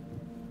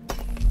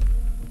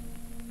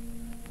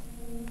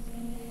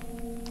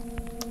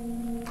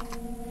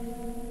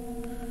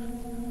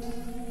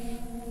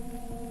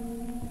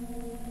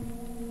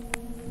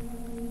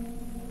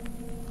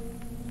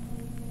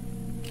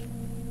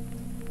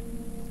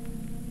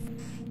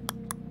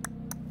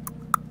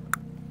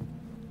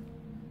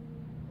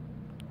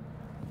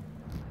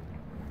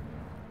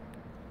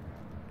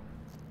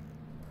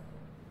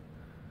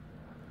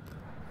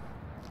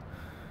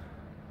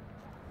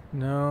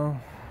 No.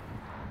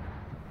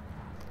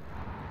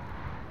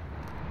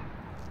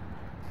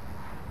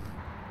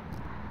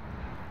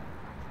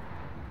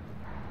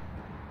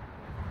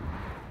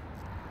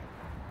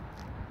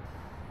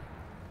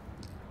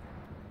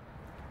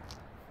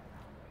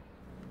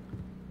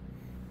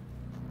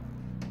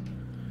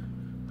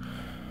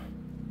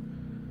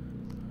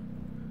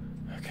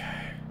 Okay.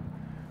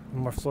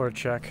 One more floor to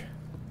check.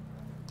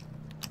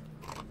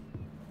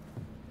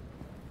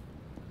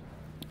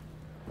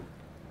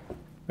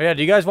 Yeah,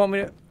 do you guys want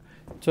me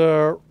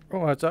to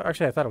oh, it's,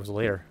 actually, I thought it was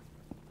later.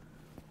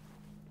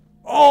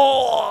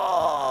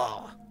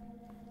 Oh!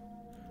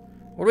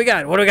 What do we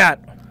got? What do we got?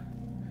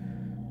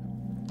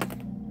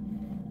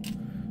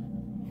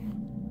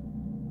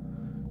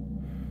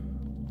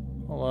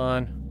 Hold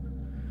on.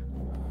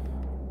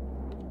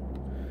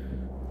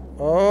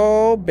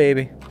 Oh,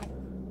 baby.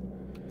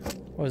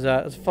 What was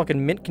that? It's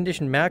fucking mint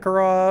condition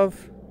Makarov.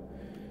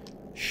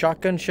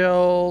 Shotgun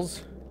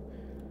shells.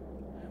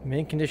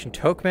 Mint condition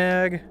Toke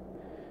mag.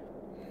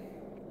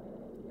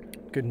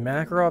 Good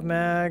Makarov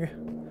mag.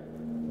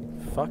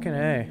 Fucking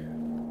A.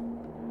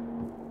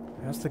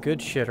 That's the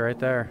good shit right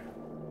there.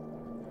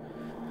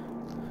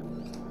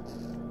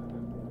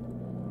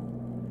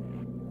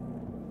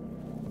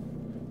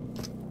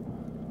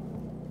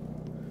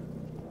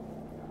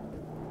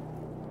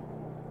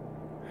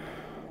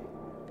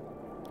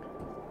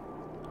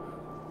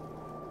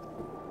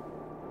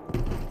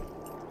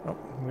 Oh,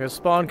 we got a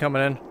spawn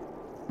coming in.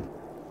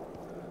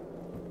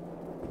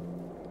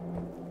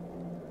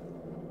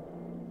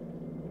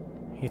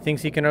 He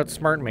thinks he can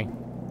outsmart me.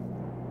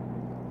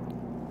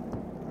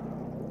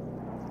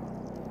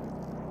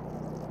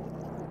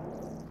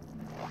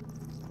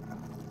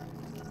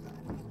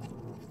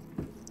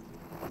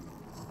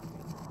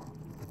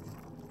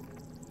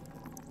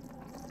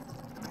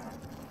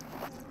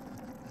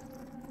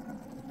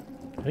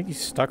 I think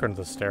he's stuck under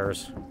the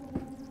stairs.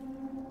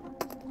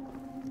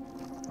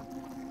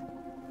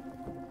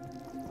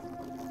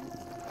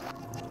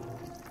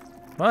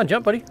 Come on,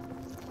 jump, buddy.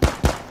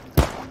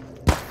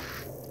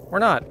 Or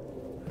not.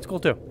 That's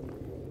cool too.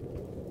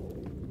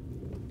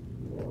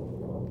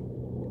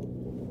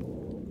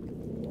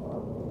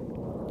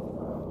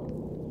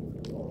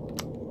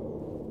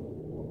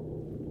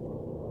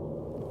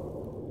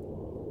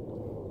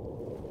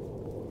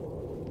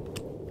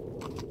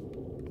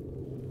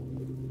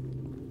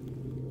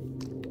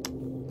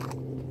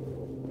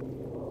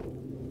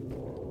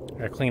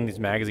 Gotta clean these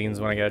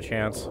magazines when I get a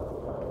chance.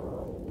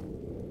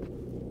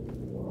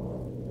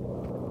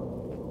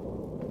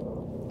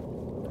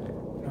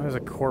 There's a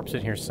corpse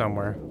in here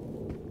somewhere.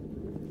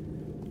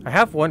 I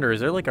half wonder, is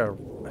there like a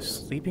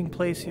sleeping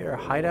place here, a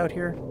hideout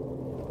here?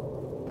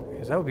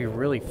 Because that would be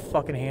really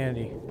fucking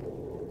handy.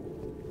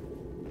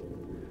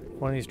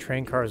 One of these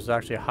train cars is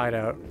actually a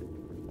hideout.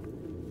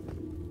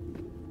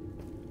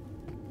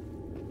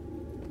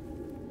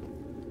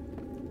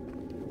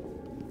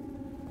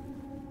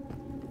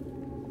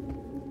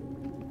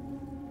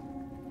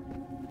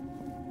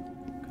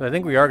 Because I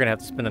think we are going to have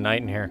to spend the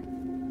night in here.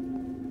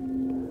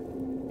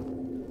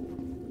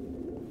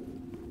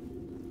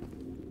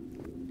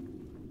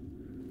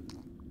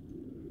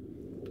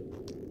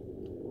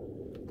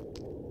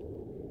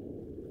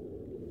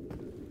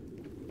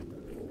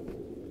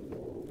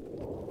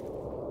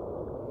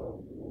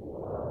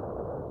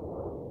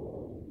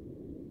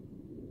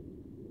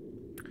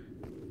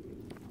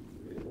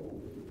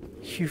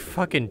 You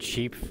fucking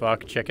cheap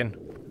fuck, chicken.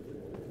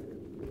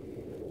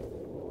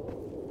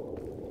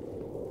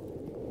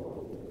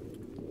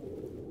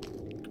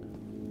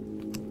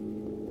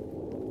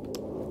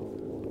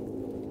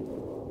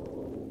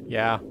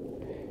 Yeah.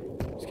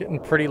 It's getting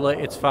pretty late.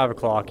 It's 5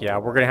 o'clock. Yeah,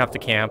 we're gonna have to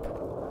camp.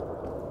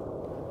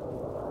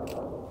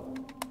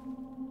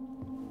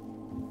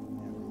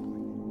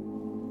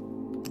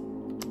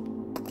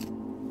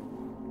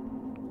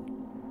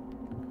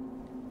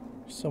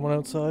 Someone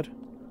outside?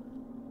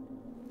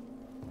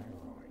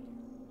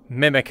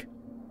 Mimic.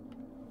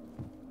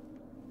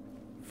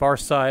 Far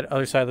side,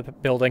 other side of the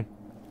building.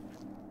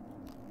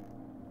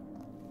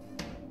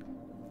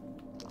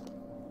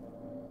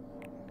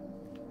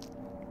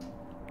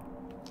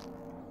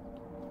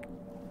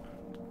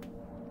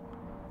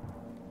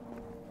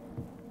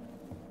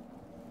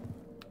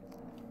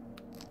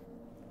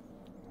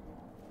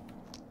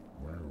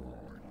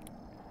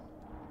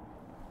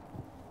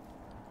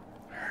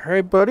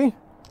 Hey, buddy.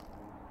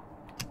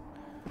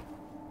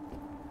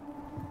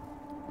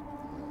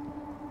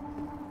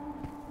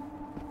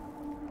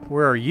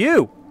 Where are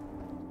you?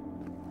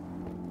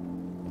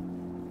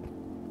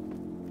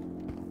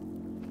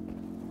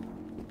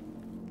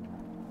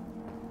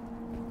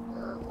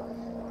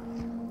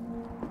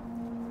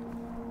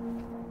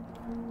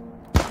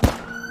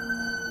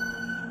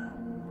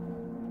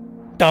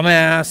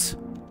 Dumbass.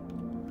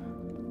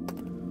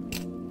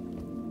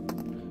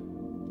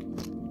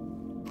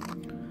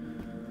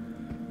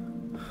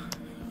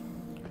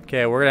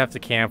 Okay, we're gonna have to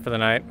camp for the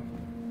night.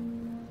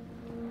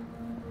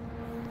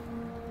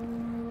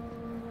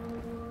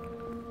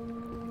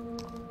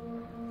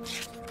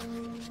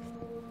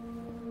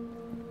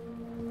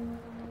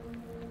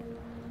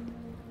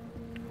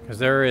 Because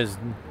there is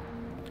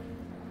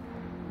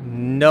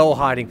no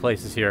hiding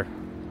places here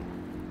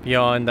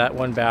beyond that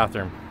one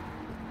bathroom.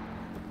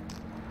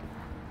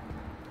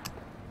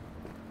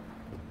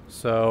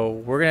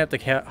 So we're gonna have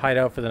to hide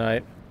out for the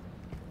night.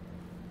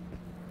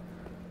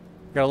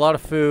 Got a lot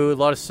of food,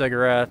 a lot of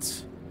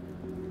cigarettes.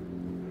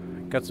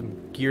 Got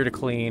some gear to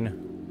clean.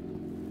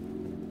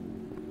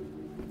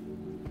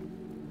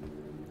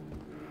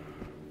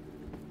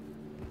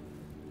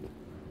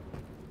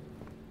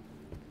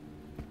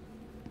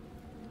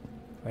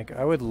 Like,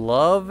 I would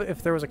love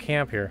if there was a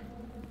camp here.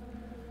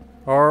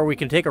 Or we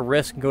can take a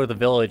risk and go to the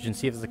village and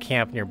see if there's a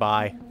camp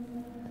nearby.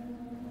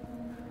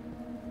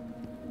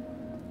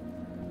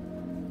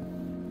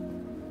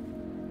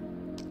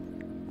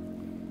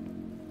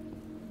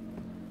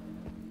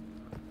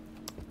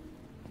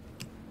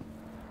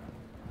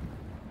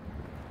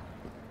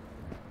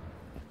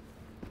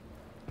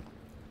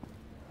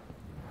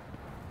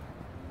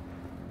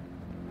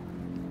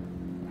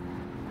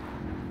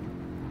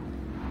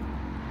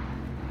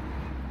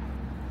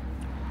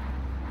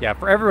 Yeah,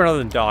 for everyone other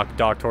than Doc,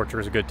 dog torture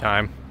is a good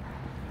time.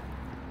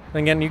 And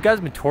again, you guys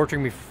have been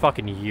torturing me for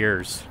fucking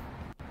years.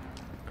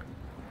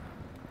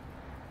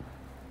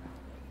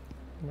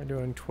 What am I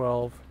doing?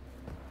 12.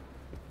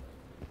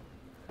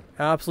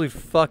 Absolute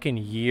fucking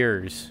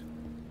years.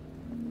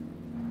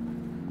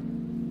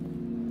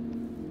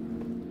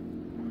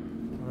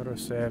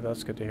 Autosave,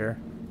 that's good to hear.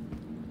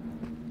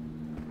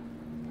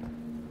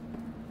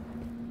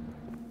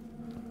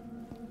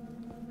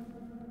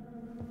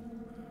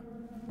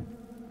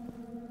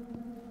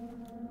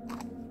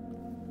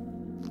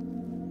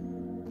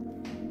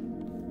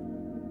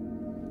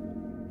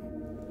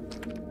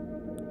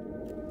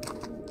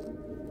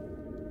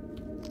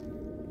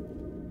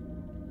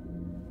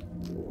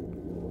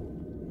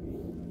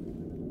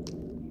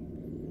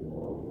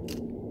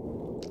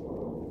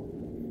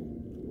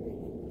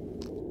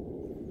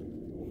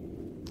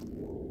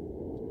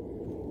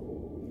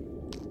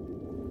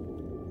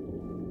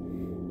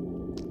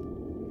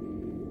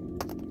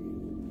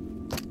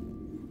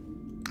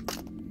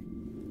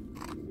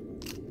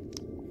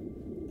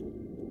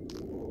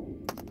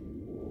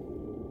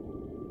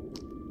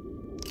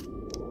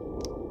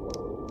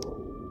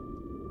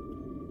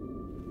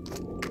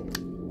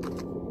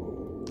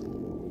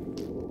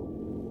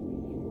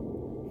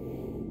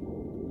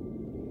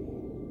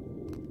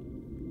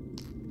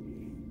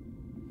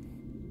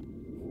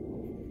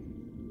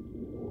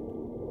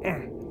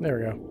 There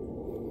we go.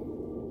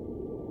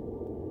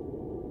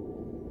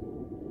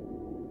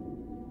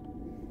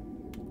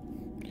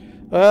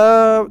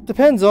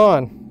 Depends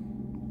on.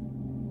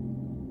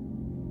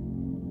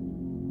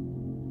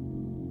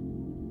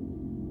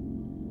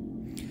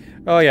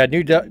 Oh yeah,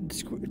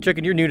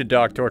 Chicken, you're new to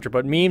dog torture,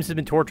 but memes have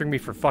been torturing me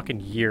for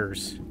fucking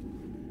years.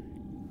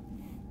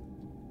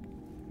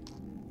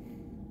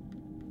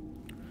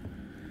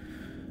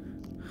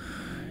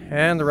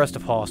 And the rest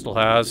of Hostel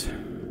has.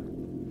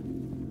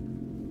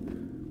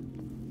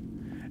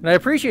 And I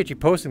appreciate you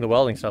posting the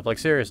welding stuff, like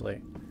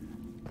seriously.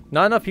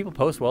 Not enough people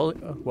post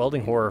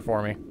welding horror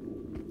for me.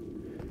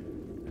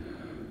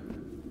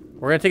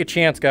 We're gonna take a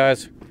chance,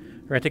 guys.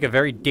 We're gonna take a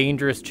very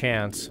dangerous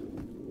chance.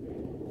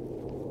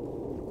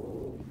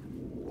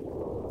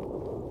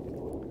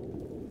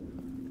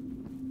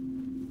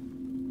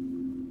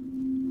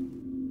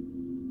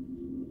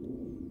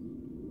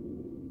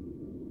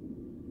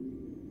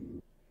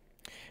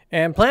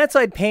 And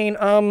Planetside Pain,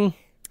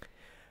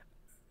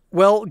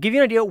 well, give you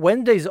an idea,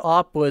 Wednesday's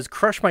op was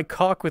crush my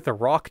cock with a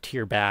rock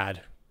tier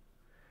bad.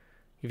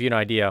 Give you an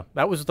idea.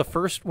 That was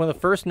one of the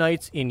first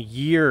nights in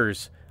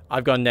years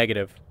I've gone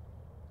negative.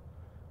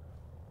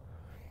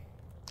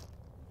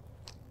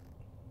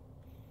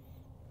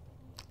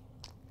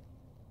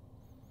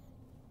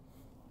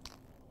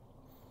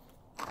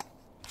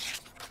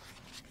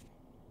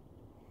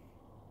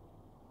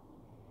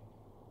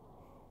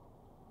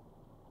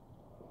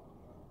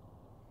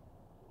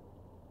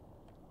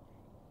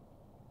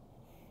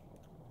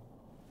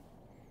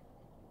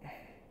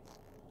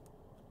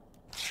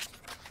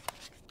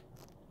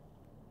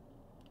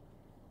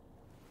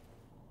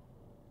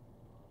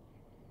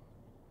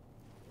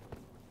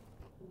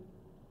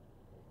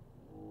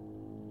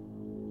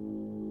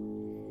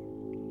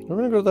 We're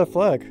gonna go to that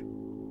flag.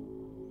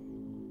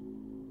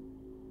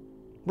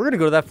 We're gonna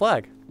go to that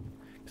flag.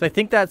 Because I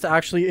think that's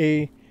actually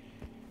a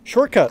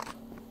shortcut.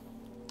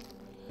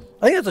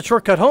 I think that's a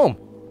shortcut home.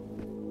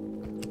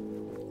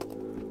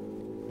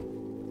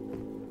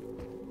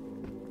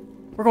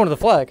 We're going to the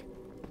flag.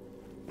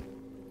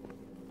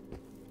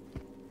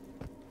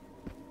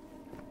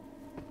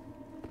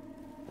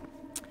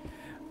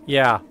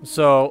 Yeah,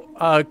 so,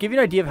 give you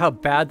an idea of how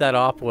bad that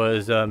op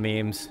was,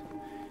 memes.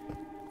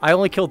 I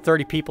only killed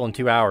 30 people in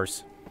 2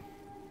 hours.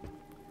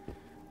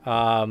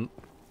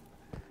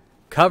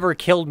 Cover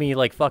killed me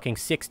like fucking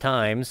 6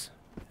 times.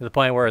 To the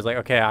point where I was like,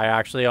 okay,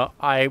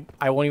 I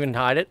won't even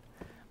hide it.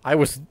 I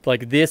was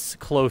like this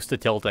close to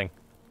tilting.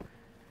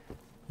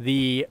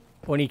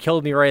 When he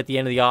killed me right at the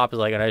end of the op,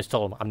 and I just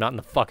told him, I'm not in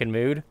the fucking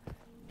mood.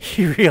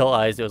 He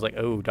realized it was like,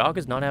 oh, Doc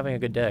is not having a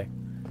good day.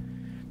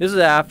 This is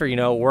after, you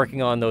know,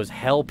 working on those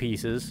hell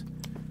pieces.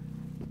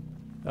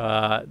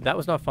 That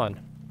was not fun.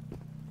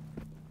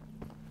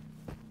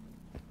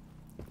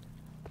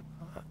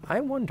 I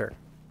wonder.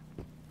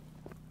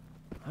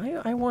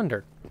 I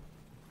wonder.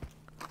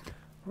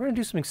 We're gonna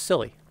do something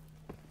silly.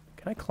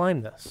 Can I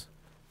climb this?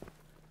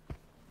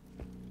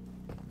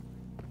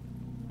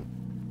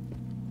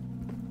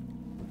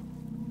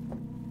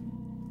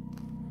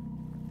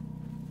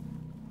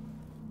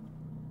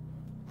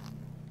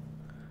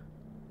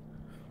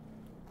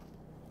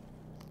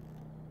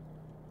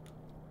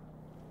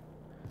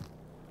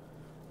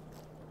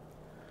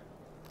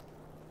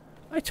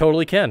 I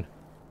totally can.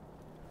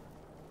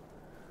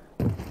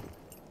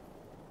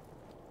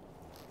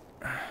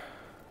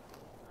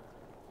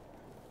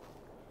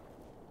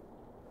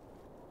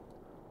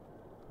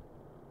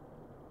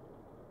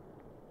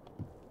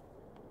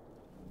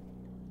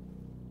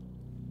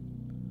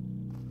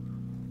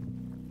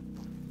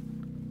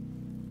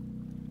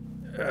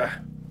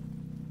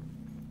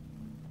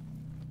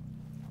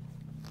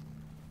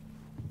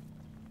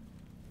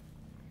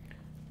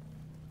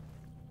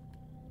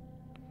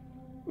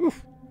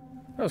 Oof.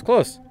 That was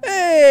close.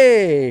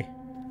 Hey!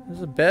 Is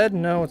this a bed?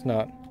 No, it's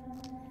not.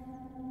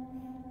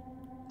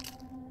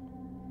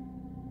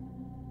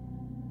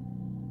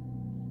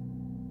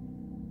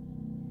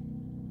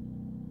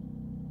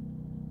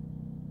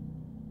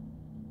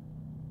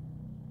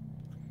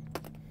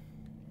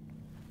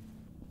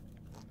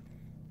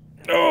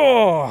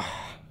 Oh!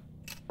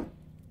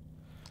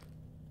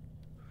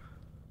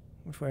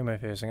 Which way am I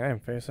facing? I am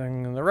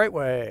facing the right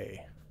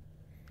way.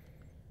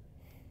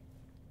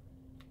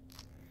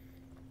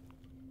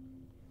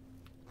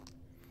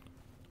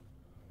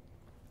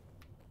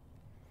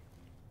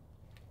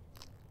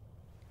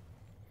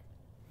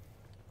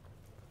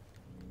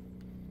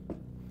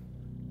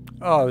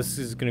 Oh, this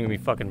is gonna be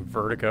fucking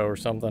Vertigo or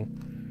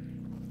something.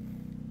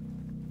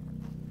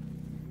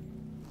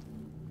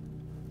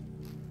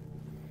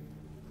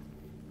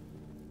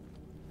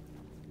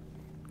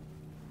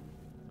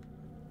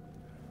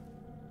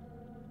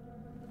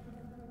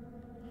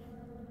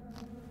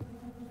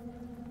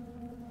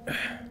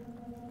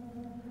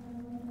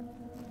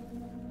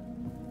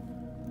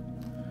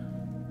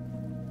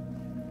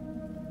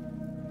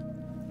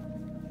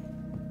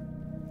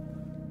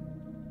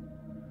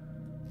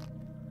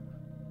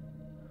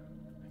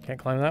 Can't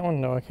climb that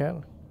one? No, I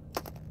can't.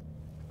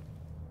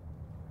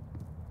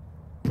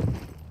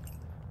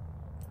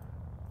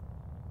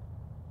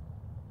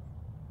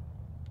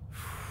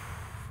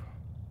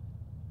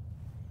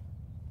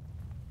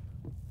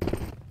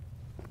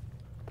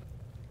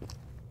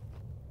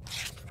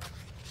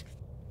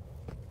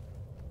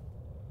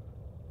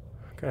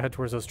 Gotta head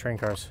towards those train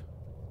cars.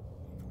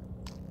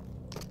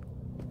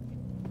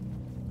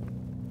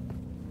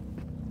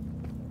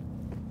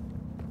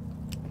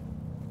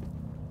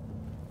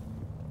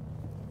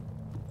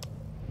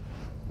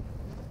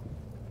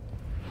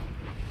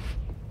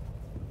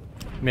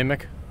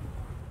 Mimic.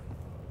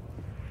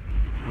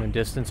 In the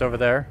distance over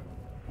there.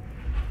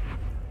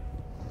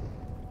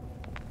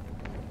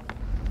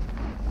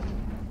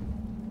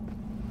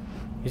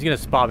 He's gonna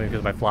spot me because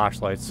of my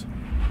flashlights.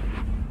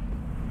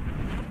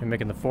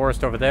 Mimic in the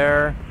forest over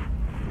there.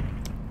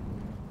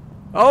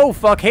 Oh,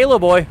 fuck, Halo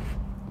boy!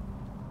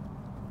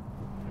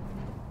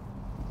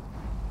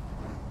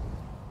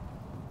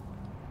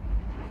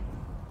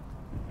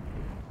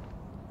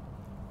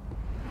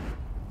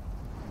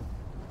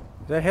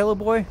 Is that Halo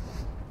Boy?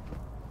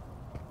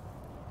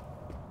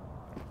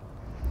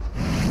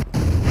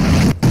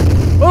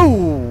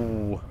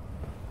 Oh!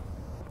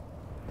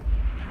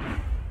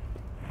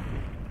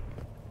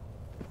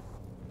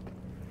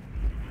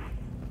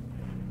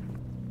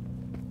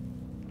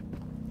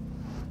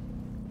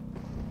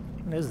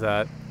 What is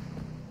that?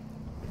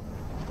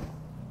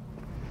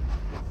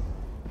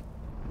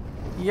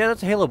 Yeah,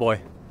 that's a Halo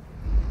Boy.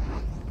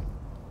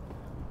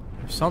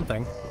 Or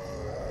something.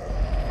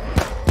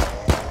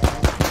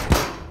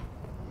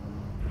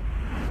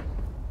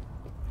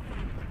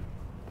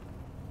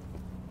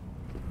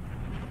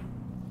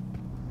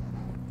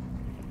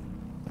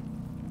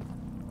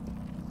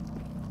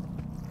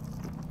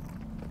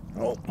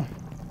 Oh.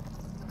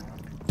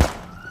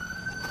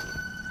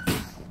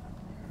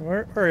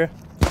 Where are you?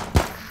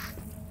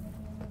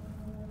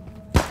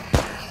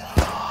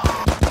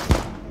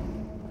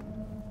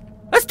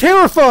 That's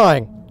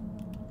terrifying!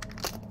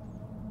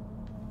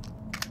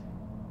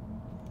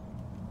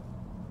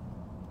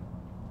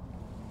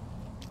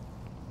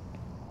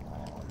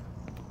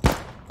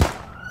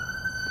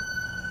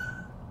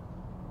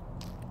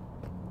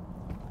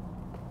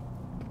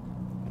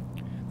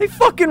 They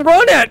fucking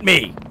run at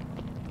me!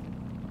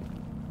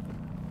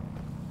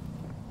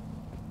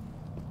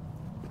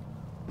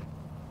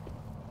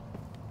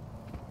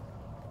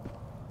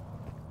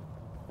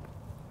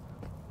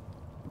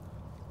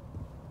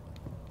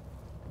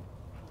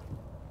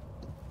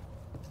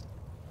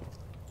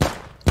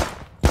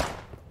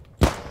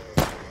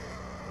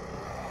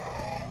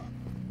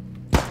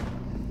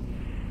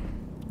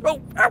 Oh!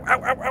 Ow, ow,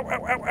 ow, ow, ow,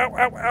 ow, ow,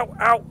 ow, ow,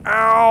 ow,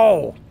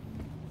 ow!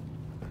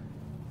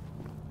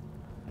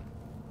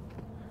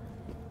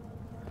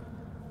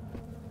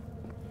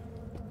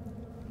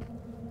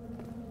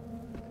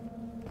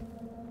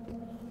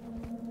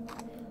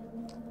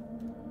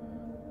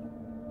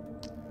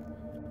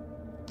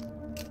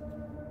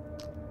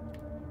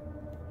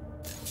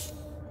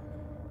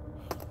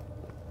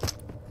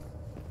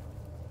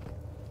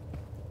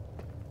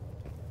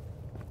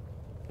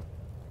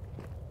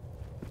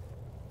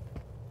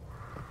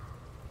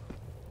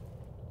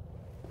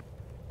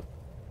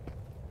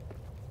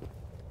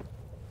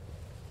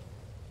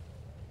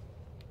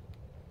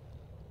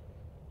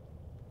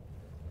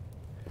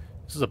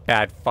 This is a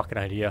bad fucking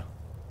idea.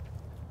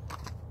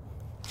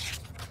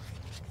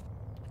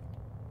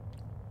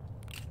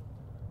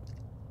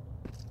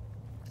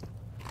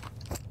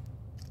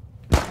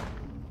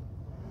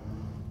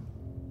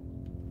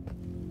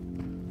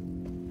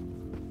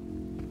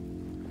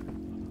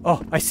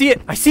 Oh, I see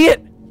it! I see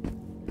it!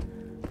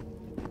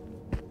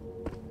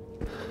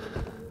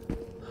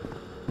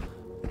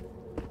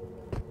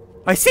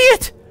 I see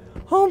it!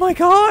 Oh my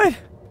god!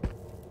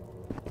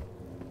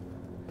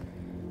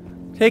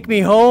 Take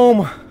me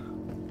home.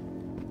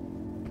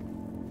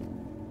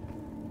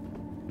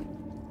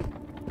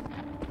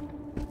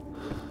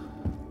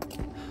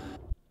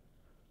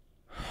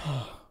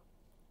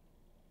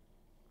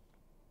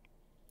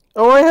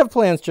 Oh, I have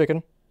plans,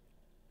 chicken.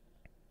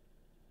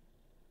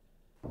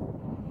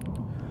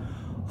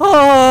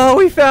 Oh,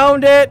 we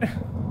found it.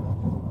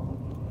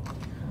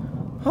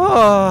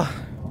 Oh.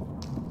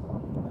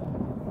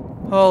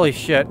 Holy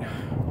shit.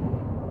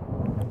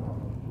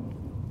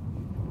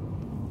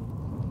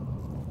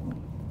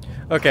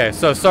 Okay,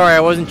 so sorry I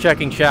wasn't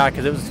checking chat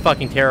because it was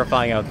fucking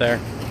terrifying out there.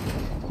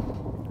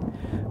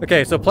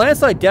 Okay, so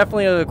PlanetSide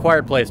definitely an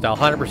acquired playstyle,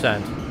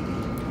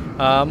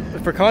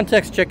 100%. For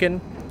context,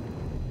 chicken,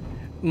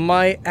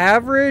 my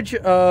average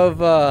of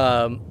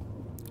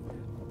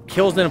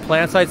kills in a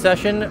PlanetSide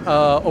session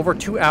over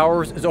 2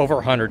 hours is over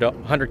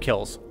 100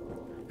 kills.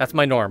 That's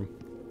my norm.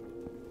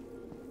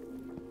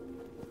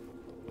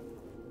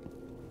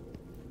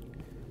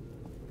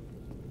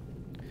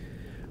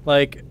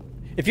 Like,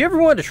 if you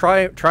ever wanted to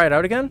try it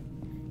out again,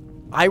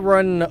 I've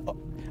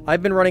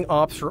been running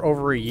ops for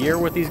over a year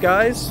with these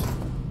guys,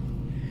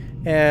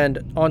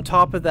 and on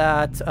top of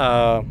that,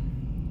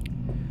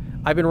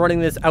 I've been running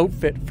this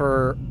outfit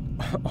for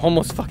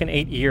almost fucking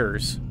 8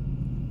 years.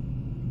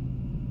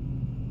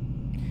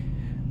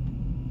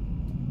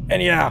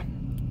 And yeah,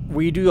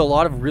 we do a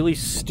lot of really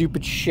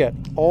stupid shit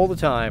all the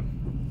time.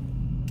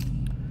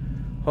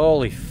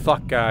 Holy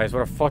fuck, guys,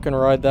 what a fucking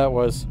ride that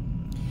was.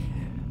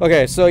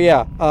 Okay, so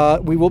yeah,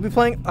 we will be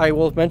playing, I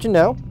will mention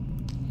now,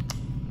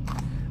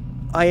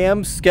 I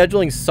am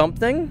scheduling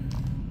something.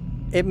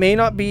 It may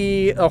not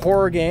be a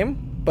horror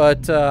game,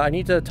 but I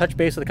need to touch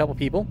base with a couple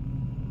people.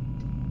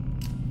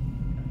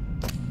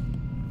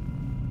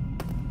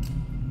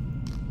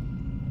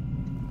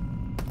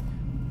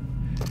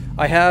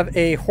 I have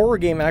a horror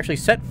game actually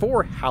set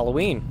for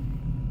Halloween.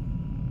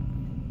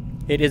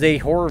 It is a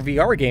horror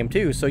VR game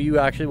too, so you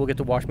actually will get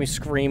to watch me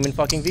scream in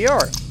fucking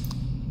VR.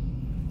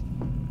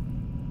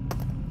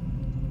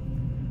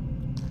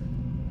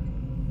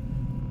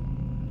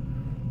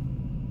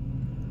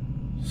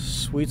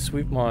 Sweet,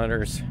 sweet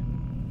monitors.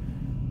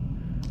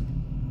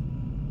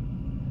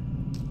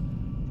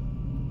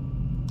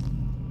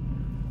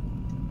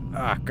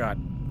 Ah, God.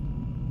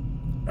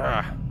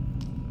 Ah.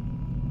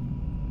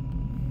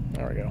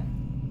 There we go.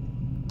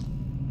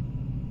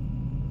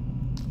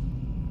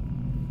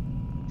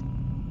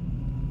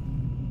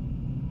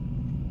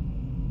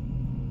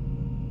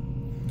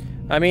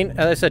 I mean,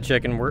 as I said,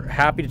 Chicken, we're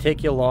happy to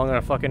take you along on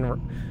a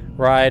fucking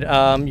ride.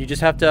 You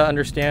just have to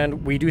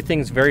understand we do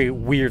things very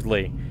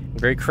weirdly,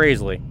 very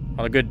crazily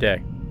on a good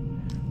day.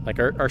 Like,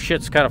 our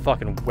shit's kind of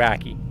fucking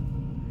wacky.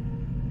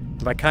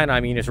 And by kind of,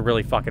 I mean it's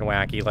really fucking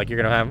wacky. Like,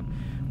 you're gonna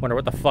wonder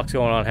what the fuck's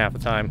going on half the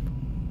time.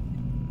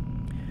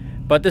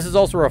 But this is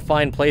also a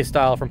refined play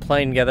style from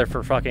playing together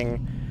for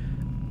fucking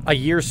a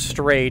year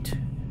straight,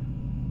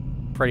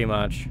 pretty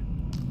much.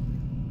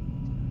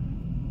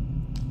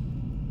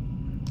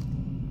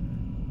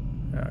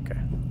 Okay,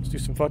 let's do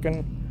some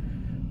fucking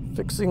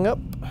fixing up.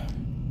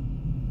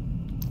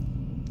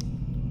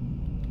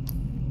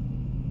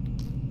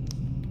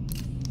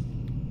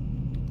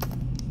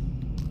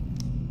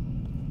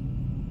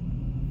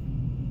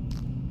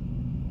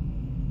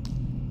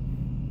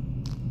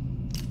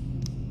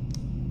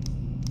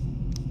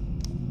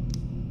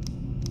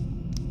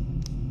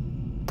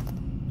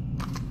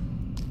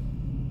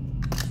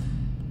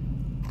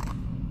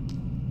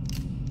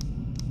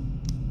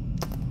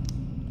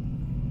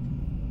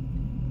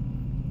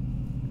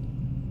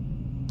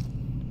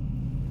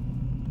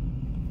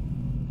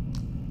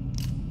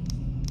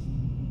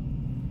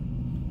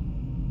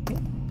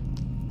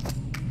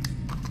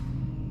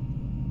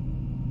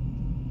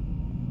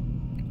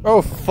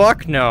 Oh,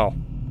 fuck no.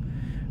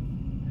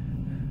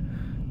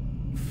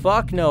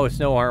 Fuck no, it's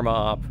no Arma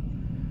Op.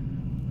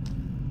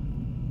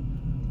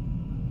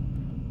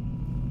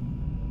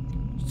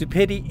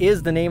 Stupidity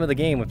is the name of the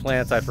game with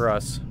PlanetSide for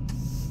us.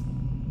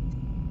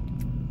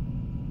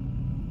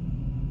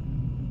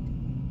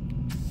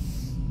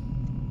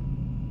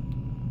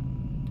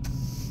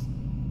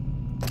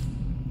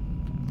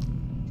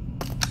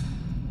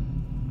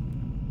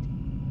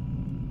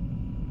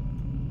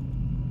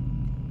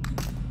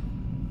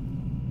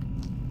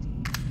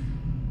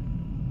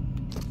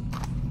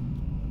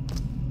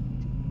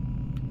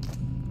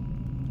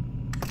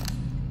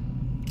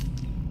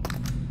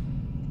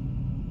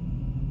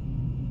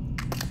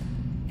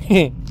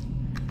 I'm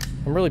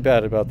really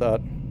bad about that.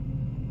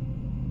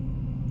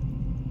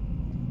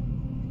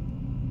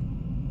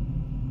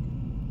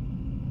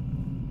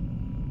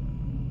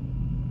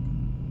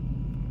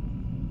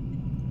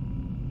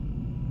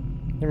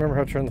 I remember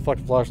how to turn the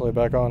fucking flashlight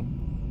back on.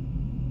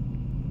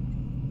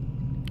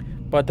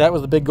 But that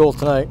was the big goal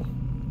tonight.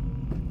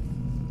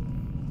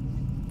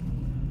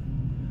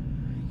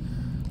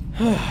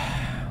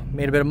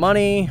 Made a bit of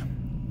money.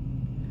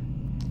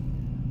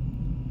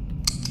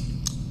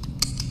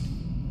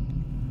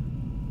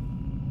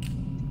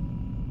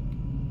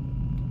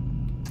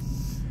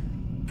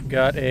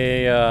 Got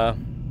a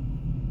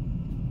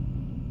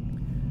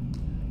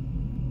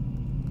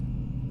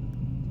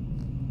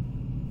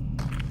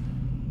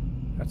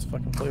that's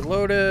fucking fully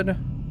loaded.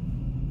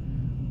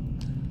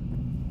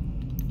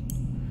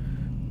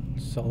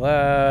 Sell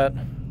that.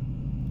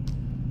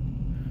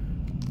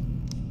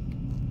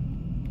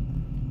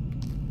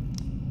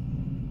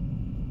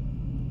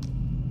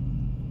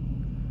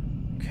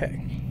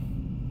 Okay.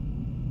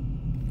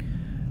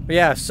 But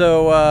yeah,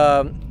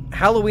 so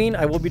Halloween,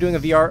 I will be doing a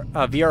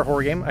VR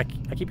horror game. I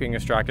keep getting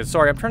distracted.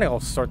 Sorry, I'm trying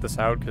to sort this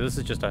out because this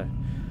is just a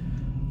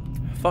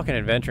fucking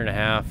adventure and a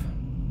half.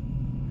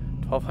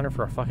 1,200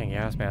 for a fucking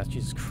gas mask.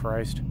 Jesus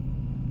Christ.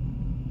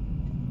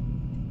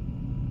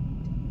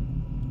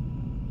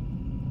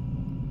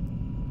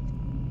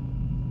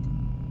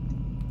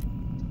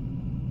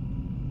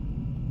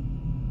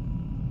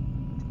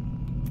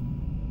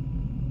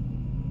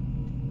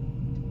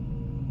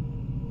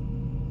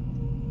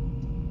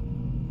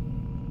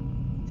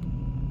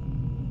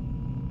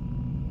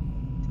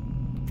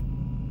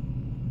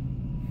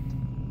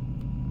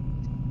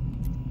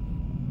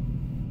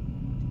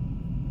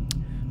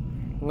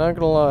 Not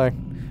gonna lie,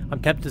 I'm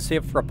tempted to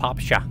save it for a pop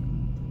shot.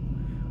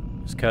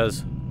 Just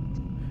cause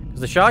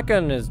the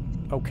shotgun is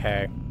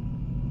okay.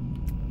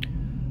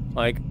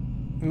 Like,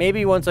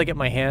 maybe once I get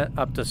my hand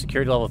up to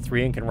security level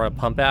 3 and can run a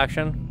pump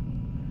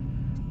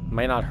action, it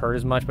might not hurt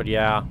as much, but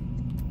yeah.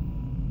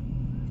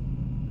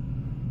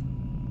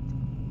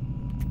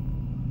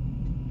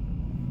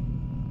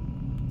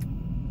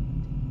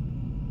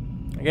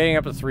 Getting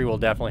up to 3 will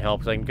definitely help,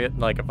 because I can get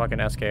like a fucking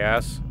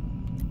SKS.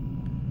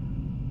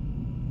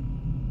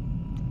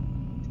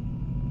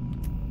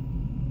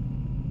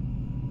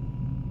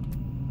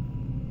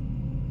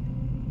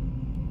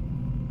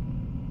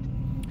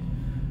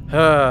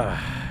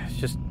 It's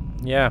just,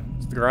 yeah,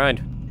 it's the grind.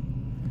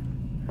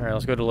 Alright,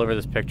 let's go deliver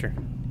this picture.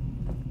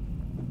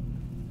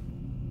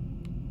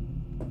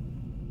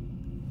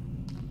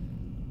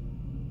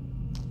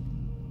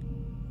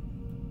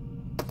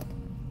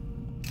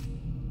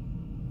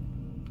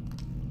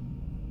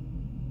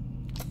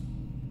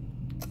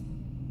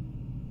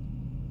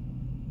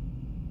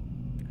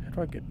 How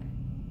do I get...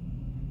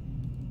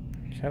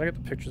 How do I get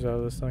the pictures out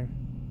of this thing?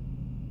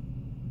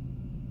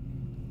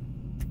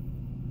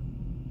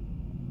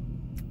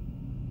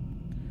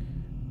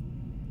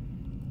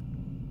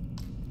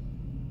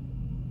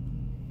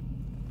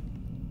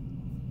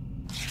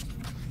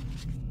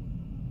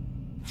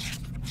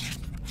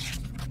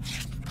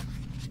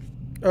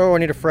 Oh, I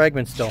need a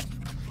fragment still.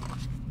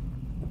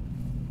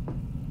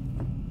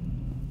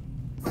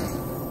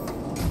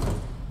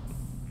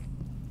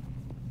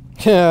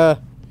 Yeah.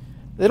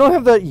 They don't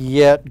have that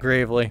yet,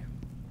 Gravely.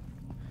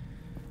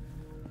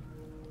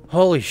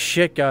 Holy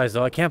shit, guys,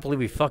 though. I can't believe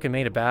we fucking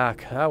made it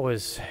back. That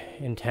was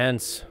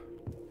intense.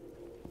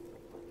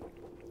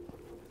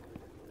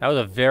 That was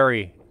a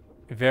very,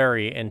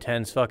 very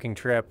intense fucking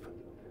trip.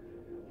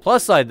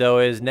 Plus side, though,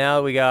 is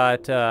now we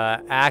got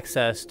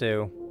access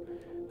to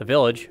the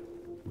village.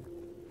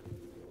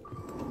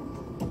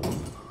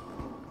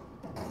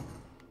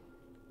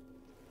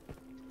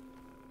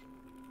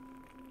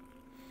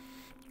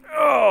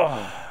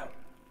 Oh.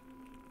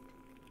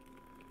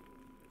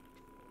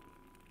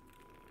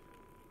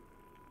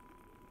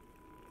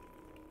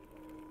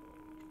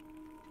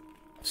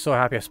 So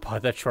happy I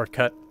spotted that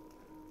shortcut.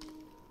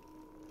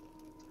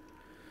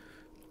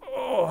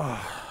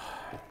 Oh.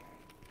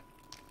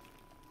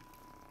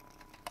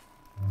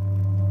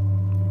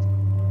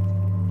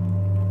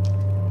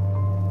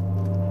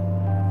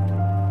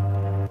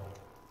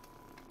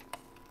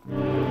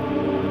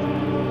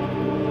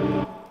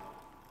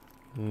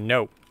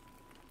 No.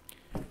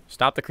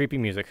 Stop the creepy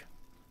music.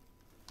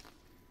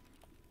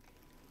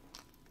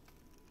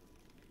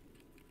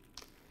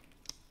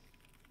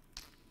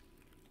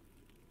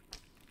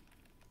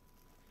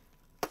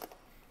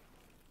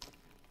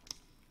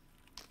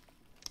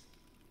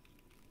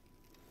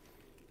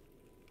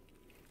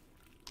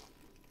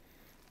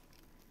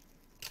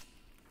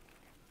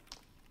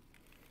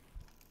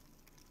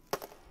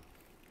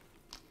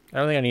 I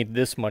don't think I need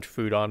this much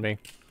food on me.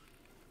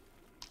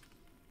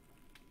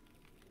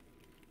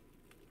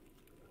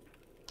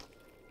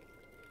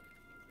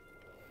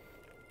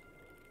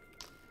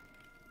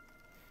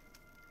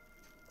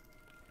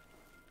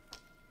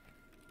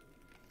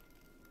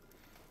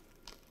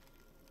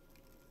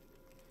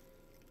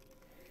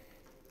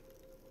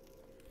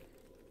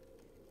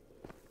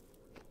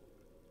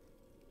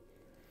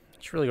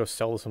 I should really go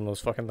sell some of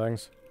those fucking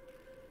things.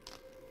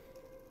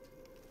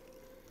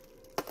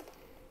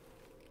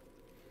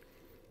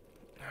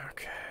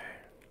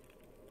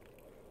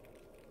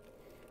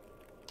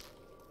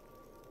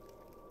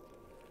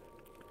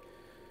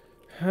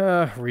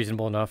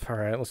 Reasonable enough.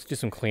 Alright, let's do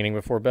some cleaning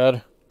before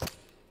bed.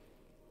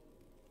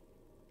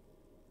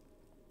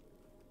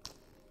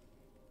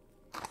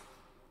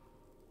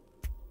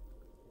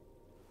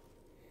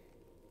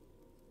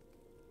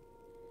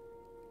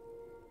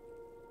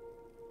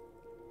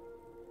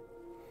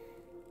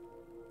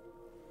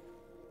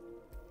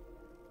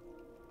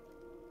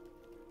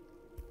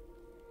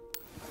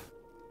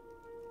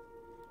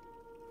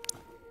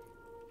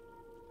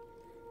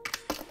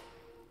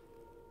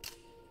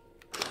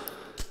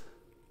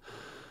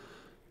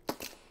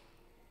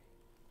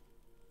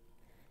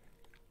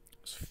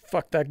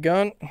 Fuck that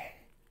gun.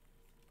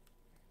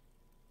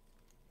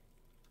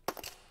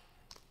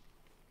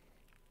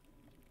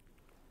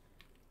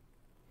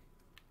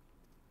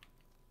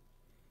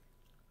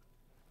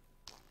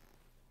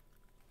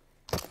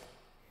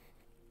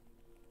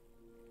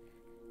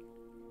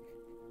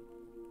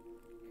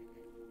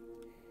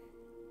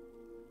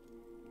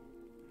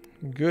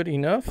 Good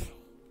enough.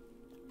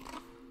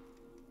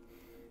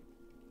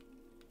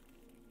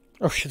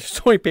 Oh shit, there's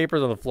so many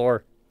papers on the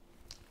floor.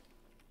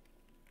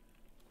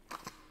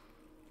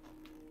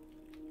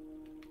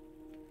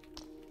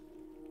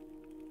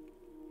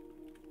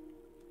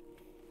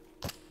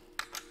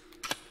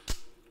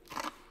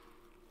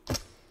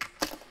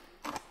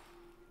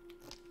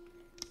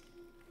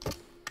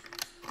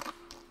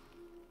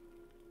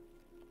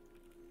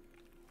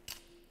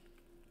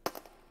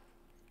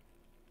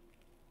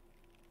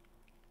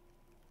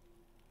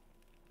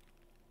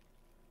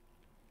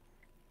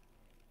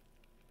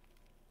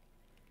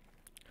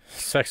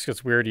 Sex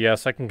gets weird,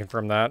 yes, I can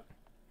confirm that.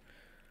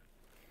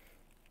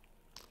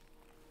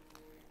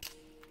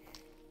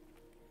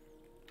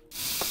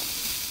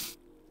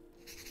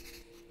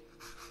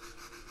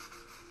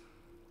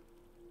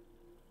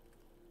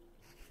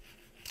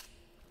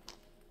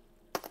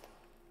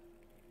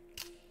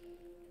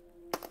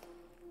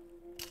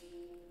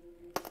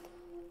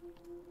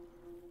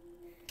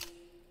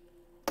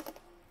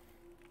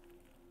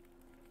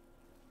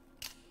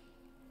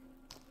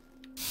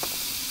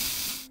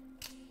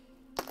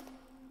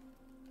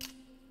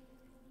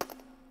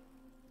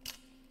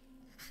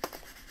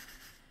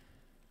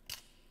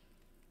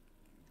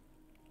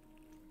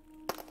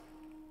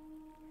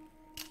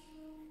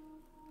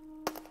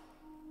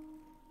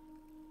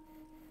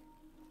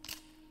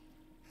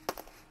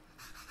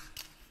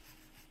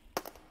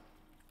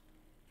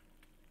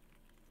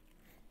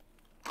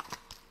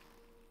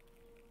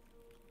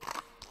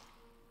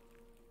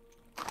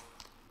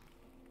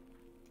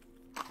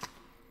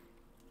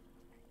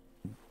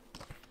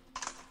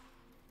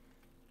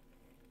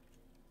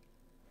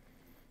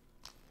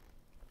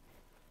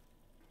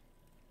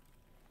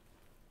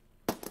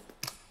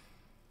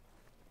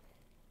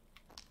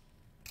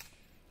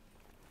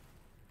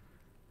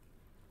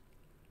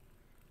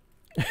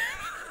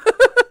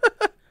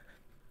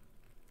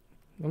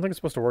 I don't think it's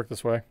supposed to work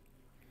this way.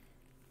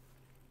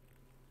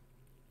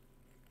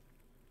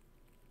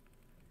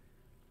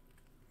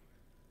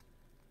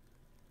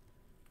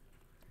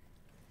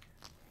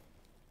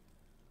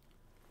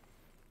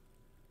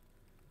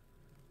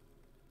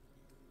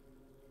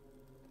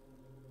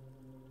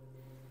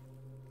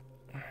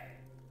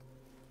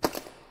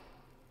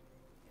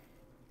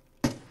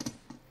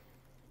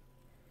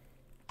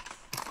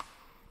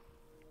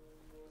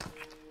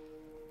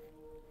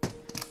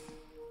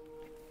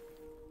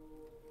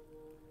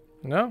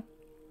 No?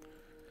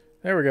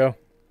 There we go.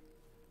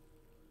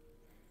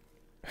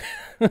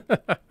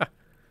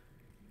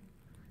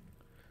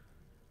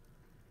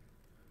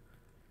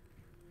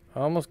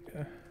 Almost.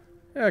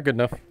 Yeah, good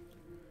enough.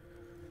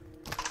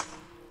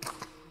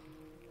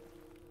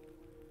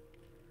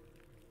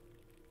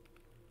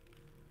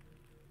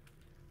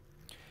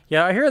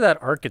 Yeah, I hear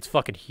that arc gets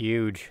fucking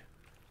huge.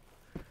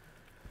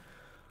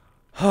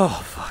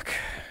 Oh, fuck.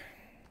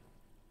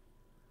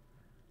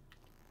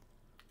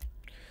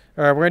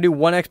 Alright, we're gonna do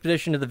one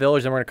expedition to the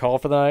village, then we're gonna call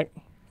it for the night.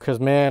 Because,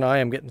 man, I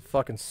am getting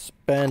fucking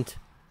spent.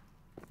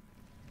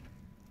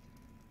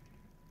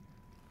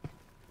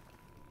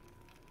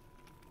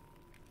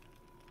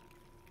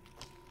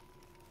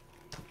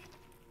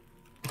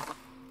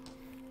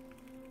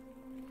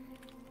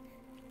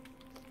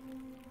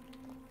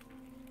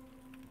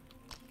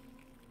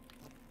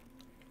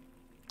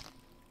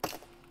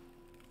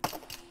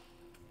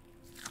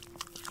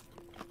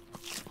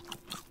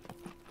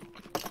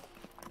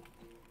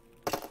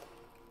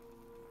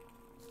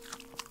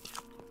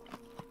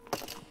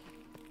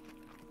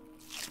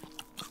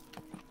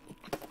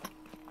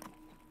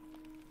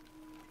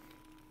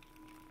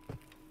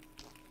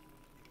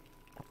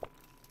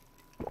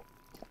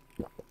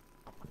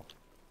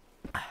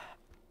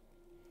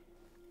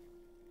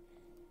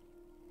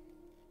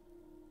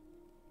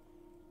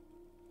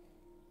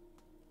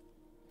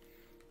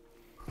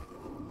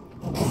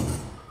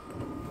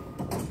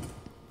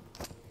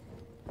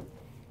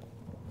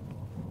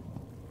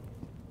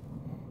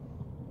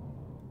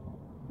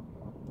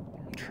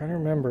 Trying to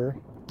remember.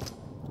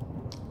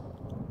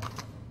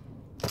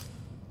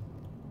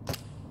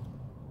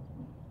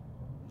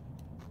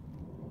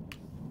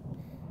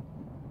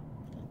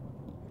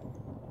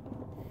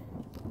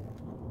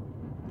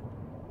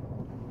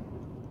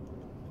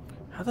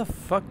 How the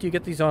fuck do you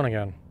get these on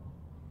again?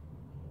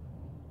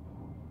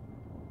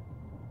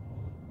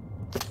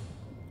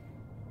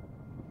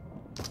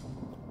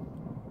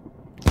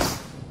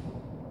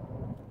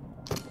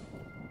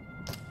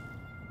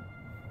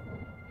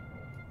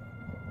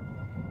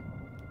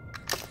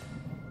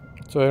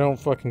 So I don't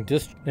fucking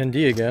dis ND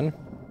again.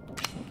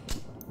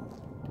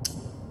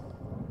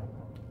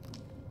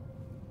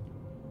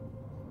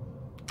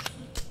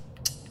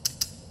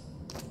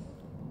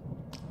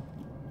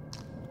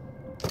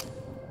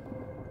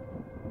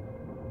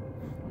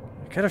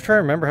 I gotta try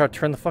to remember how to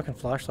turn the fucking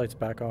flashlights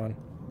back on.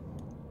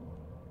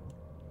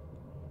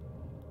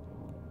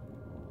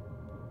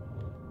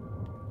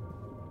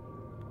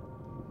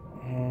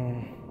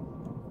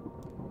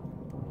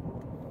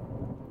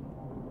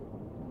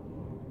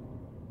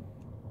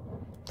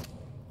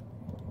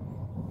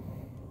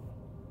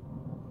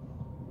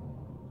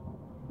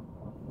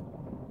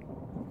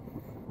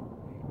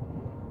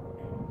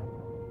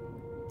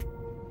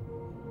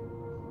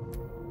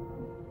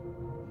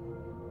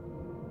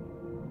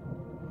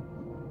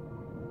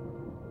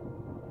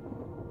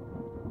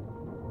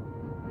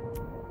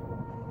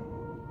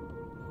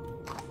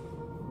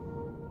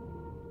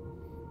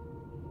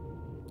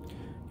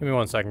 Give me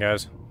 1 second,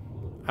 guys.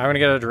 I'm gonna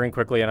get a drink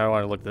quickly, and I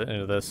want to look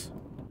into this.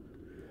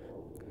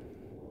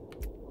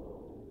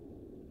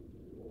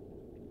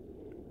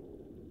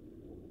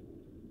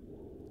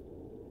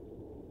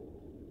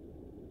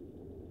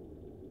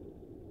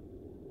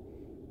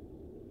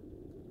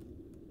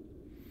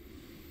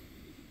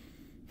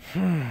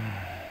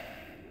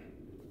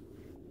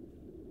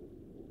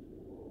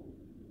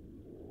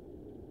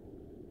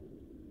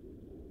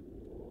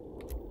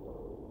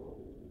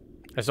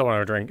 I still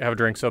want to have a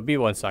drink, so be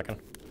 1 second.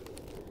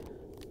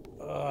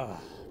 Oh,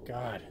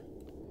 God.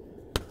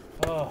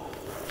 Oh.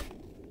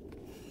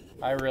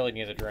 I really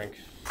need a drink.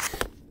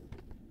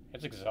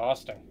 It's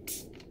exhausting.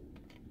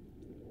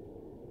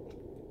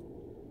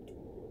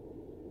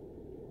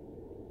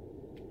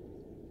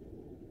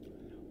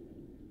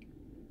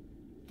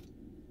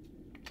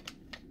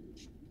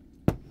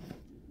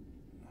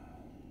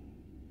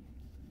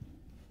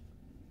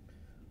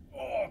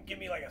 Oh, give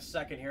me like a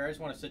second here. I just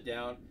want to sit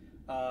down.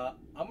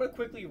 I'm going to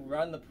quickly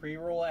run the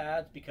pre-roll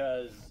ads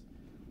because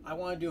I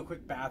want to do a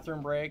quick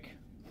bathroom break.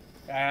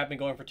 I have been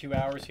going for 2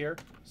 hours here.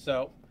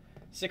 So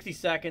 60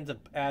 seconds of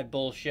ad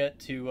bullshit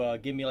to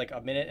give me like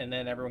a minute, and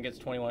then everyone gets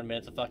 21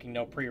 minutes of fucking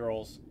no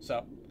pre-rolls.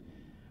 So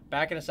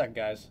back in a second,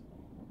 guys.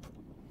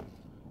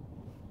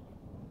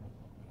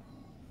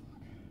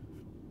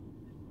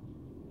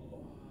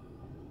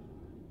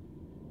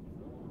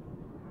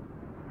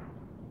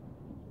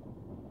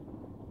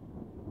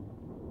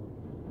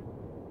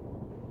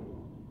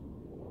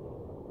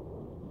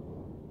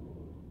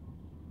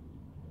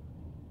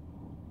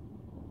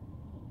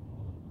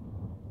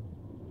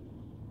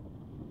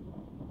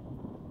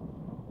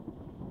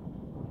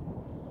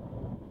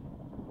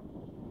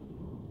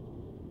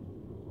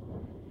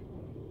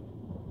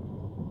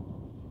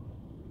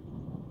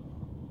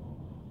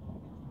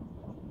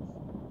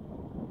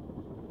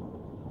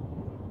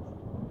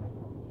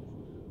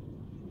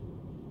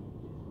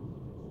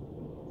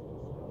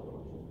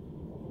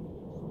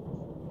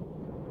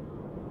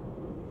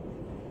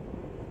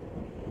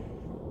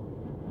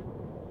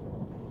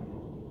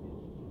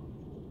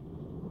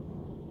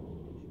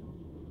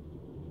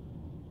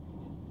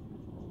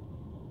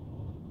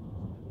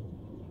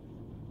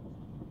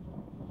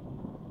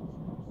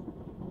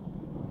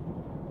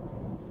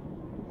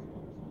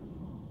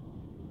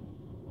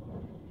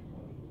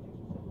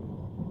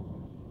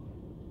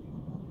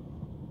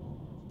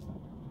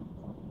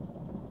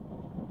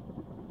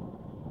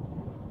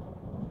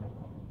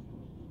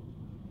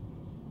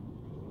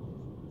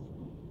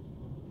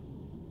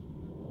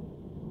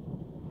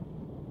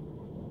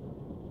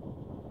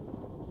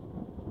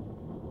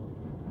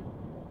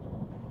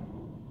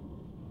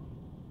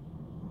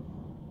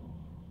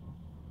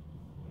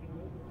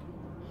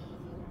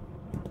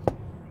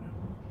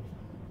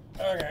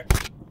 Okay.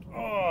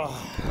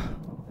 Oh.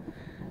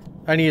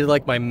 I needed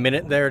like my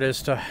minute there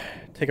just to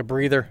take a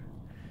breather.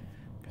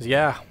 Because,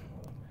 yeah,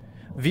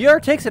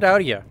 VR takes it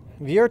out of you.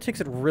 VR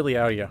takes it really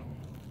out of you.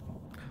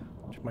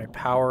 Check my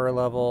power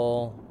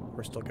level.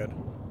 We're still good.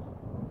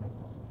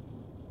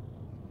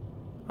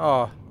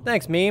 Oh,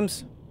 thanks,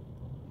 memes.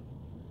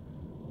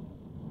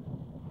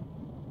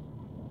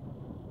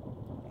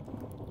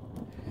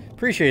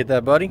 Appreciate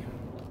that, buddy.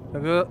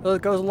 That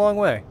goes a long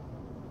way.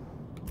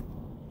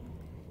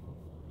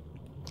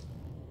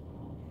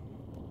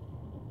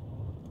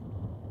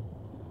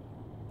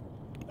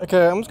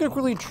 Okay, I'm just gonna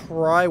quickly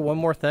try one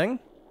more thing.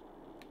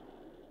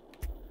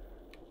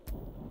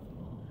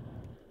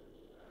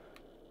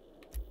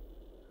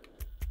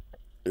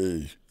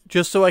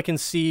 Just so I can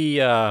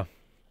see,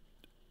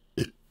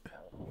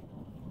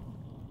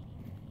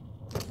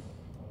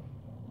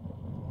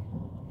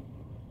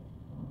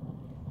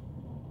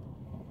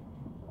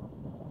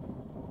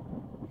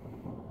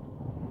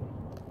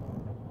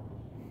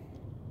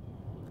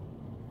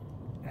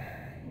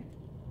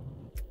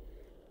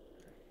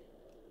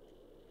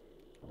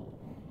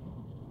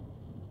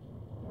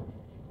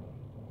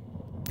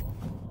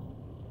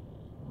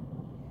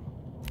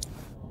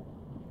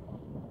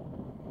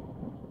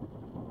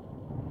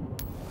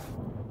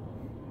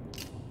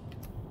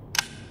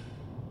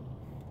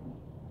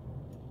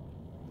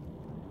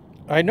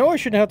 I know I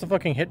shouldn't have to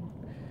fucking hit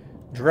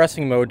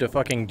dressing mode to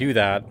fucking do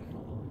that.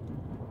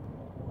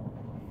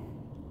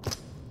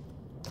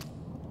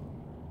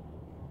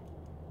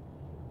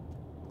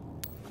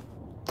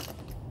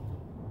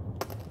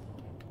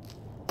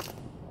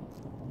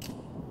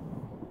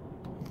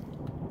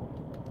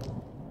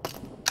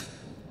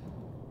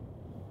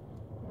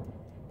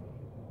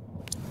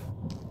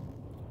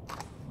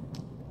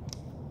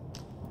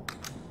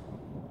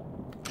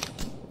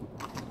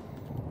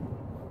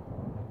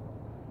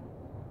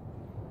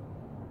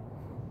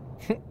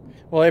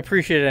 Well, I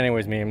appreciate it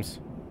anyways, memes.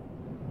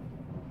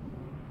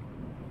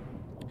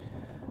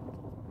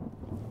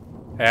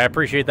 Hey, I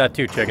appreciate that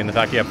too, chicken, the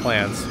fact you have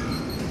plans.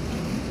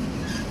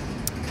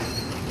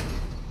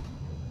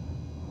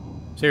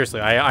 Seriously,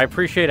 I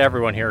appreciate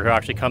everyone here who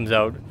actually comes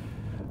out,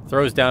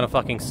 throws down a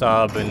fucking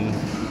sub, and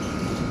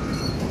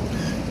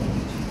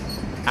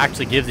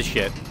actually gives a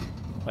shit.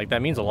 Like,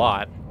 that means a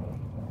lot.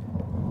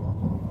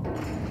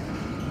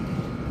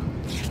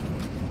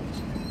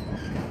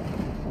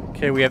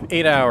 Okay, we have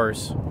 8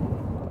 hours.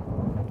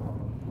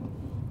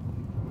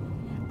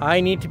 I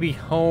need to be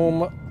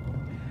home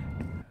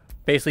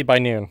basically by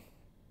noon.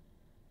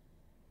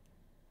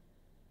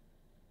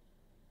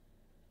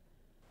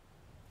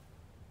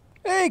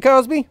 Hey,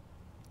 Cosby!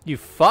 You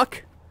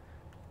fuck!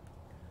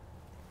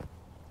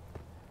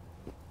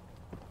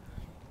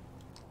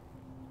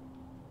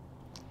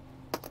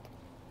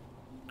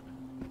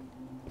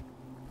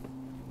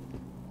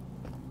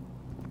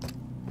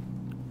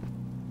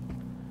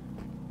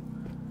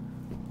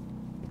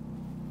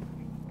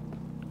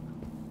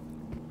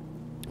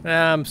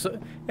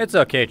 So, it's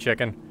okay,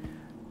 chicken.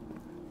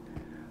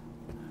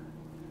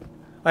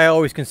 I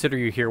always consider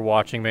you here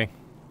watching me.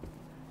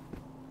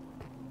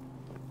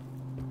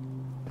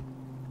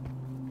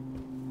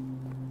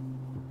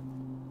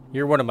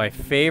 You're one of my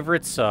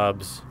favorite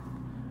subs.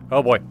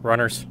 Oh boy,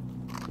 runners.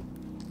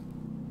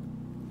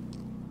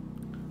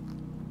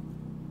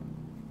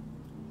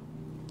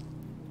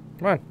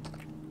 Come on.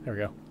 There we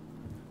go.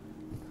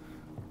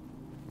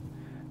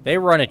 They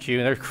run at you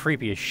and they're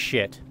creepy as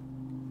shit.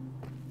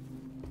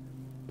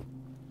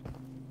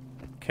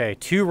 Okay,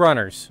 2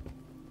 runners.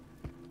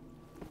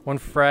 1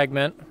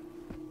 fragment.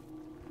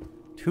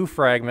 2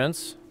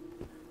 fragments.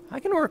 I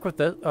can work with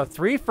this.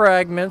 3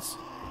 fragments.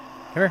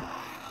 Come here.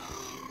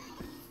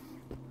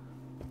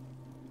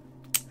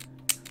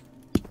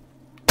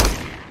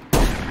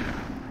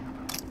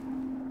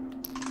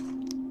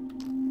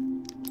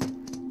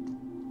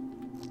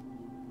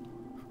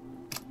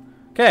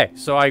 Okay,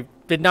 so I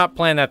did not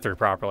plan that through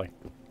properly.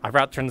 I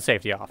forgot to turn the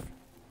safety off.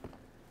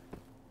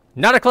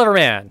 Not a clever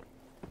man.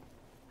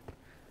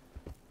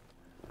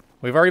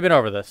 We've already been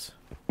over this.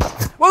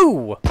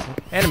 Whoa!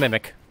 And a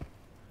mimic.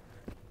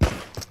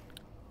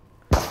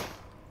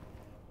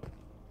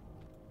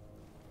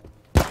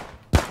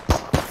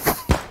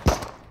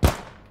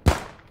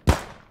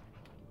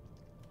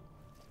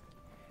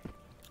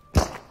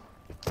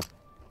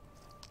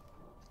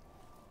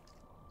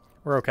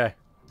 We're okay.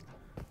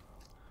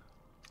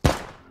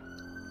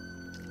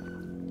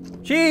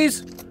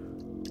 Cheese!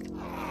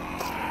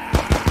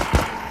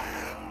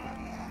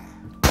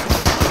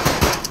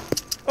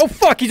 Oh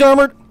fuck, he's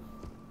armored!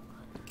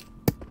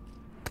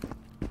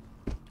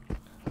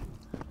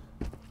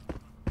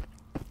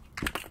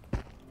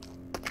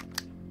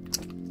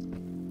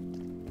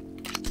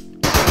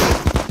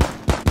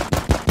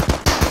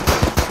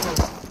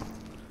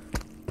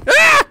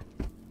 Ah!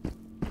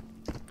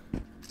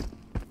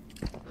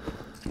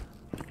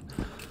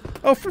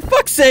 Oh, for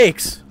fuck's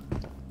sakes!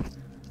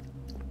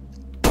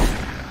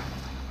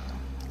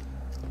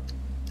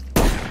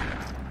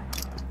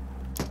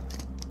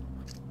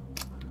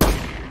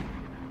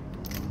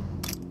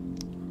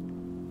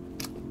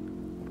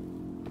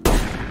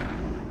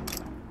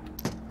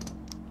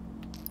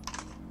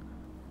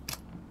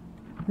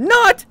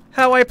 not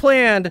how I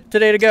planned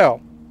today to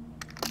go.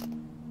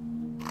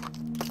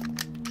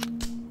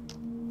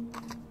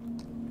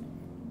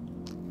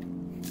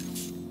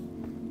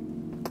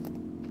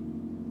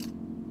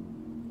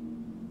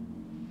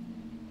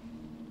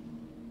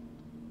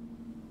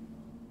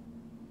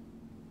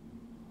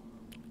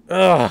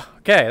 Ugh,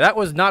 okay, that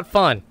was not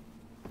fun.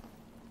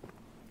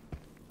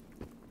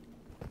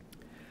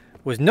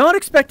 Was not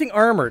expecting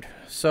armored,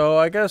 so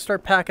I gotta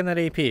start packing that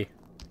AP.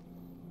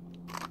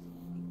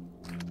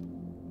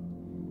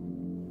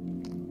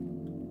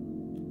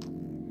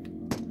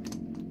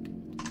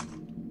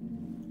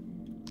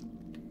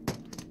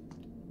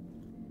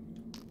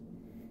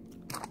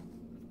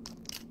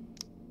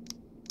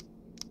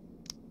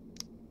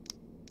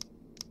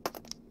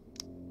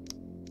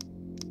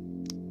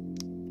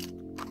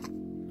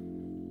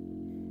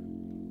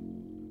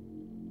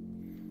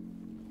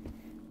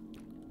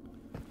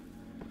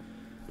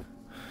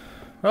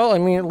 Well, I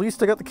mean, at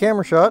least I got the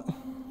camera shot.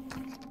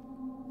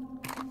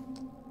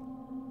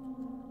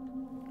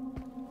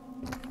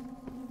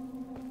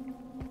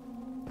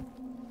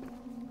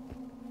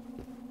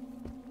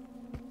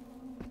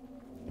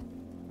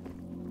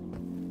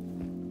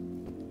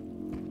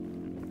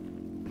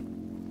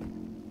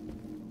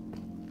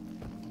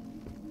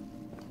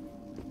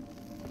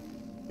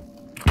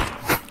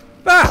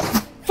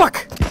 Ah!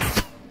 Fuck!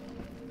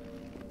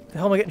 The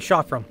hell am I getting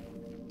shot from?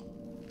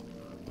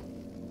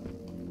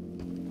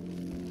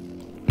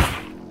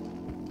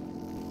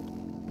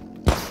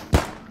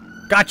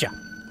 Gotcha!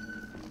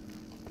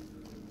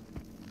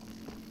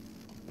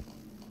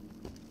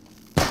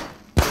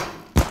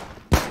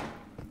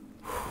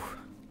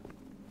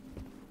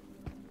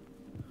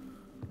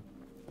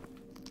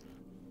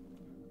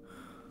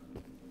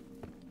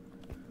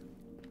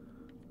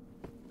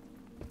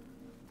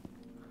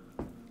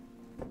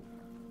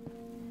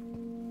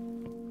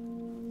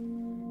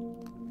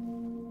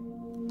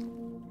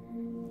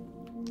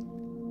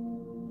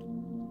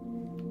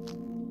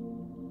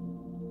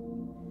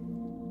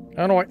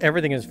 I don't know why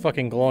everything is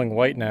fucking glowing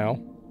white now.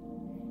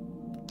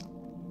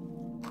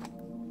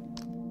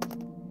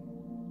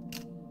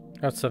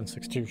 That's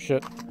 762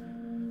 shit.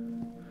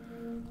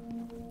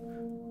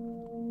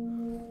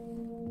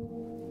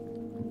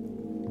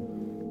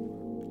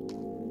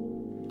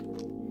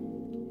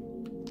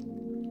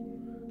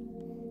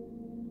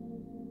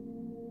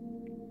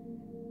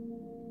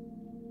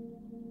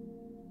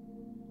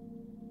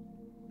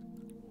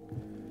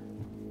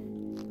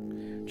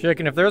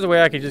 Chicken, if there's a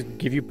way I could just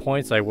give you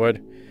points, I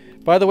would.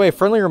 By the way,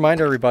 friendly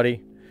reminder,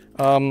 everybody.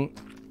 Oh,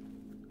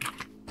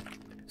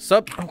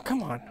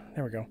 come on.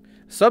 There we go.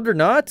 Subbed or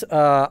not,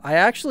 I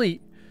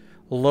actually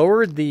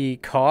lowered the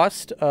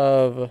cost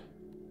of...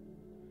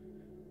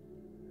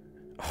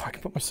 Oh, I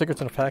can put my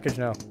cigarettes in a package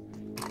now.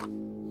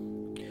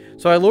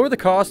 So I lowered the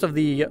cost of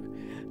the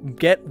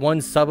get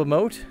one sub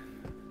emote.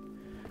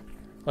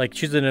 Like,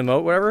 choose an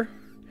emote, whatever.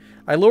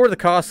 I lowered the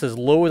cost as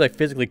low as I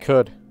physically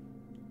could.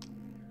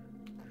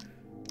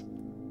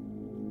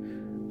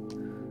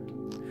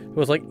 It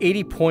was like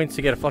 80 points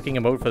to get a fucking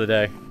emote for the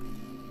day.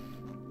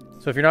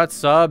 So if you're not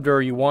subbed or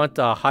you want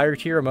a higher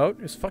tier emote,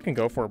 just fucking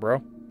go for it,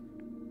 bro.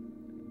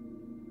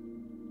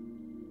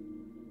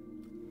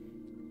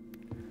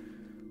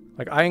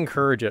 Like, I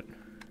encourage it.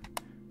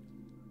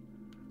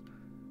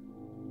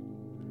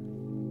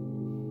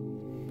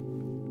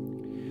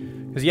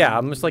 Because, yeah,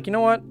 I'm just like, you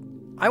know what?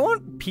 I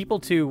want people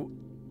to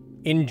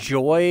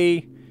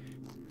enjoy,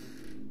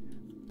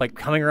 like,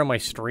 coming around my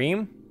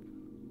stream.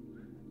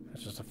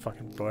 That's just a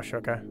fucking bush,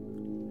 okay.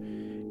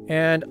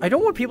 And I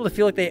don't want people to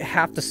feel like they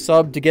have to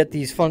sub to get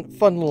these fun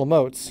little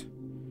emotes.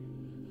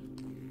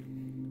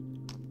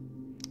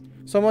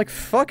 So I'm like,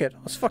 fuck it.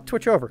 Let's fuck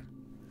Twitch over.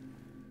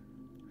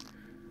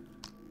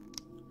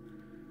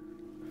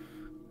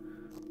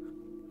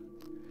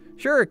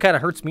 Sure, it kind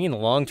of hurts me in the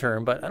long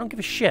term, but I don't give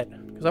a shit.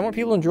 Because I want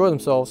people to enjoy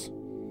themselves.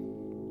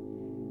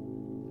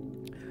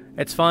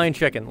 It's fine,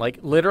 chicken. Like,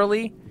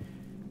 literally,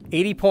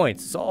 80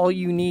 points is all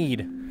you need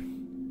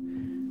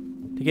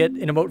to get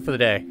an emote for the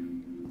day.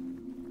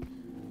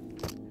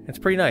 It's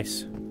pretty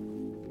nice.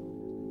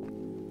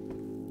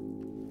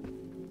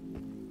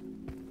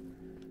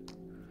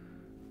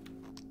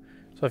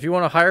 So if you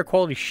want a higher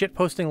quality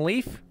shitposting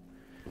leaf,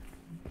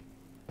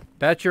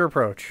 that's your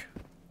approach.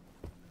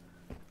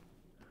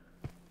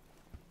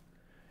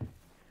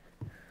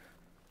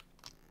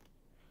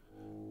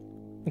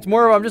 It's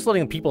more of I'm just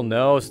letting people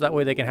know so that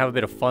way they can have a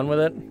bit of fun with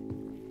it.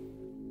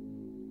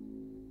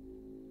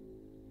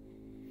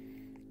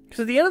 Because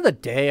at the end of the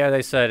day, as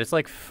I said, it's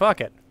like, fuck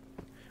it.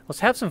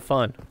 Let's have some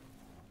fun.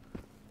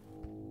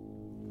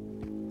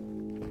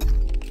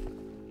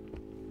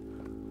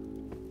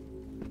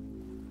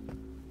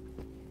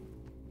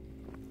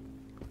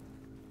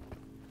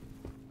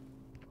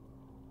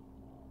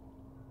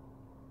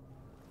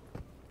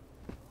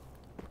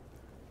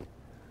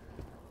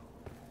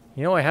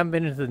 You know, I haven't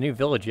been into the new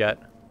village yet.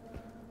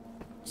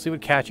 See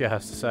what Katya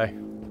has to say.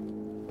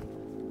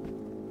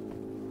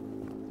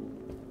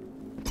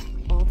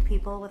 Old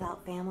people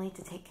without family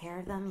to take care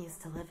of them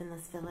used to live in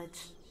this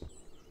village.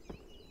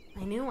 I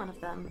I knew one of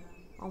them,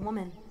 a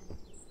woman,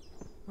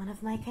 one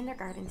of my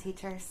kindergarten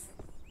teachers.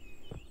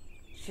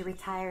 She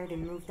retired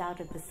and moved out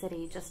of the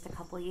city just a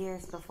couple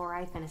years before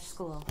I finished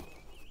school.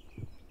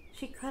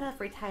 She could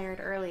have retired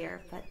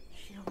earlier, but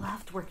she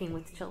loved working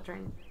with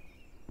children.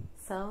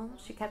 So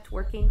she kept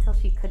working till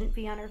she couldn't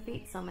be on her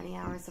feet so many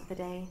hours of the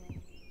day.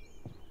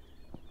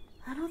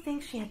 I don't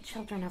think she had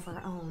children of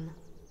her own.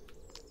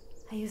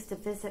 I used to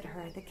visit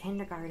her at the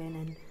kindergarten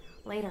and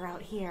later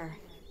out here.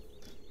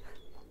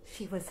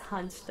 She was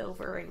hunched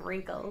over and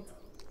wrinkled,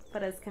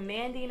 but as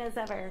commanding as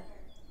ever.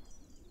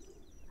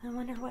 I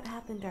wonder what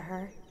happened to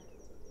her.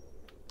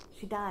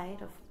 She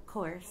died, of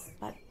course,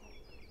 but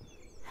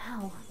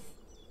how?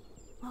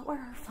 What were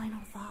her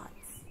final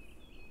thoughts?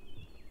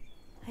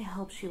 I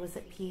hope she was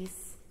at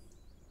peace.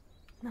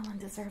 No one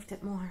deserved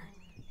it more.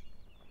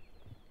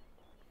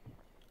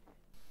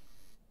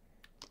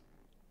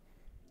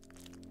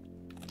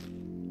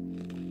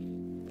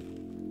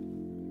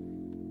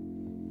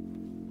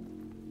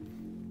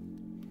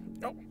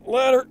 Oh,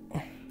 ladder.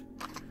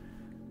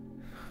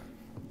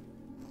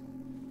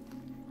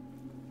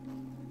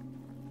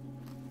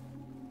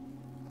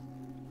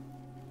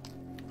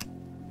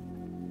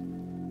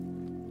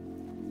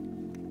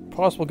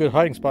 Possible good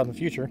hiding spot in the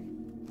future.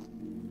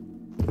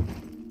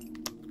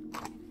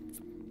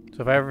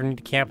 So if I ever need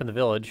to camp in the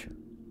village.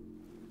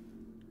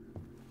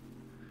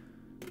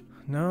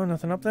 No,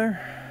 nothing up there?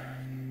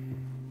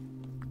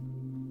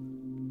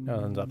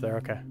 Nothing's up there,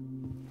 okay.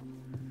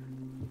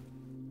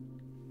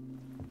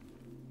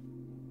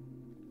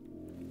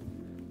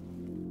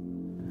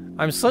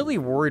 I'm slightly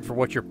worried for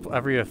what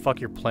whatever the fuck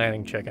you're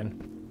planning,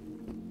 chicken.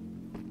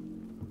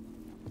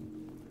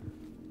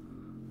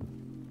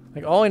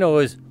 Like, all I know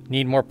is,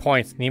 need more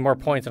points,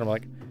 and I'm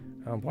like,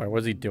 oh boy,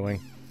 what's he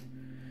doing?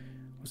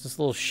 What's this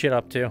little shit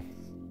up to?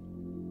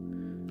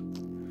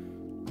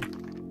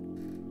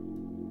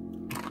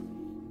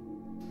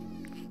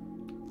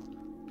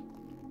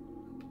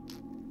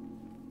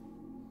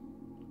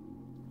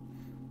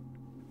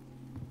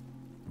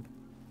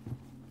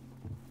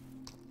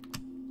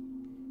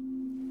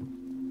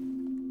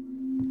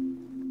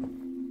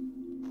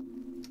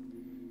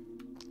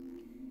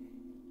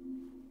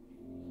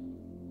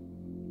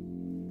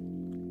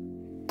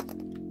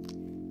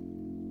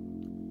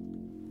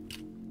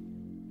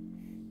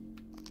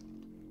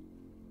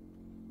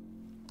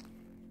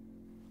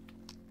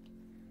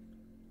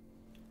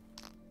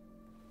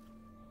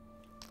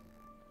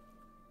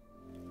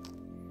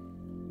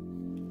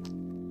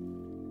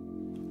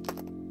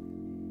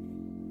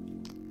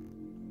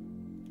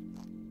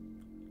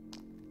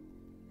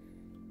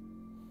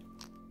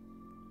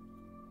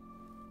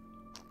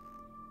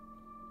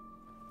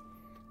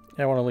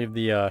 I want to leave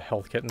the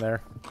health kit in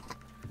there.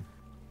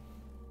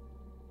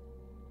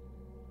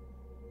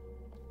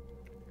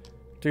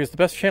 Dude, it's the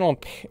best channel.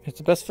 It's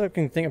the best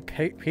fucking thing on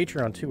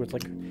Patreon too. It's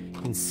like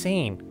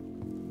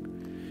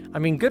insane. I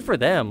mean, good for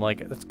them.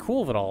 Like, that's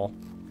cool of it all.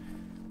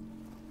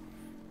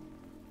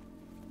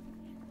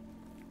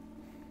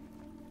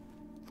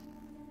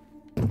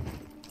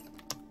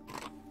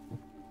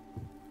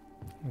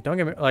 Don't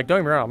get me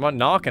wrong. I'm not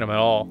knocking them at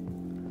all.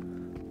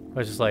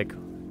 But it's just like,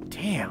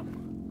 damn.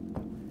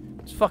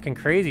 It's fucking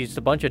crazy. It's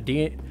a bunch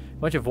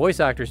of voice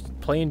actors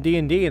playing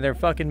D&D and they're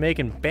fucking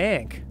making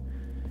bank.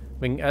 I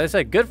mean, as I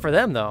said, good for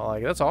them though.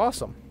 Like, that's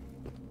awesome.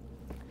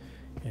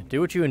 Yeah,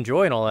 do what you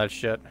enjoy and all that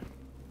shit.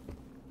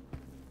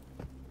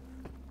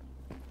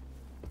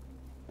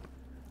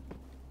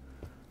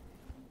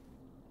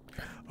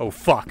 Oh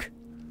fuck.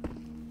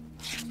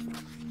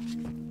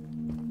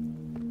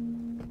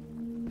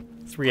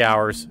 3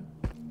 hours.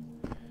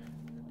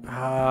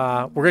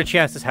 We're gonna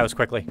chance this house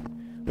quickly.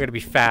 We're gonna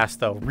be fast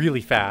though, really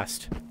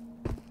fast.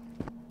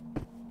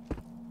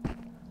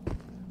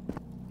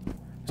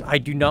 So I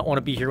do not want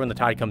to be here when the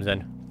tide comes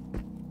in.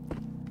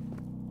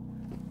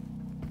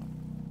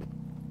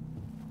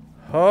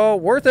 Oh,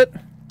 worth it.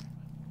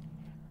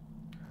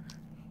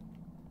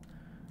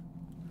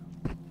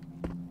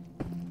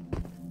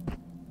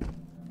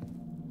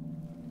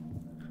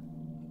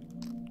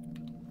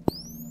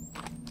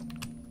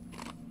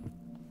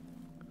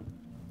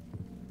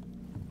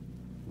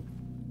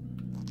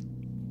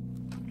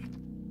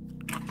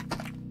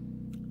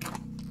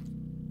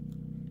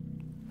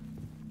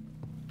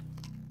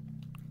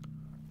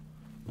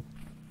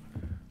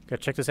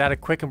 Gotta check this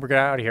attic quick and we're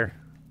getting out of here.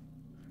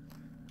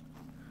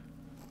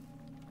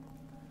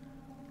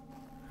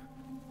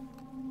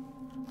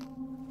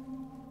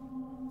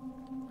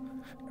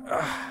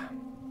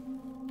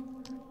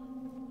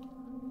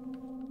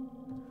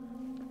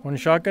 One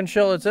shotgun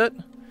shell, that's it?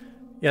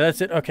 Yeah,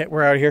 that's it. Okay,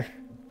 we're out of here.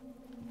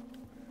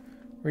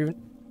 We're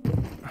even...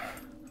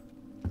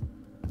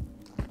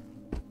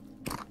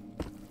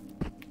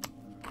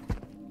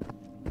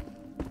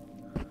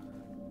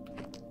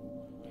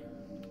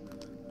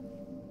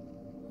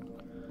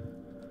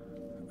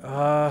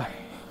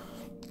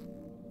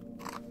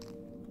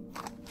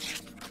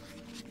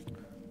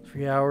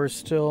 Three hours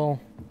still.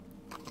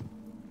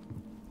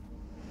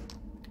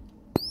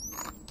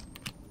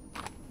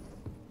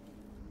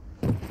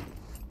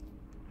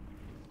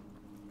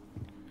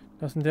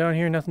 Nothing down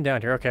here, nothing down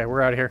here. Okay,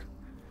 we're out of here.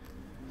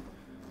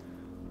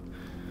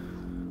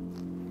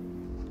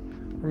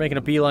 We're making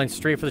a beeline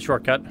straight for the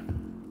shortcut.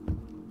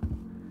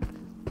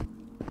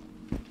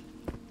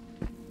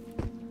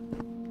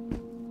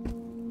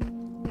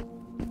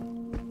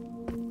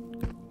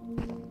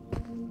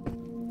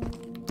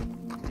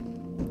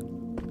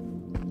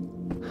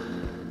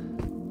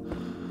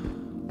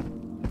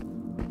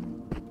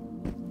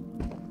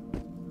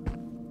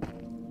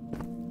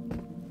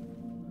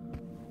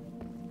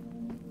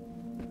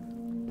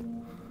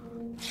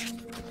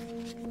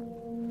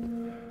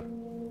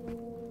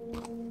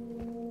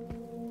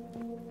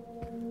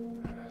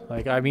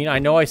 Like, I mean, I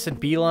know I said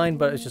beeline,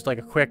 but it's just like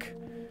a quick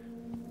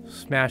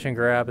smash and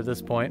grab at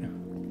this point.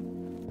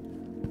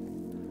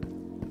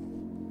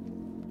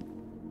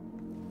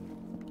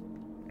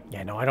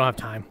 Yeah, no, I don't have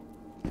time.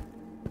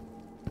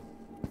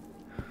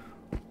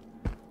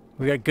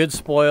 We got good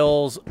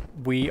spoils.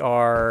 We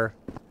are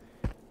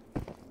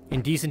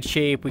in decent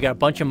shape. We got a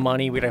bunch of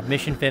money. We got a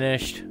mission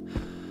finished.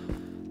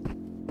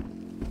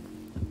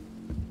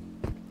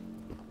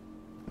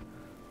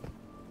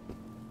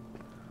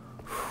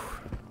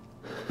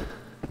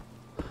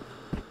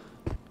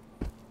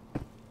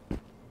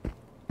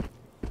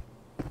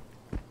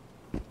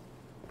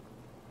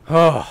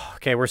 Oh,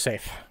 okay, we're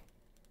safe.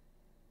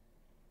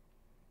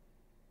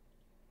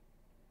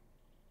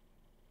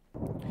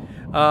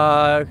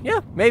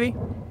 Yeah, maybe.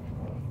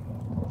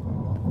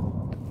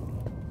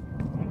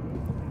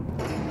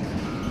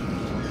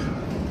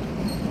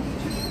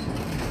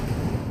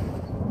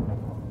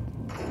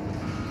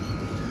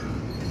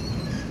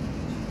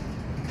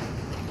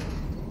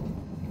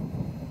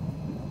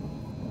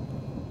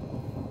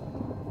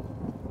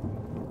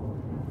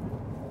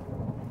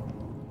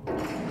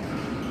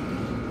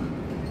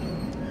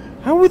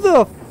 How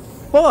the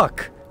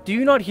fuck do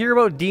you not hear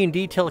about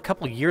D&D till a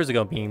couple years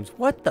ago, Beams?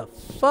 What the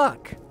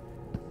fuck?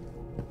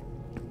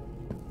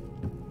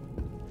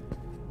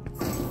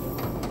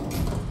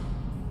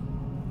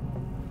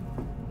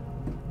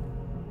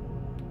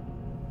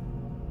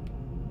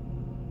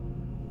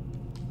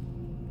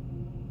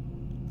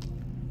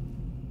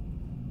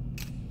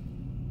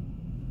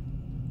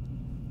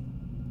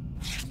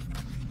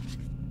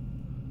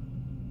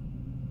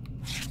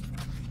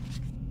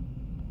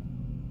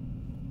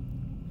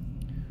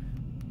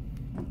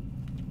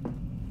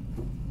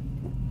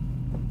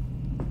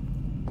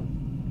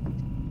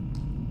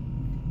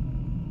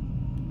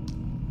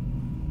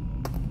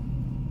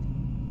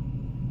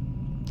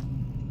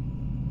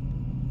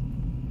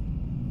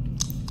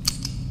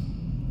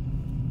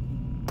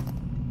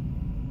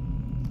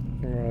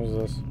 What is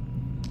this?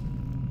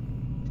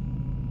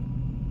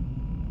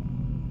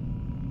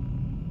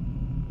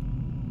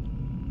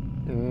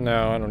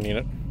 No, I don't need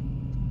it.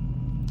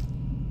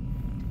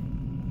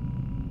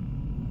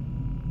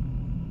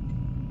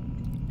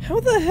 How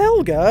the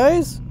hell,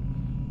 guys?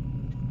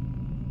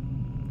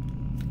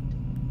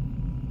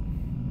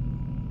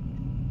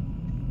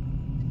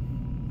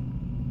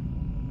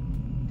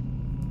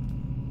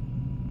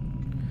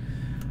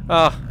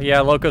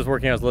 Yeah, Loco's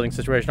working on his living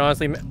situation.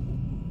 Honestly,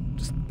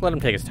 just let him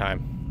take his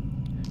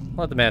time.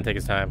 Let the man take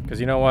his time, because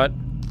you know what?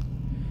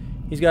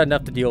 He's got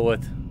enough to deal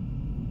with.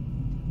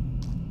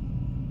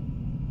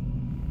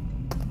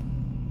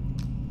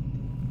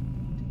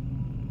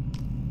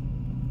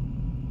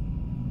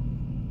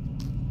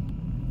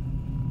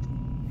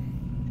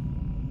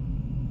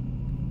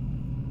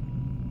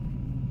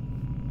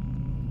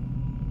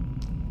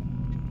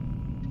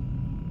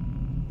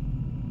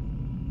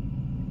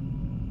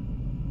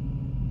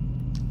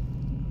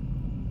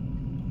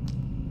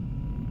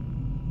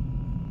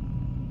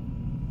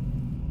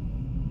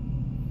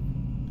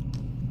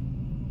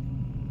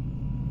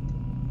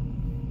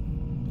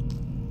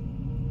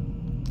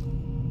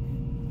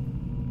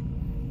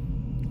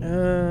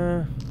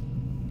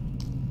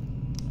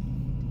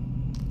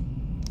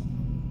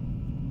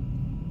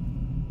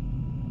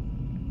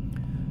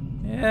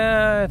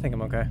 Yeah, I think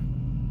I'm okay.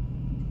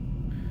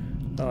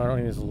 Oh, I don't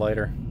need this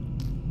lighter.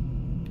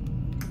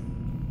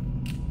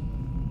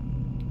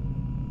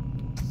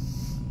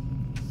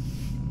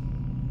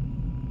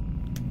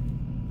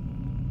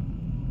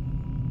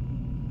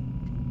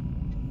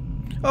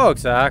 Oh,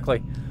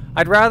 exactly.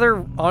 I'd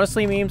rather,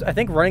 honestly, Memes, I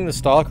think running the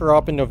Stalker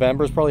up in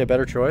November is probably a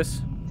better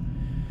choice.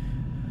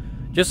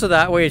 Just so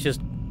that way it's just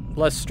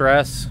less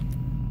stress.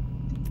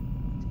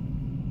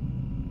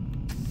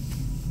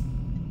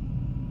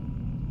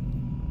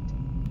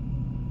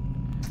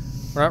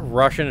 We're not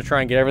rushing to try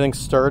and get everything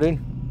started.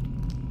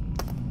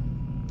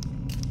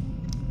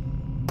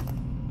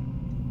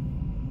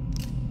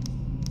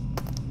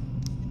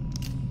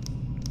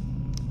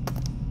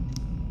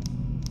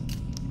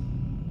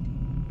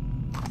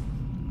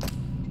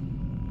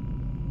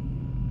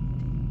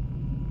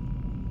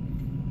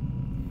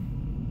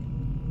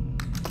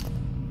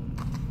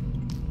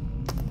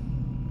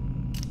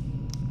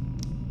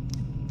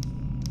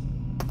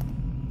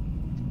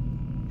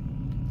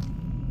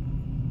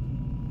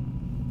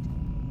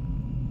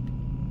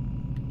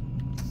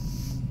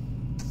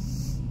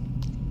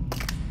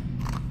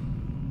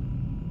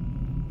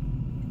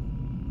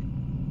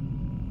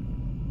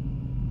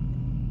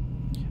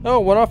 Oh,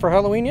 one off for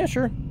Halloween? Yeah,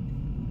 sure.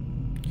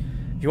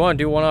 If you want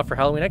to do one off for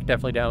Halloween, I can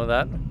definitely down with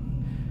that.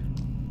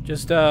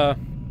 Just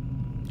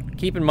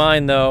keep in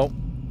mind, though,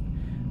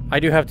 I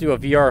do have to do a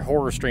VR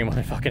horror stream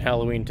on fucking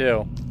Halloween,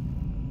 too.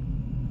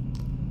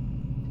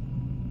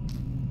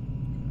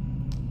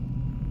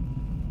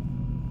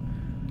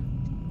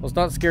 Let's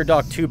not scare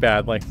Doc too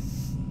badly.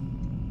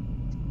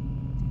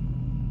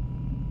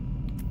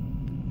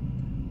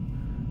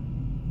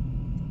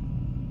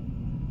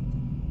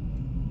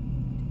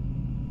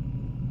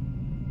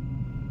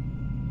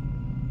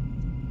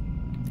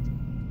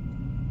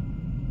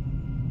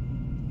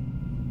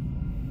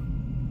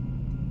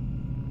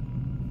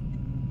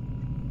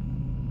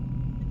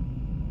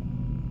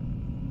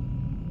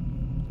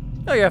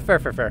 Oh yeah, fair,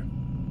 fair, fair.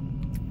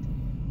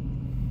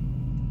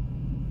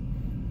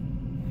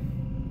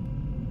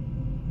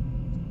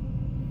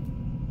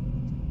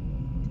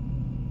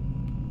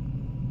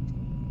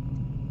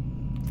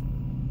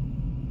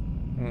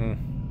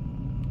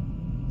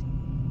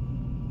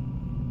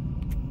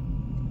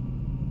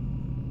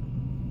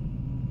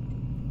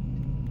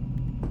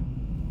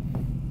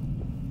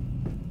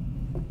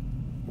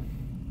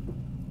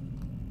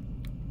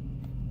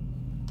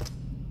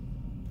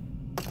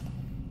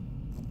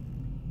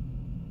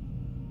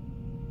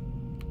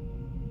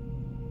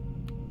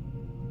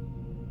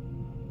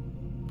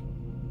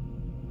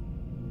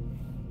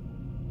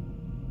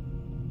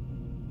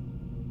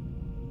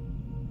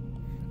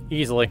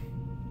 Easily.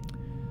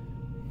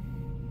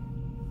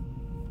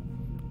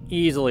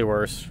 Easily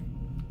worse.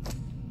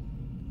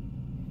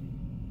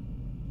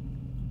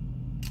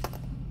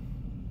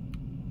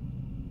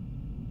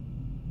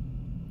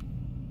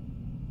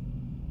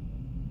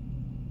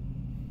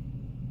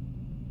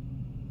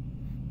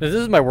 This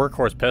is my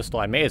workhorse pistol.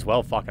 I may as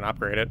well fucking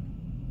upgrade it.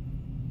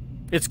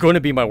 It's going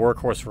to be my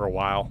workhorse for a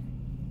while.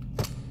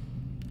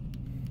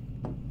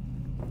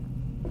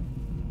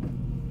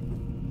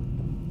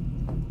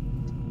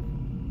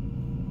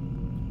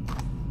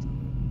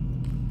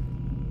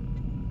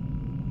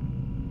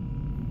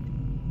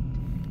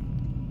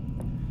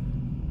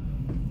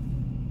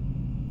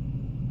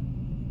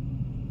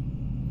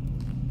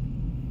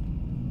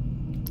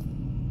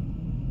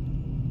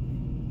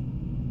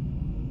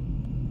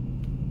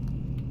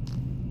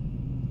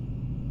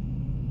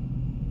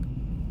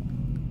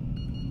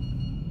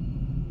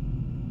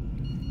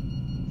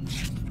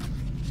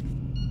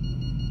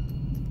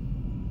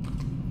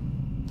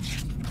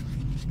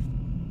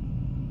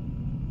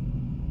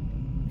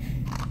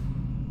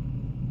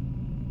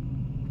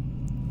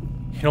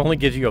 It only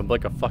gives you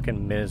like a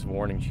fucking minute's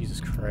warning.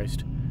 Jesus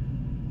Christ.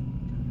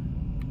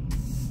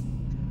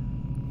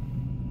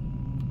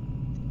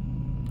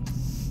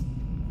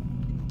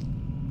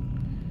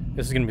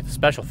 This is gonna be the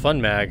special fun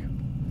mag.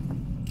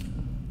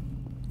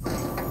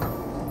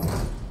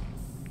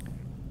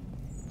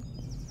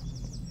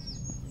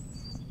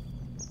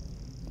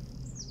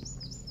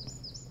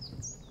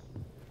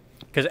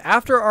 Because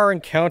after our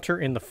encounter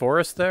in the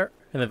forest there,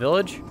 in the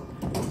village,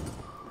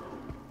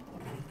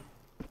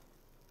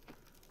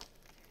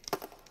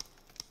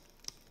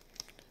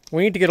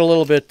 we need to get a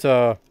little bit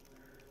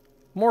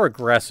more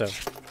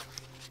aggressive.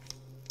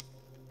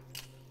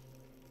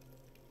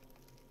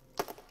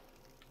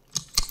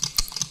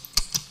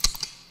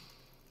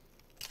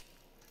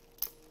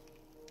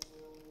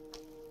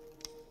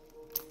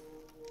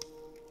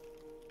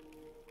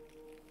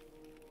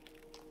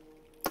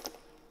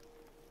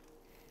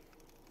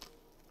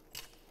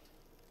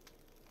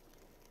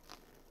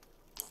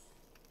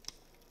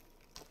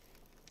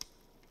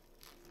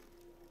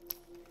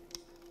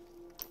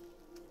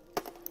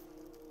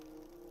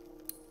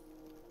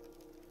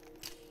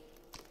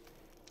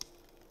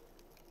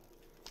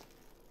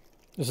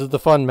 This is the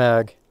fun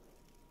mag.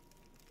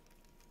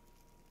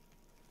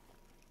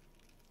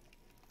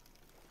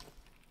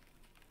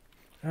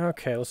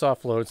 Okay, let's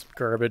offload some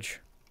garbage.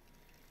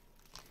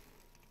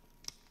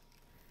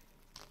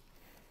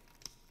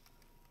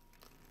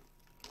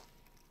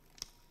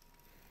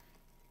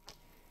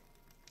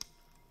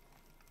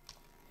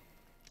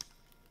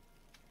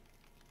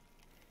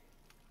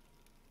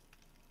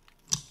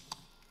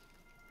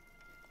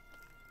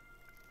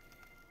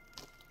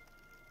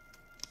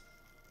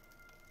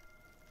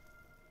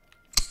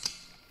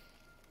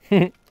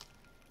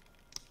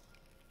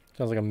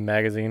 Sounds like a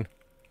magazine.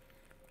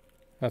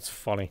 That's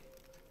funny.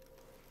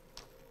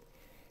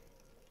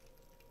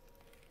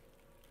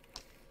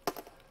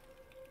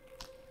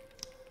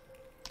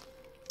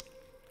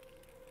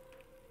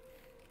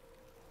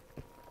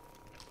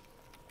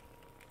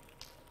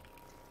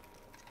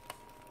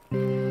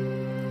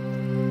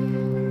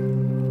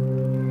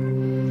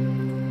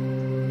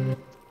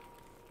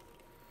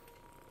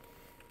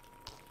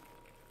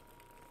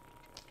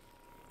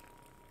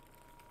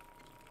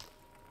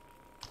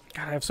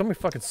 God, I have so many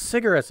fucking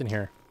cigarettes in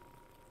here.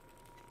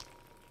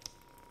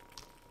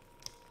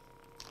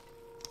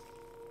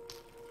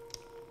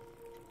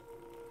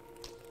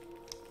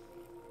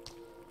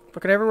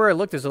 Fucking everywhere I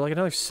look, there's like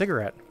another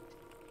cigarette.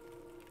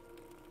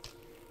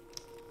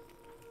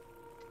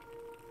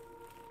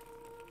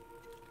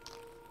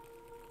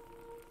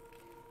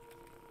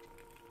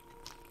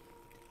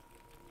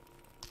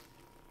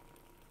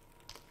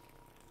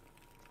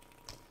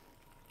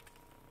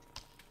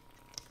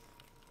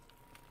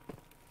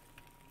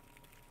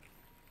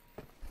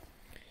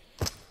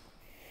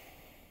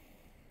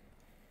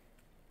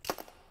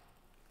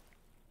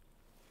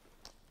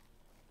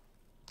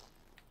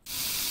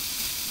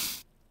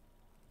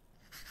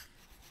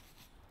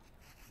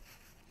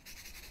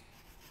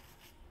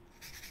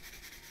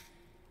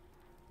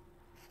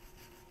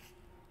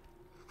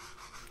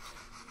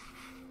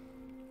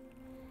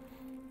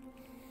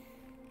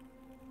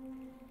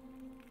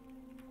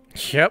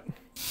 Yep.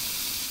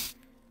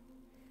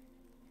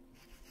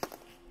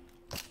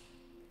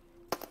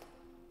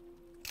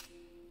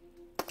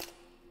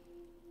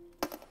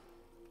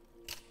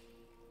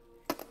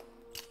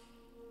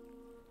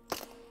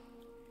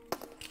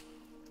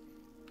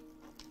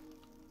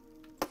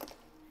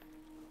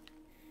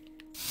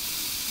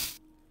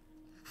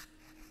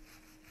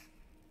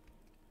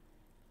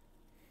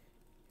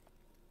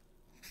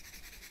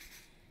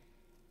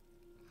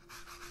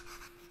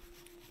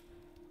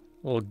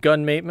 Little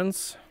gun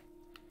maintenance.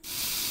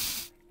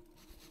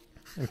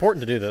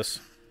 Important to do this.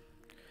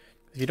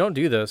 If you don't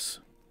do this,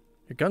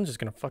 your gun's just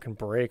gonna fucking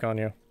break on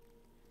you.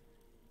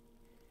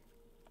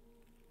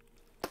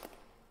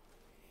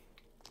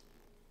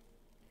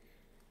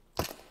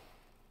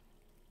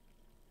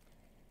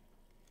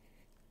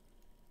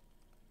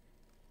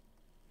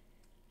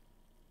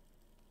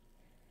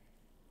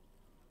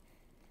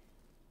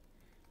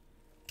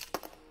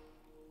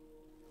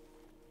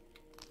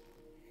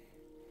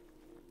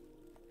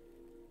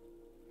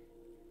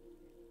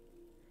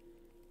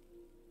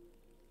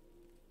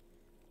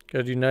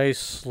 Gotta do nice,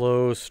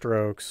 slow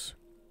strokes.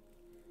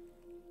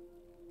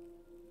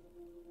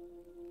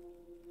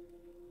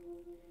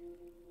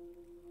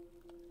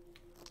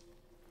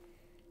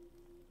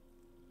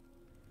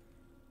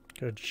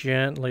 Gotta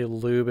gently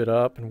lube it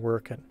up and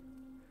work it.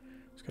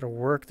 Just gotta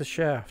work the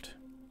shaft.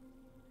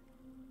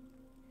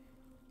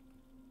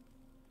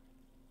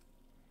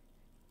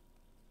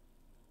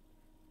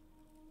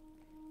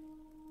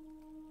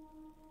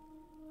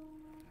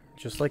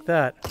 Just like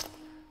that,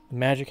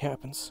 magic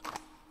happens.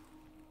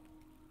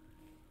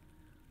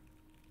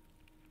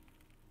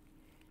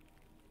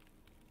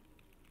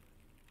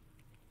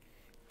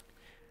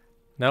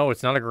 No,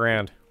 it's not a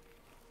grand.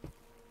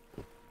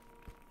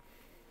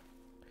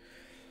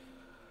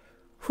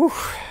 Whew.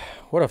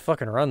 What a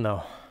fucking run,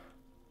 though.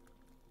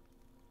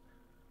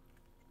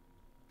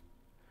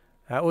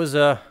 That was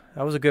a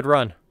good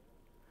run.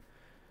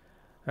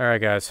 All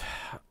right, guys.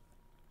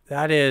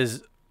 That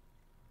is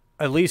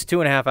at least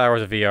 2.5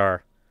 hours of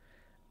VR.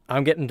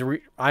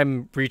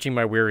 I'm reaching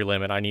my weary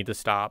limit. I need to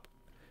stop.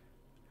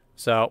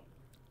 So,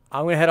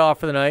 I'm gonna head off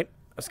for the night.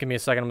 Just give me a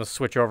second. I'm gonna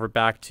switch over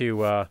back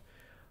to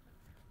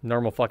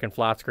normal fucking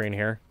flat screen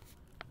here.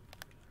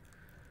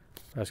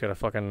 I just gotta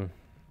fucking...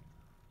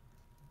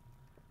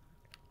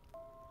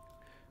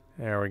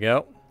 There we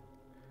go.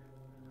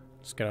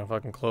 Just gonna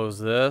fucking close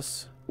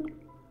this.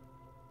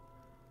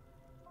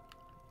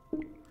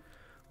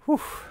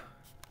 Whew.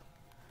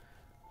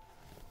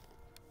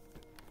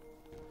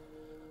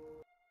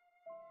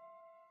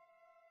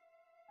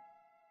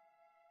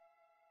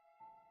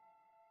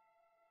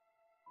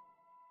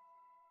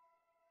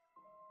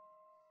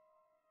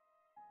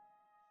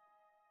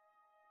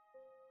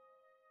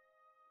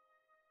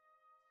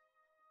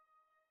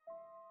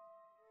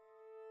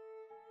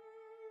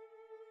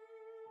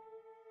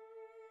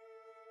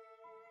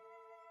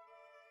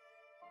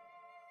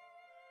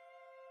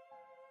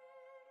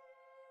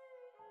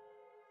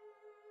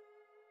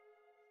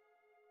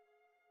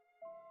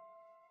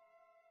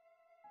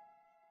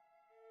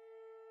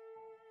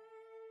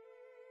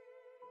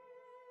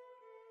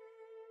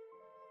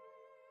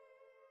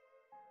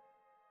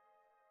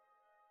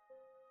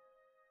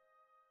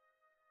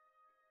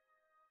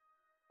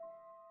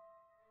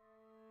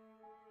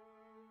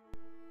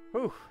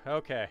 Whew,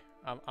 okay.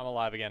 I'm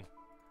alive again.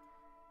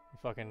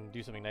 Fucking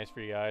do something nice for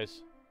you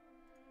guys.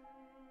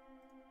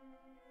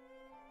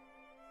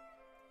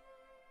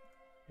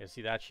 You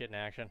see that shit in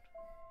action?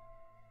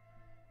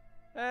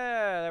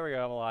 There we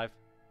go, I'm alive.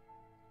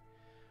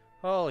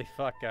 Holy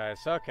fuck, guys.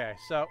 Okay,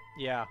 so,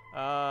 yeah.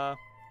 I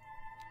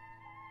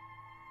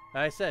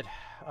said,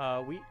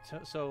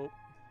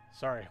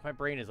 sorry, my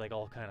brain is like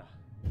all kind of...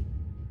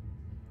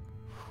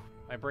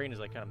 My brain is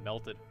like kind of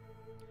melted.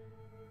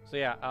 So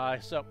yeah,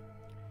 so...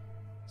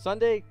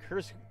 Sunday,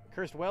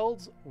 Cursed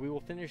Welds, we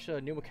will finish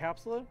Numa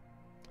Capsula.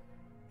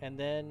 And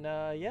then,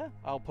 yeah,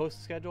 I'll post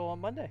the schedule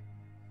on Monday.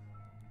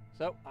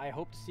 So, I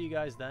hope to see you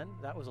guys then.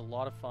 That was a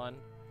lot of fun.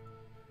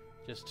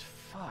 Just,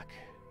 fuck.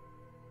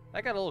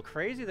 That got a little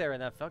crazy there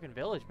in that fucking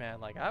village, man.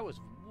 Like, I was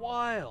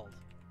wild.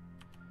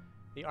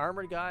 The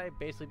armored guy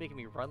basically making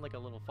me run like a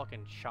little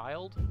fucking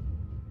child.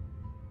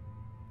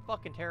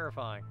 Fucking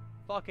terrifying.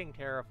 Fucking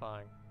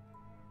terrifying.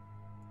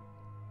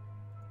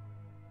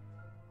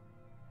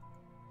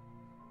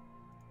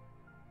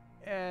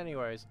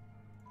 Anyways,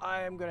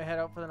 I am gonna head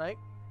out for the night.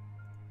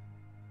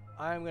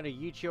 I'm gonna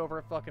yeet you over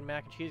at fucking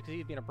Mac and Cheese because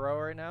he's being a bro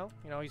right now.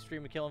 You know, he's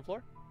streaming Killing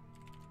Floor.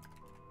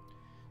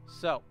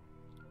 So,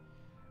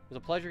 it was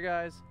a pleasure,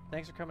 guys.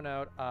 Thanks for coming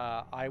out.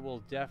 I will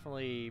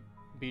definitely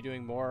be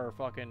doing more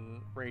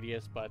fucking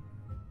Radius, but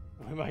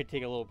we might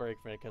take a little break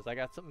from it because I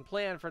got something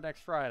planned for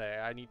next Friday.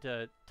 I need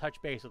to touch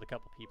base with a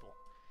couple people.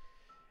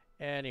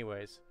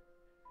 Anyways,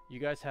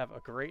 you guys have a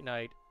great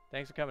night.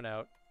 Thanks for coming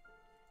out,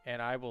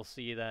 and I will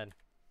see you then.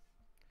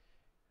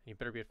 You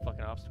better be at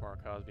fucking ops tomorrow,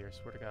 Cosby. I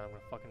swear to God, I'm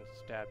gonna fucking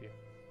stab you.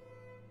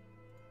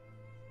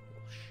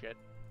 Little shit.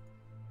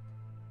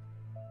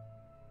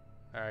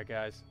 Alright,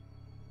 guys.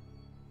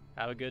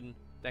 Have a good one.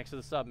 Thanks for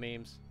the sub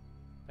memes.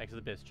 Thanks for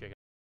the bits, chicken.